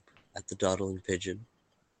regroup at the Dawdling Pigeon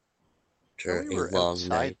after We a were long outside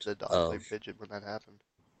night the Dodley of Pigeon when that happened.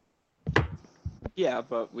 Yeah,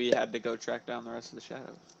 but we had to go track down the rest of the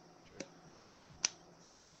shadows.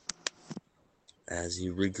 as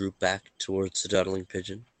you regroup back towards the Dawdling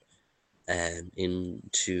Pigeon and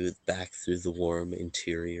back through the warm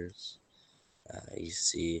interiors. You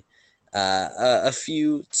see a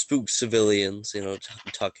few spooked civilians,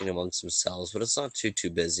 talking amongst themselves, but it's not too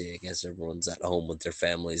busy. I guess everyone's at home with their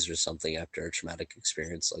families or something after a traumatic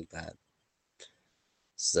experience like that.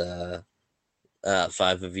 So,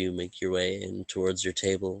 5 of you make your way in towards your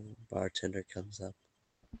table. Bartender comes up.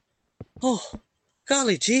 Oh,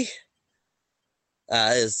 golly gee!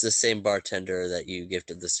 It's the same bartender that you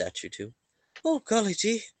gifted the statue to. Oh, golly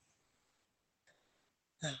gee!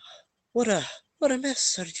 What a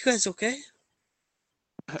mess! Are you guys okay?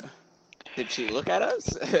 Did she look at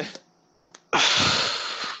us?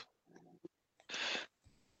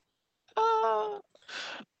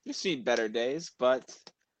 We've seen better days, but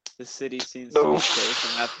the city seems to be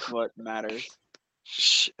safe, and that's what matters.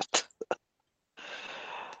 Shit.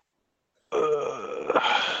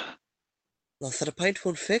 Nothing a pint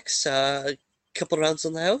won't fix. Couple rounds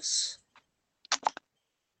on the house.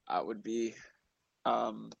 I would be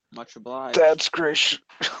much obliged. That's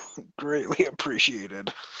greatly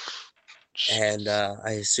appreciated. And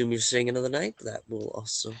I assume you're staying another night. That will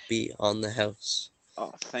also be on the house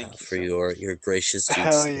Oh, thank you for so your gracious deeds.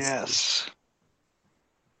 Hell yes.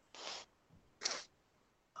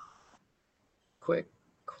 Quick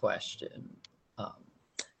question.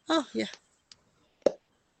 Oh yeah.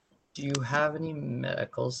 Do you have any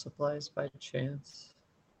medical supplies by chance?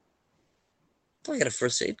 I got a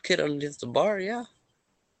first aid kit underneath the bar. Yeah.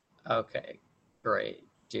 Okay, great.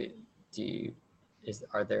 Do you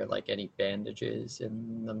are there like any bandages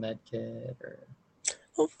in the med kit or?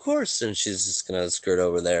 Of course, and she's just gonna skirt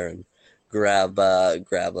over there and grab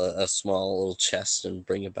a small little chest and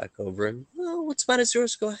bring it back over. And what's mine is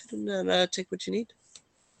yours. Go ahead and take what you need.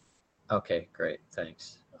 Okay, great,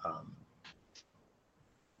 thanks.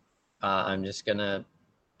 I'm just gonna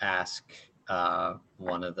ask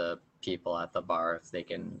one of the people at the bar if they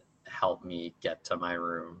can help me get to my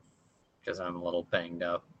room because I'm a little banged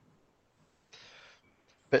up.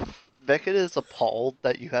 But Beckett is appalled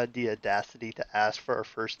that you had the audacity to ask for a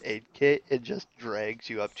first aid kit and just drags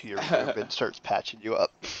you up to your room and starts patching you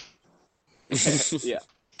up. Yeah.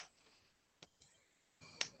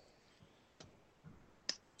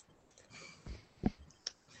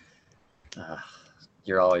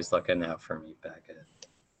 You're always looking out for me, Becca.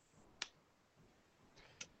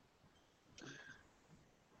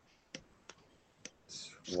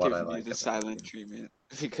 Just What I giving you like the about silent you. treatment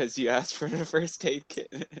because you asked for the first aid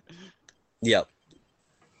kit. Yep.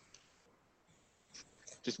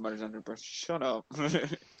 Just mutters under breath. Shut up.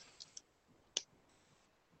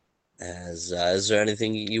 Is there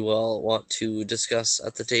anything you all want to discuss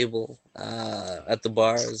at the table, at the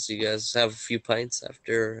bar, as you guys have a few pints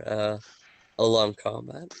after a long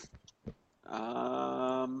combat?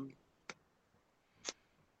 um.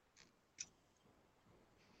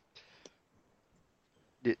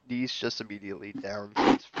 Dee's just immediately downs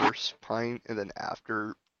his first pint, and then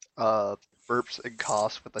after burps and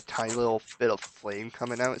coughs with a tiny little bit of flame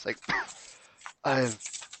coming out, it's like, I've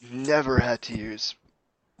never had to use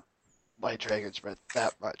my dragon's breath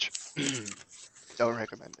that much. Don't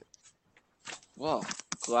recommend it. Well,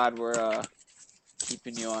 glad we're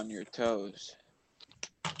keeping you on your toes.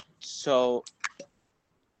 So,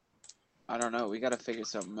 I don't know. We got to figure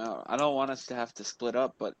something out. I don't want us to have to split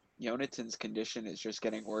up, but Yonatan's condition is just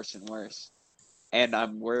getting worse and worse. And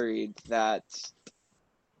I'm worried that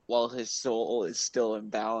while his soul is still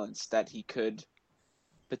imbalanced, that he could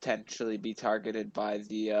potentially be targeted by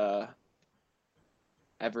the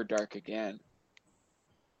Everdark again.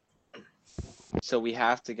 So we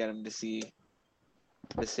have to get him to see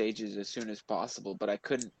the sages as soon as possible, but I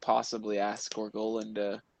couldn't possibly ask Gorgolan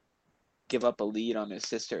to give up a lead on his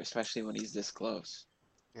sister, especially when he's this close.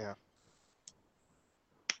 Yeah.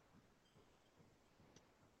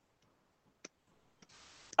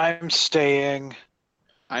 I'm staying.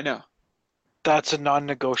 I know. That's a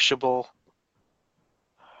non-negotiable.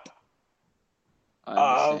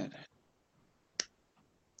 I understand.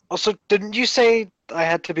 Also, didn't you say I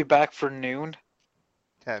had to be back for noon?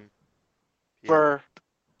 10 p.m. For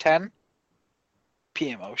 10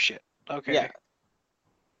 p.m. Oh shit. Okay. Yeah.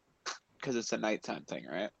 Because it's a nighttime thing,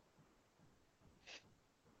 right?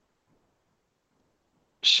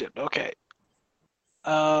 Shit. Okay.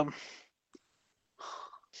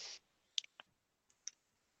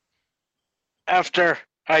 After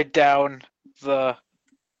I down the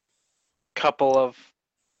couple of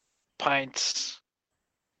pints,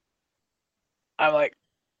 I'm like,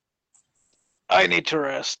 I need to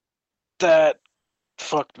rest. That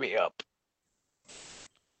fucked me up.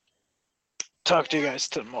 Talk to you guys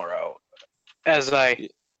tomorrow as I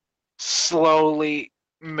slowly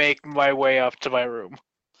make my way up to my room.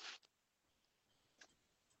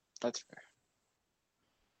 That's fair.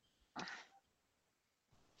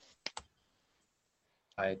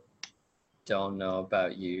 I don't know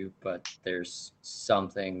about you, but there's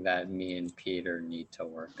something that me and Peter need to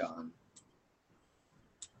work on.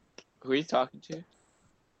 Who are you talking to?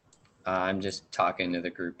 I'm just talking to the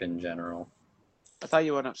group in general. I thought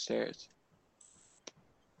you went upstairs.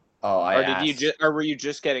 Oh, Or were you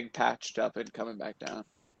just getting patched up and coming back down?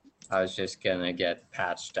 I was just gonna get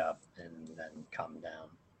patched up and then come down.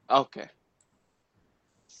 Okay.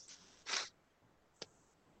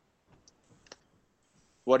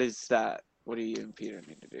 What is that? What do you and Peter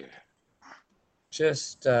need to do?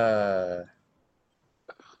 Just a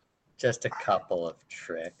couple of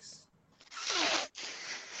tricks.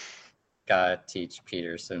 Gotta teach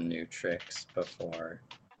Peter some new tricks before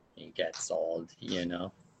he gets old, you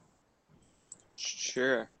know?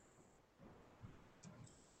 Sure.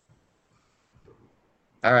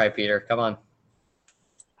 All right, Peter, come on.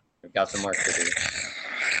 We've got some work to do.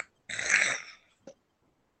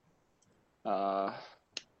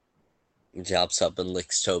 He hops up and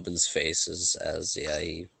licks Tobin's face as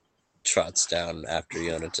he trots down after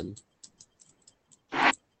Yonatan.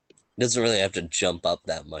 Doesn't really have to jump up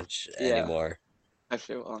that much anymore. I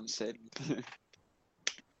feel what I'm saying.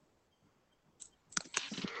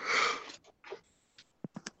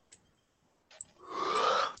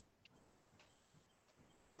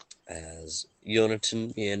 As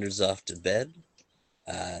Yonatan meanders off to bed,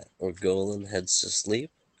 Orgolan heads to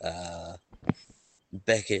sleep.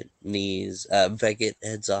 Beckett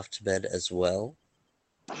heads off to bed as well.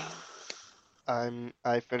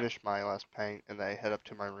 I finish my last paint and I head up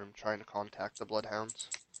to my room trying to contact the bloodhounds.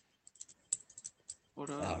 What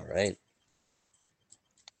All right.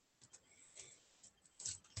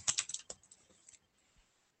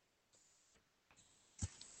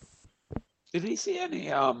 Did he see any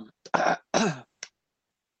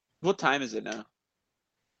what time is it now?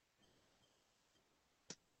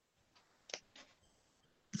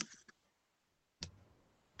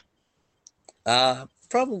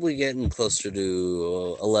 Probably getting closer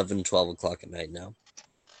to 11, 12 o'clock at night now.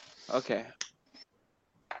 Okay.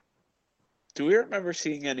 Do we remember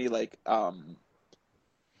seeing any like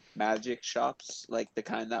magic shops, like the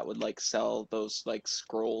kind that would like sell those like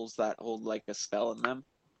scrolls that hold like a spell in them?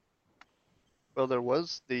 Well, there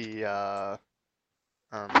was the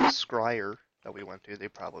scryer that we went to. They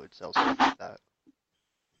probably would sell stuff like that.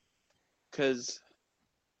 Because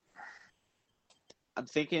I'm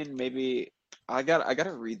thinking maybe I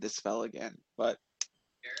gotta read the spell again, but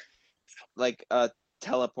like a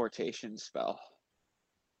teleportation spell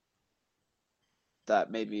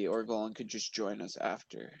that maybe Orgolan could just join us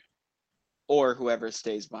after, or whoever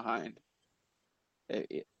stays behind.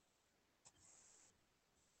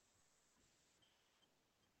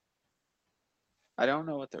 I don't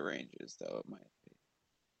know what the range is though. It might be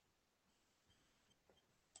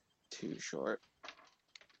too short,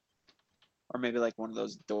 or maybe like one of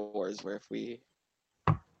those doors where if we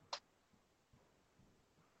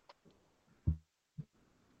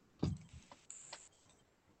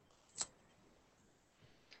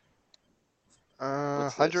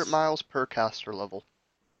 100 this? miles per caster level.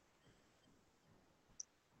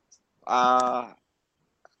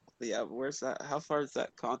 Yeah, where's that? How far is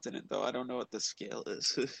that continent though? I don't know what the scale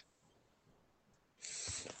is.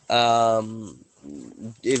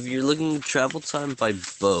 If you're looking at travel time by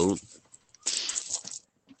boat,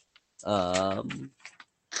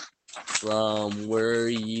 from where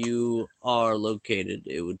you are located,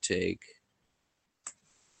 it would take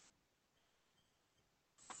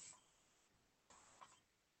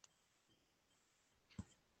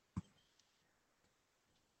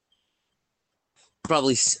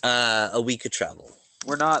probably a week of travel.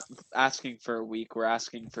 We're not asking for a week, we're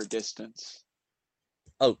asking for distance.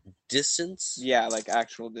 Oh, distance? Yeah, like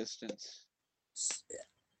actual distance.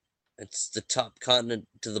 It's the top continent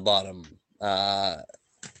to the bottom. I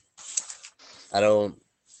don't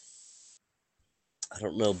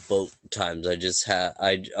know boat times. I just have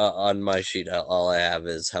on my sheet. All I have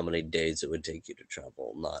is how many days it would take you to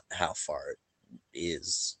travel, not how far it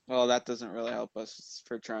is. Well, that doesn't really help us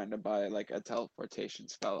for trying to buy like a teleportation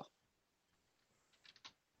spell.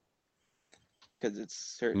 Because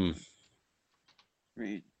it's certain. I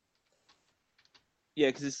mean, yeah,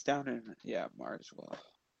 because it's down in Mars. Well,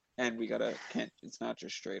 and we gotta can't. It's not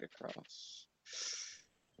just straight across.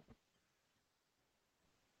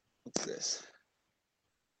 What's this?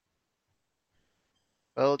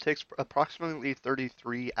 Well, it takes approximately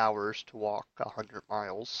 33 hours to walk 100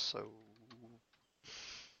 miles, so...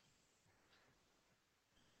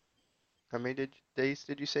 How many days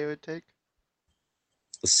did you say it would take?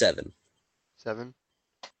 7. 7?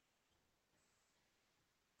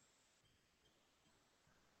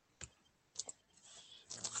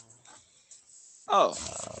 Oh,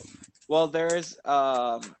 well, there's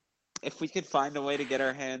if we could find a way to get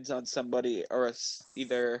our hands on somebody or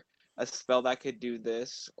either a spell that could do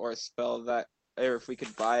this or a spell that, or if we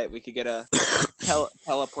could buy it, we could get a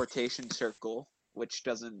teleportation circle, which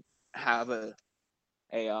doesn't have a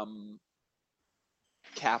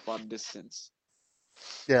cap on distance.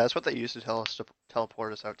 Yeah, that's what they used to tell us to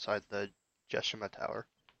teleport us outside the Jeshima Tower.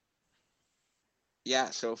 Yeah,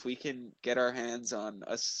 so if we can get our hands on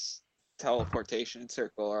a teleportation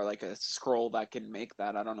circle or like a scroll that can make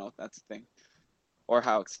that, I don't know if that's a thing, or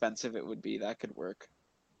how expensive it would be, that could work.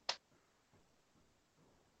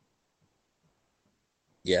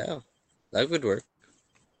 Yeah, that could work.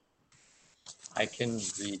 I can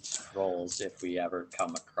read scrolls if we ever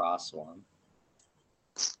come across one.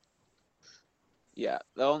 Yeah,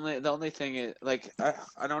 the only thing is like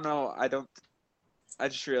I don't know, I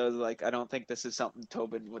just realized like I don't think this is something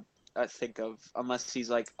Tobin would think of unless he's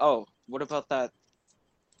like, oh, what about that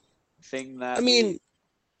thing that I mean,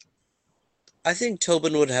 I think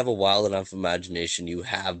Tobin would have a wild enough imagination. You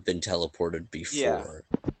have been teleported yeah, before,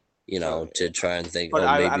 you so know, to try and think, but oh,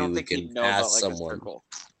 I maybe don't we think can he'd know about ask like a someone. circle.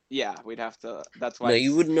 Yeah, we'd have to. That's why. No,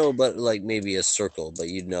 you wouldn't know about like maybe a circle, but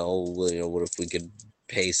you'd know, what if we could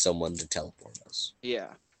pay someone to teleport us? Yeah.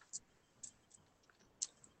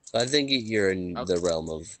 So I think you're in Okay. the realm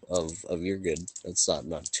of you're good. That's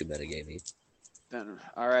not too metagamey. Then,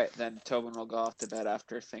 all right, then Tobin will go off to bed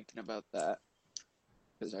after thinking about that,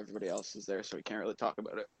 because everybody else is there, so we can't really talk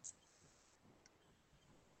about it.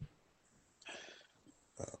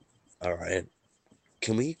 All right.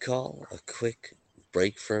 Can we call a quick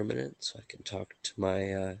break for a minute so I can talk to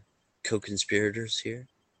my co-conspirators here?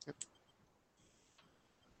 Yep.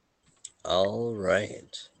 All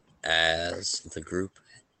right. As the group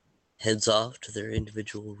heads off to their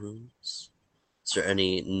individual rooms, is there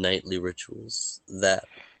any nightly rituals that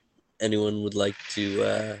anyone would like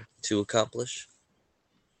to accomplish?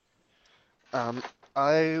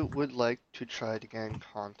 I would like to try to get in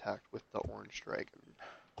contact with the orange dragon.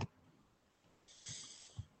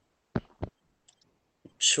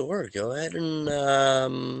 Sure. Go ahead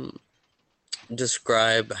and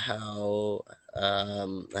describe how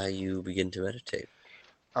you begin to meditate.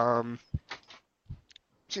 Um,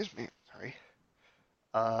 excuse me, sorry.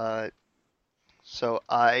 Uh, so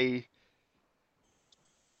I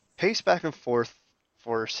pace back and forth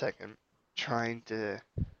for a second, trying to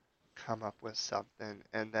come up with something,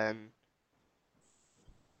 and then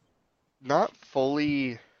not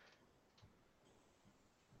fully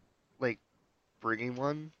like bringing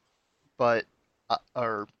one, but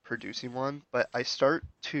or producing one, but I start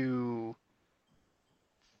to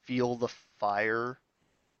feel the fire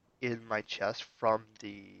in my chest from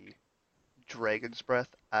the dragon's breath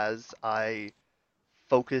as I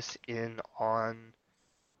focus in on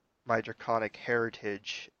my draconic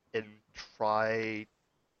heritage and try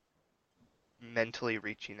mentally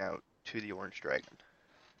reaching out to the orange dragon.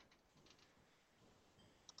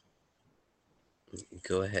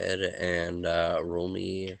 Go ahead and roll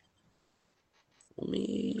me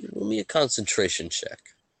a concentration check.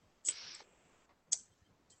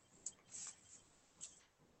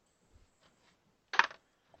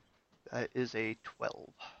 That is a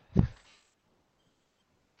 12.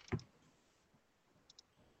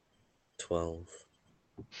 12.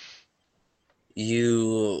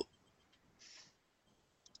 You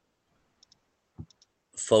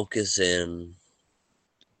focus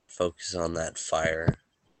on that fire.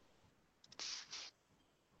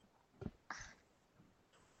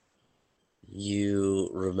 You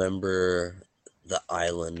remember the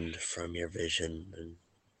island from your vision and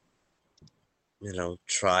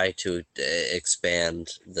try to expand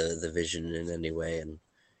the vision in any way and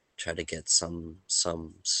try to get some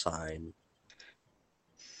sign.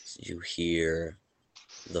 You hear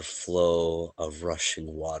the flow of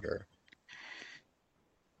rushing water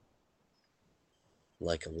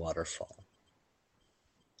like a waterfall,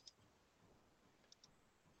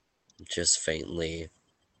 just faintly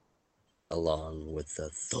along with the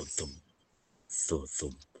thud-thump,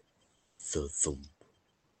 thud-thump, thud-thump.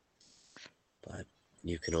 But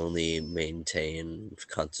you can only maintain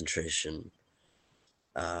concentration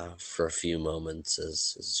for a few moments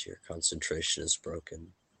as your concentration is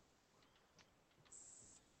broken.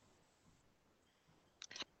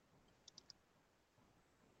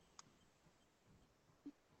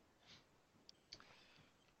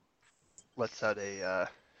 Lets out a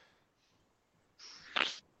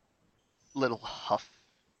little huff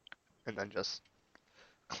and then just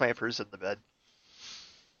clampers in the bed.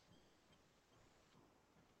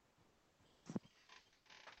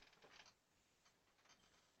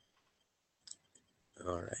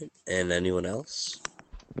 All right. And anyone else?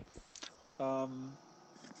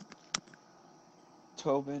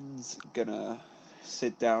 Tobin's gonna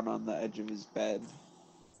sit down on the edge of his bed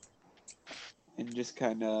and just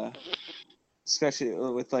kind of, especially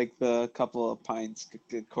with like the couple of pints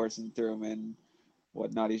coursing through him and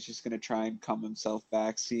whatnot, he's just gonna try and calm himself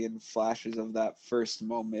back, seeing flashes of that first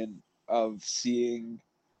moment of seeing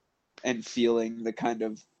and feeling the kind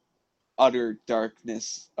of utter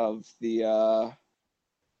darkness of the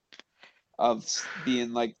of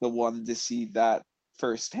being like the one to see that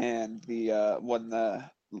firsthand, the when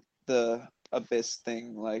the abyss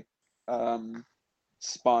thing like um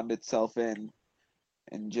spawned itself in,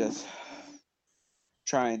 and just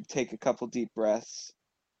try and take a couple deep breaths,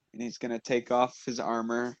 and he's gonna take off his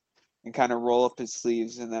armor and kind of roll up his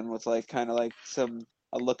sleeves, and then with like kind of like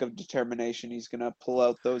a look of determination, he's gonna pull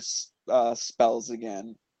out those spells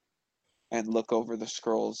again and look over the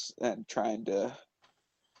scrolls and trying to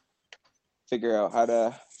figure out how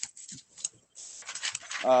to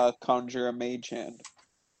conjure a mage hand.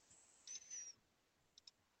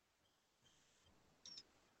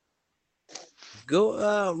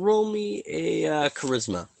 Go roll me a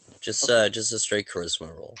charisma. Okay. Just a straight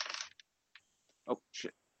charisma roll. Oh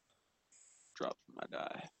shit! Dropped my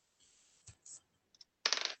die.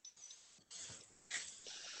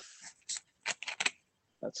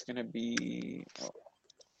 That's gonna be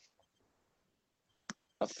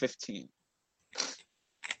a 15.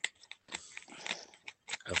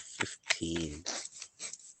 A 15.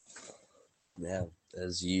 Now,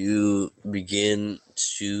 as you begin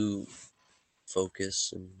to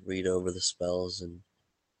focus and read over the spells and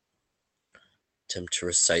attempt to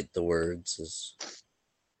recite the words,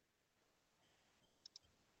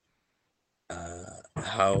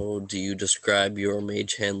 how do you describe your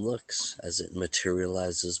mage hand looks as it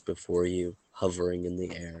materializes before you, hovering in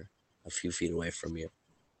the air a few feet away from you?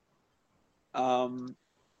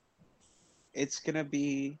 It's gonna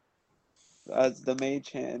be as the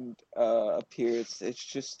mage hand appears. It's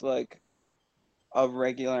just like a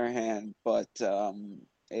regular hand, but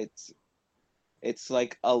it's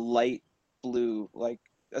like a light blue, like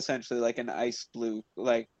essentially like an ice blue,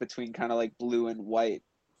 like between kind of like blue and white,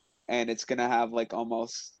 and it's gonna have like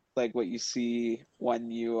almost like what you see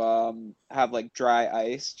when you have like dry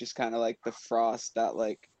ice, just kind of like the frost that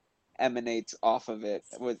like emanates off of it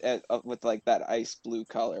with like that ice blue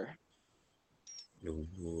color,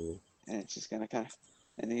 Ooh. and it's just gonna kind of,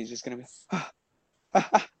 and then he's just gonna be,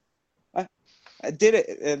 I did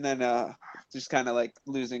it, and then just kind of like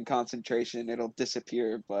losing concentration, it'll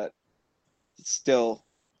disappear, but it's still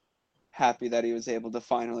happy that he was able to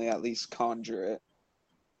finally at least conjure it.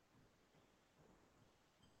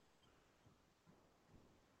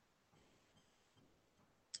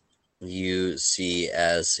 You see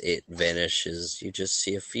as it vanishes, you just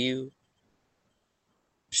see a few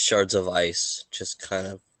shards of ice just kind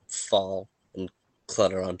of fall and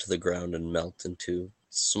clutter onto the ground and melt into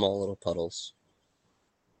small little puddles.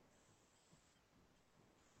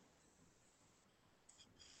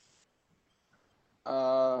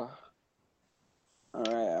 All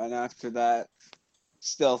right, and after that,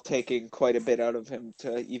 still taking quite a bit out of him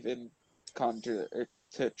to even conjure or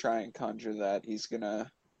to try and conjure that, he's gonna,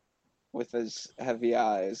 with his heavy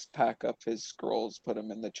eyes, pack up his scrolls, put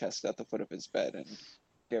them in the chest at the foot of his bed, and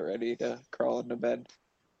get ready to crawl into bed.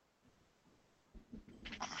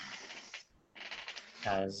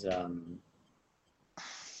 As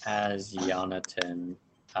Jonathan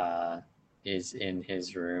is in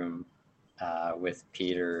his room with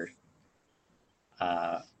Peter,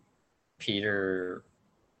 Peter,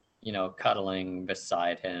 cuddling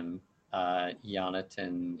beside him,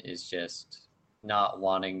 Jonathan is just not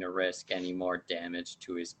wanting to risk any more damage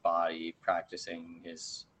to his body, practicing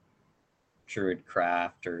his druid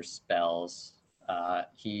craft or spells.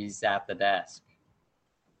 He's at the desk,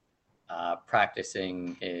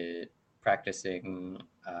 practicing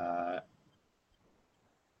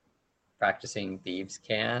thieves'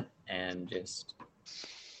 cant and just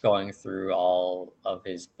going through all of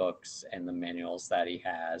his books and the manuals that he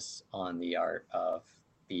has on the art of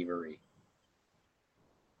thievery.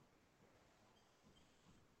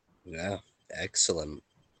 Yeah, excellent.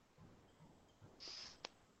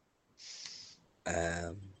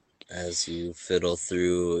 As you fiddle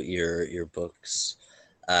through your books,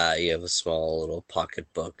 you have a small little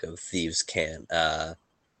pocket book of thieves' cants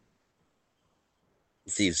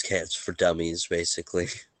for dummies, basically.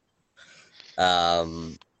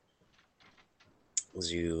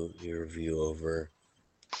 As you review over,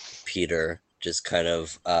 Peter just kind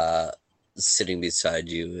of sitting beside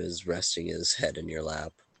you is resting his head in your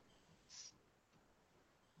lap.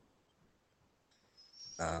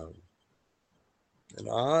 An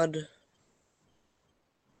odd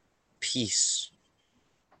peace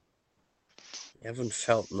you haven't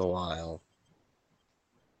felt in a while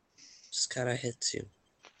just kind of hits you.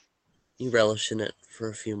 You relish in it for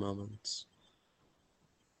a few moments,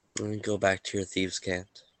 and then go back to your thieves'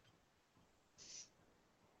 cant.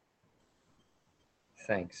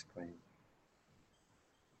 Thanks, Queen.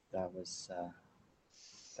 That was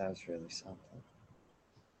really something.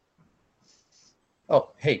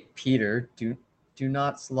 Oh, hey, Peter, do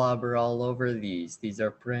not slobber all over these. These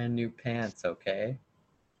are brand new pants, okay?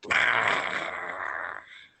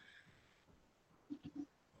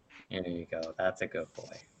 Here you go. That's a good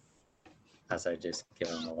boy. As I just give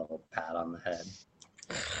him a little pat on the head.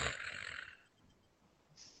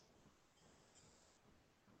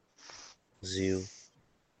 As you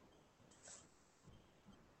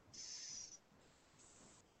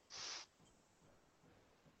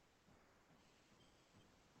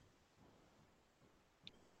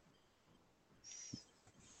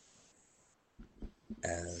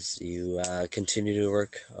continue to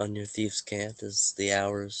work on your thieves' cant as the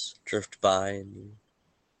hours drift by and you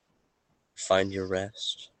find your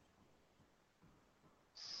rest.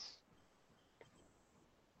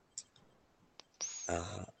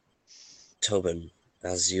 Tobin,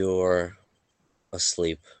 as you're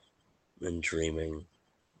asleep and dreaming,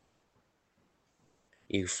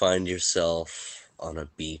 You find yourself on a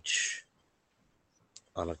beach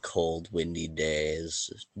on a cold, windy day, as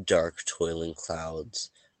dark, toiling clouds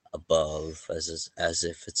above, as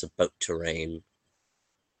if it's about to rain.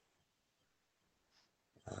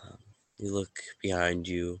 You look behind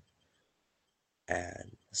you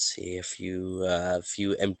and see a few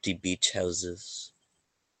empty beach houses.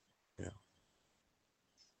 You know,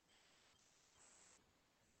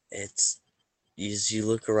 it's as you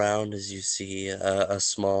look around, as you see a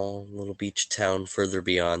small little beach town further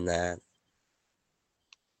beyond that,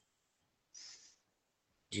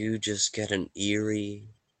 you just get an eerie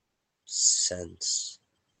sense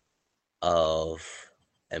of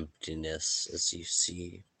emptiness as you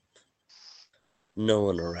see no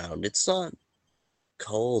one around. It's not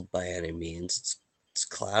cold by any means. It's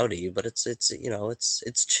cloudy, but it's you know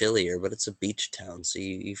it's chillier, but it's a beach town, so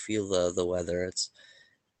you feel the weather. It's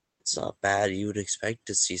not bad. You would expect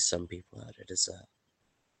to see some people out. It is a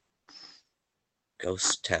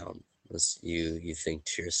ghost town, as you think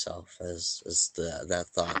to yourself as that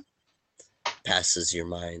thought passes your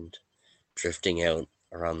mind, drifting out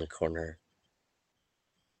around the corner.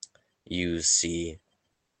 You see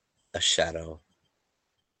a shadow,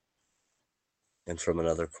 and from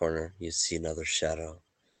another corner you see another shadow.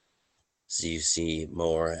 So you see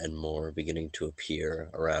more and more beginning to appear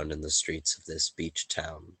around in the streets of this beach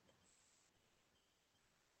town,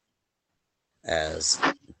 as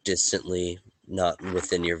distantly, not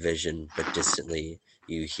within your vision, but distantly,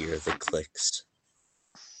 you hear the clicks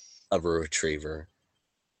of a retriever,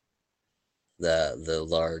 the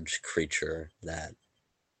large creature that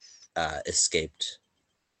escaped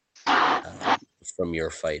from your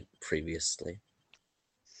fight previously.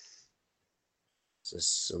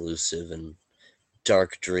 This elusive and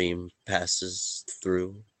dark dream passes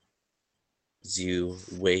through as you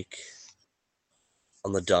wake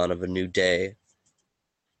on the dawn of a new day.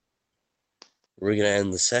 We're gonna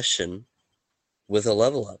end the session with a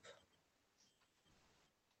level up.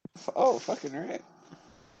 Oh, fucking right.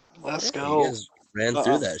 Let's Yeah, you go. guys ran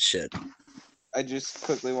through that shit. I just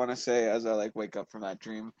quickly want to say, as I like wake up from that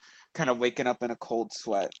dream, kind of waking up in a cold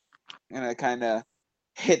sweat, and I kind of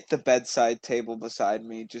hit the bedside table beside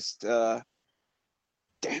me, just and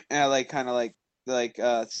I like kind of like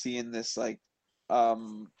seeing this like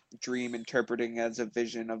um dream, interpreting as a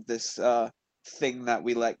vision of this thing that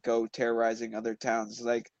we let go terrorizing other towns,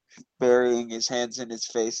 like burying his hands in his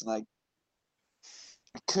face, and like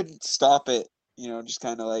I couldn't stop it, just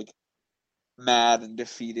kind of like mad and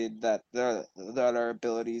defeated that our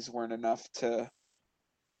abilities weren't enough to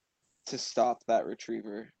stop that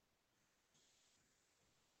retriever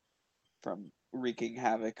from wreaking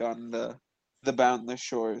havoc on the boundless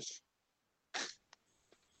shores.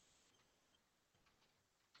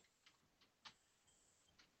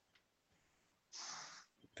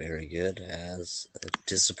 Very good. As a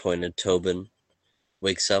disappointed Tobin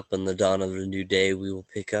wakes up in the dawn of a new day, we will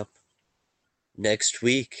pick up next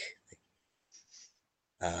week.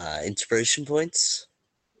 Inspiration points?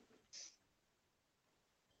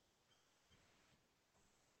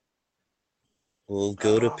 We'll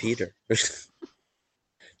go to Peter.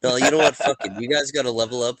 No, you know what? Fuck it. You guys gotta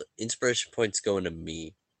level up. Inspiration points going to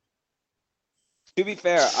me. To be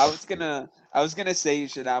fair, I was gonna say you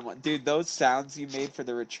should have one, dude. Those sounds you made for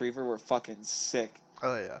the retriever were fucking sick.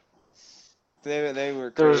 Oh yeah. They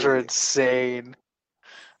were Those are crazy. insane.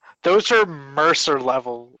 Those are Mercer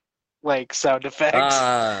level like sound effects.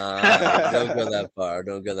 Don't go that far.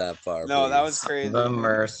 Don't go that far, No, that was please. crazy. The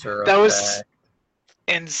Mercer That was effect.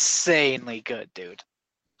 insanely good, dude.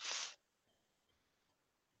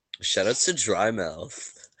 Shoutouts to Dry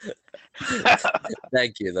Mouth.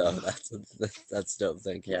 Thank you, though. That's dope.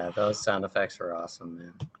 Thank you. Yeah, those sound effects were awesome,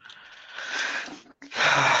 man.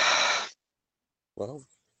 Well,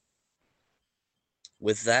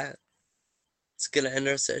 with that, it's gonna end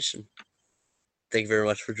our session. Thank you very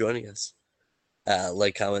much for joining us.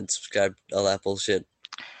 Like, comment, subscribe, all that bullshit.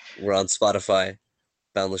 We're on Spotify,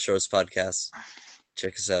 Boundless Shores Podcast.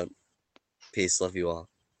 Check us out. Peace. Love you all.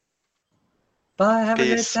 Bye. Have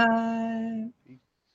Peace. a good time.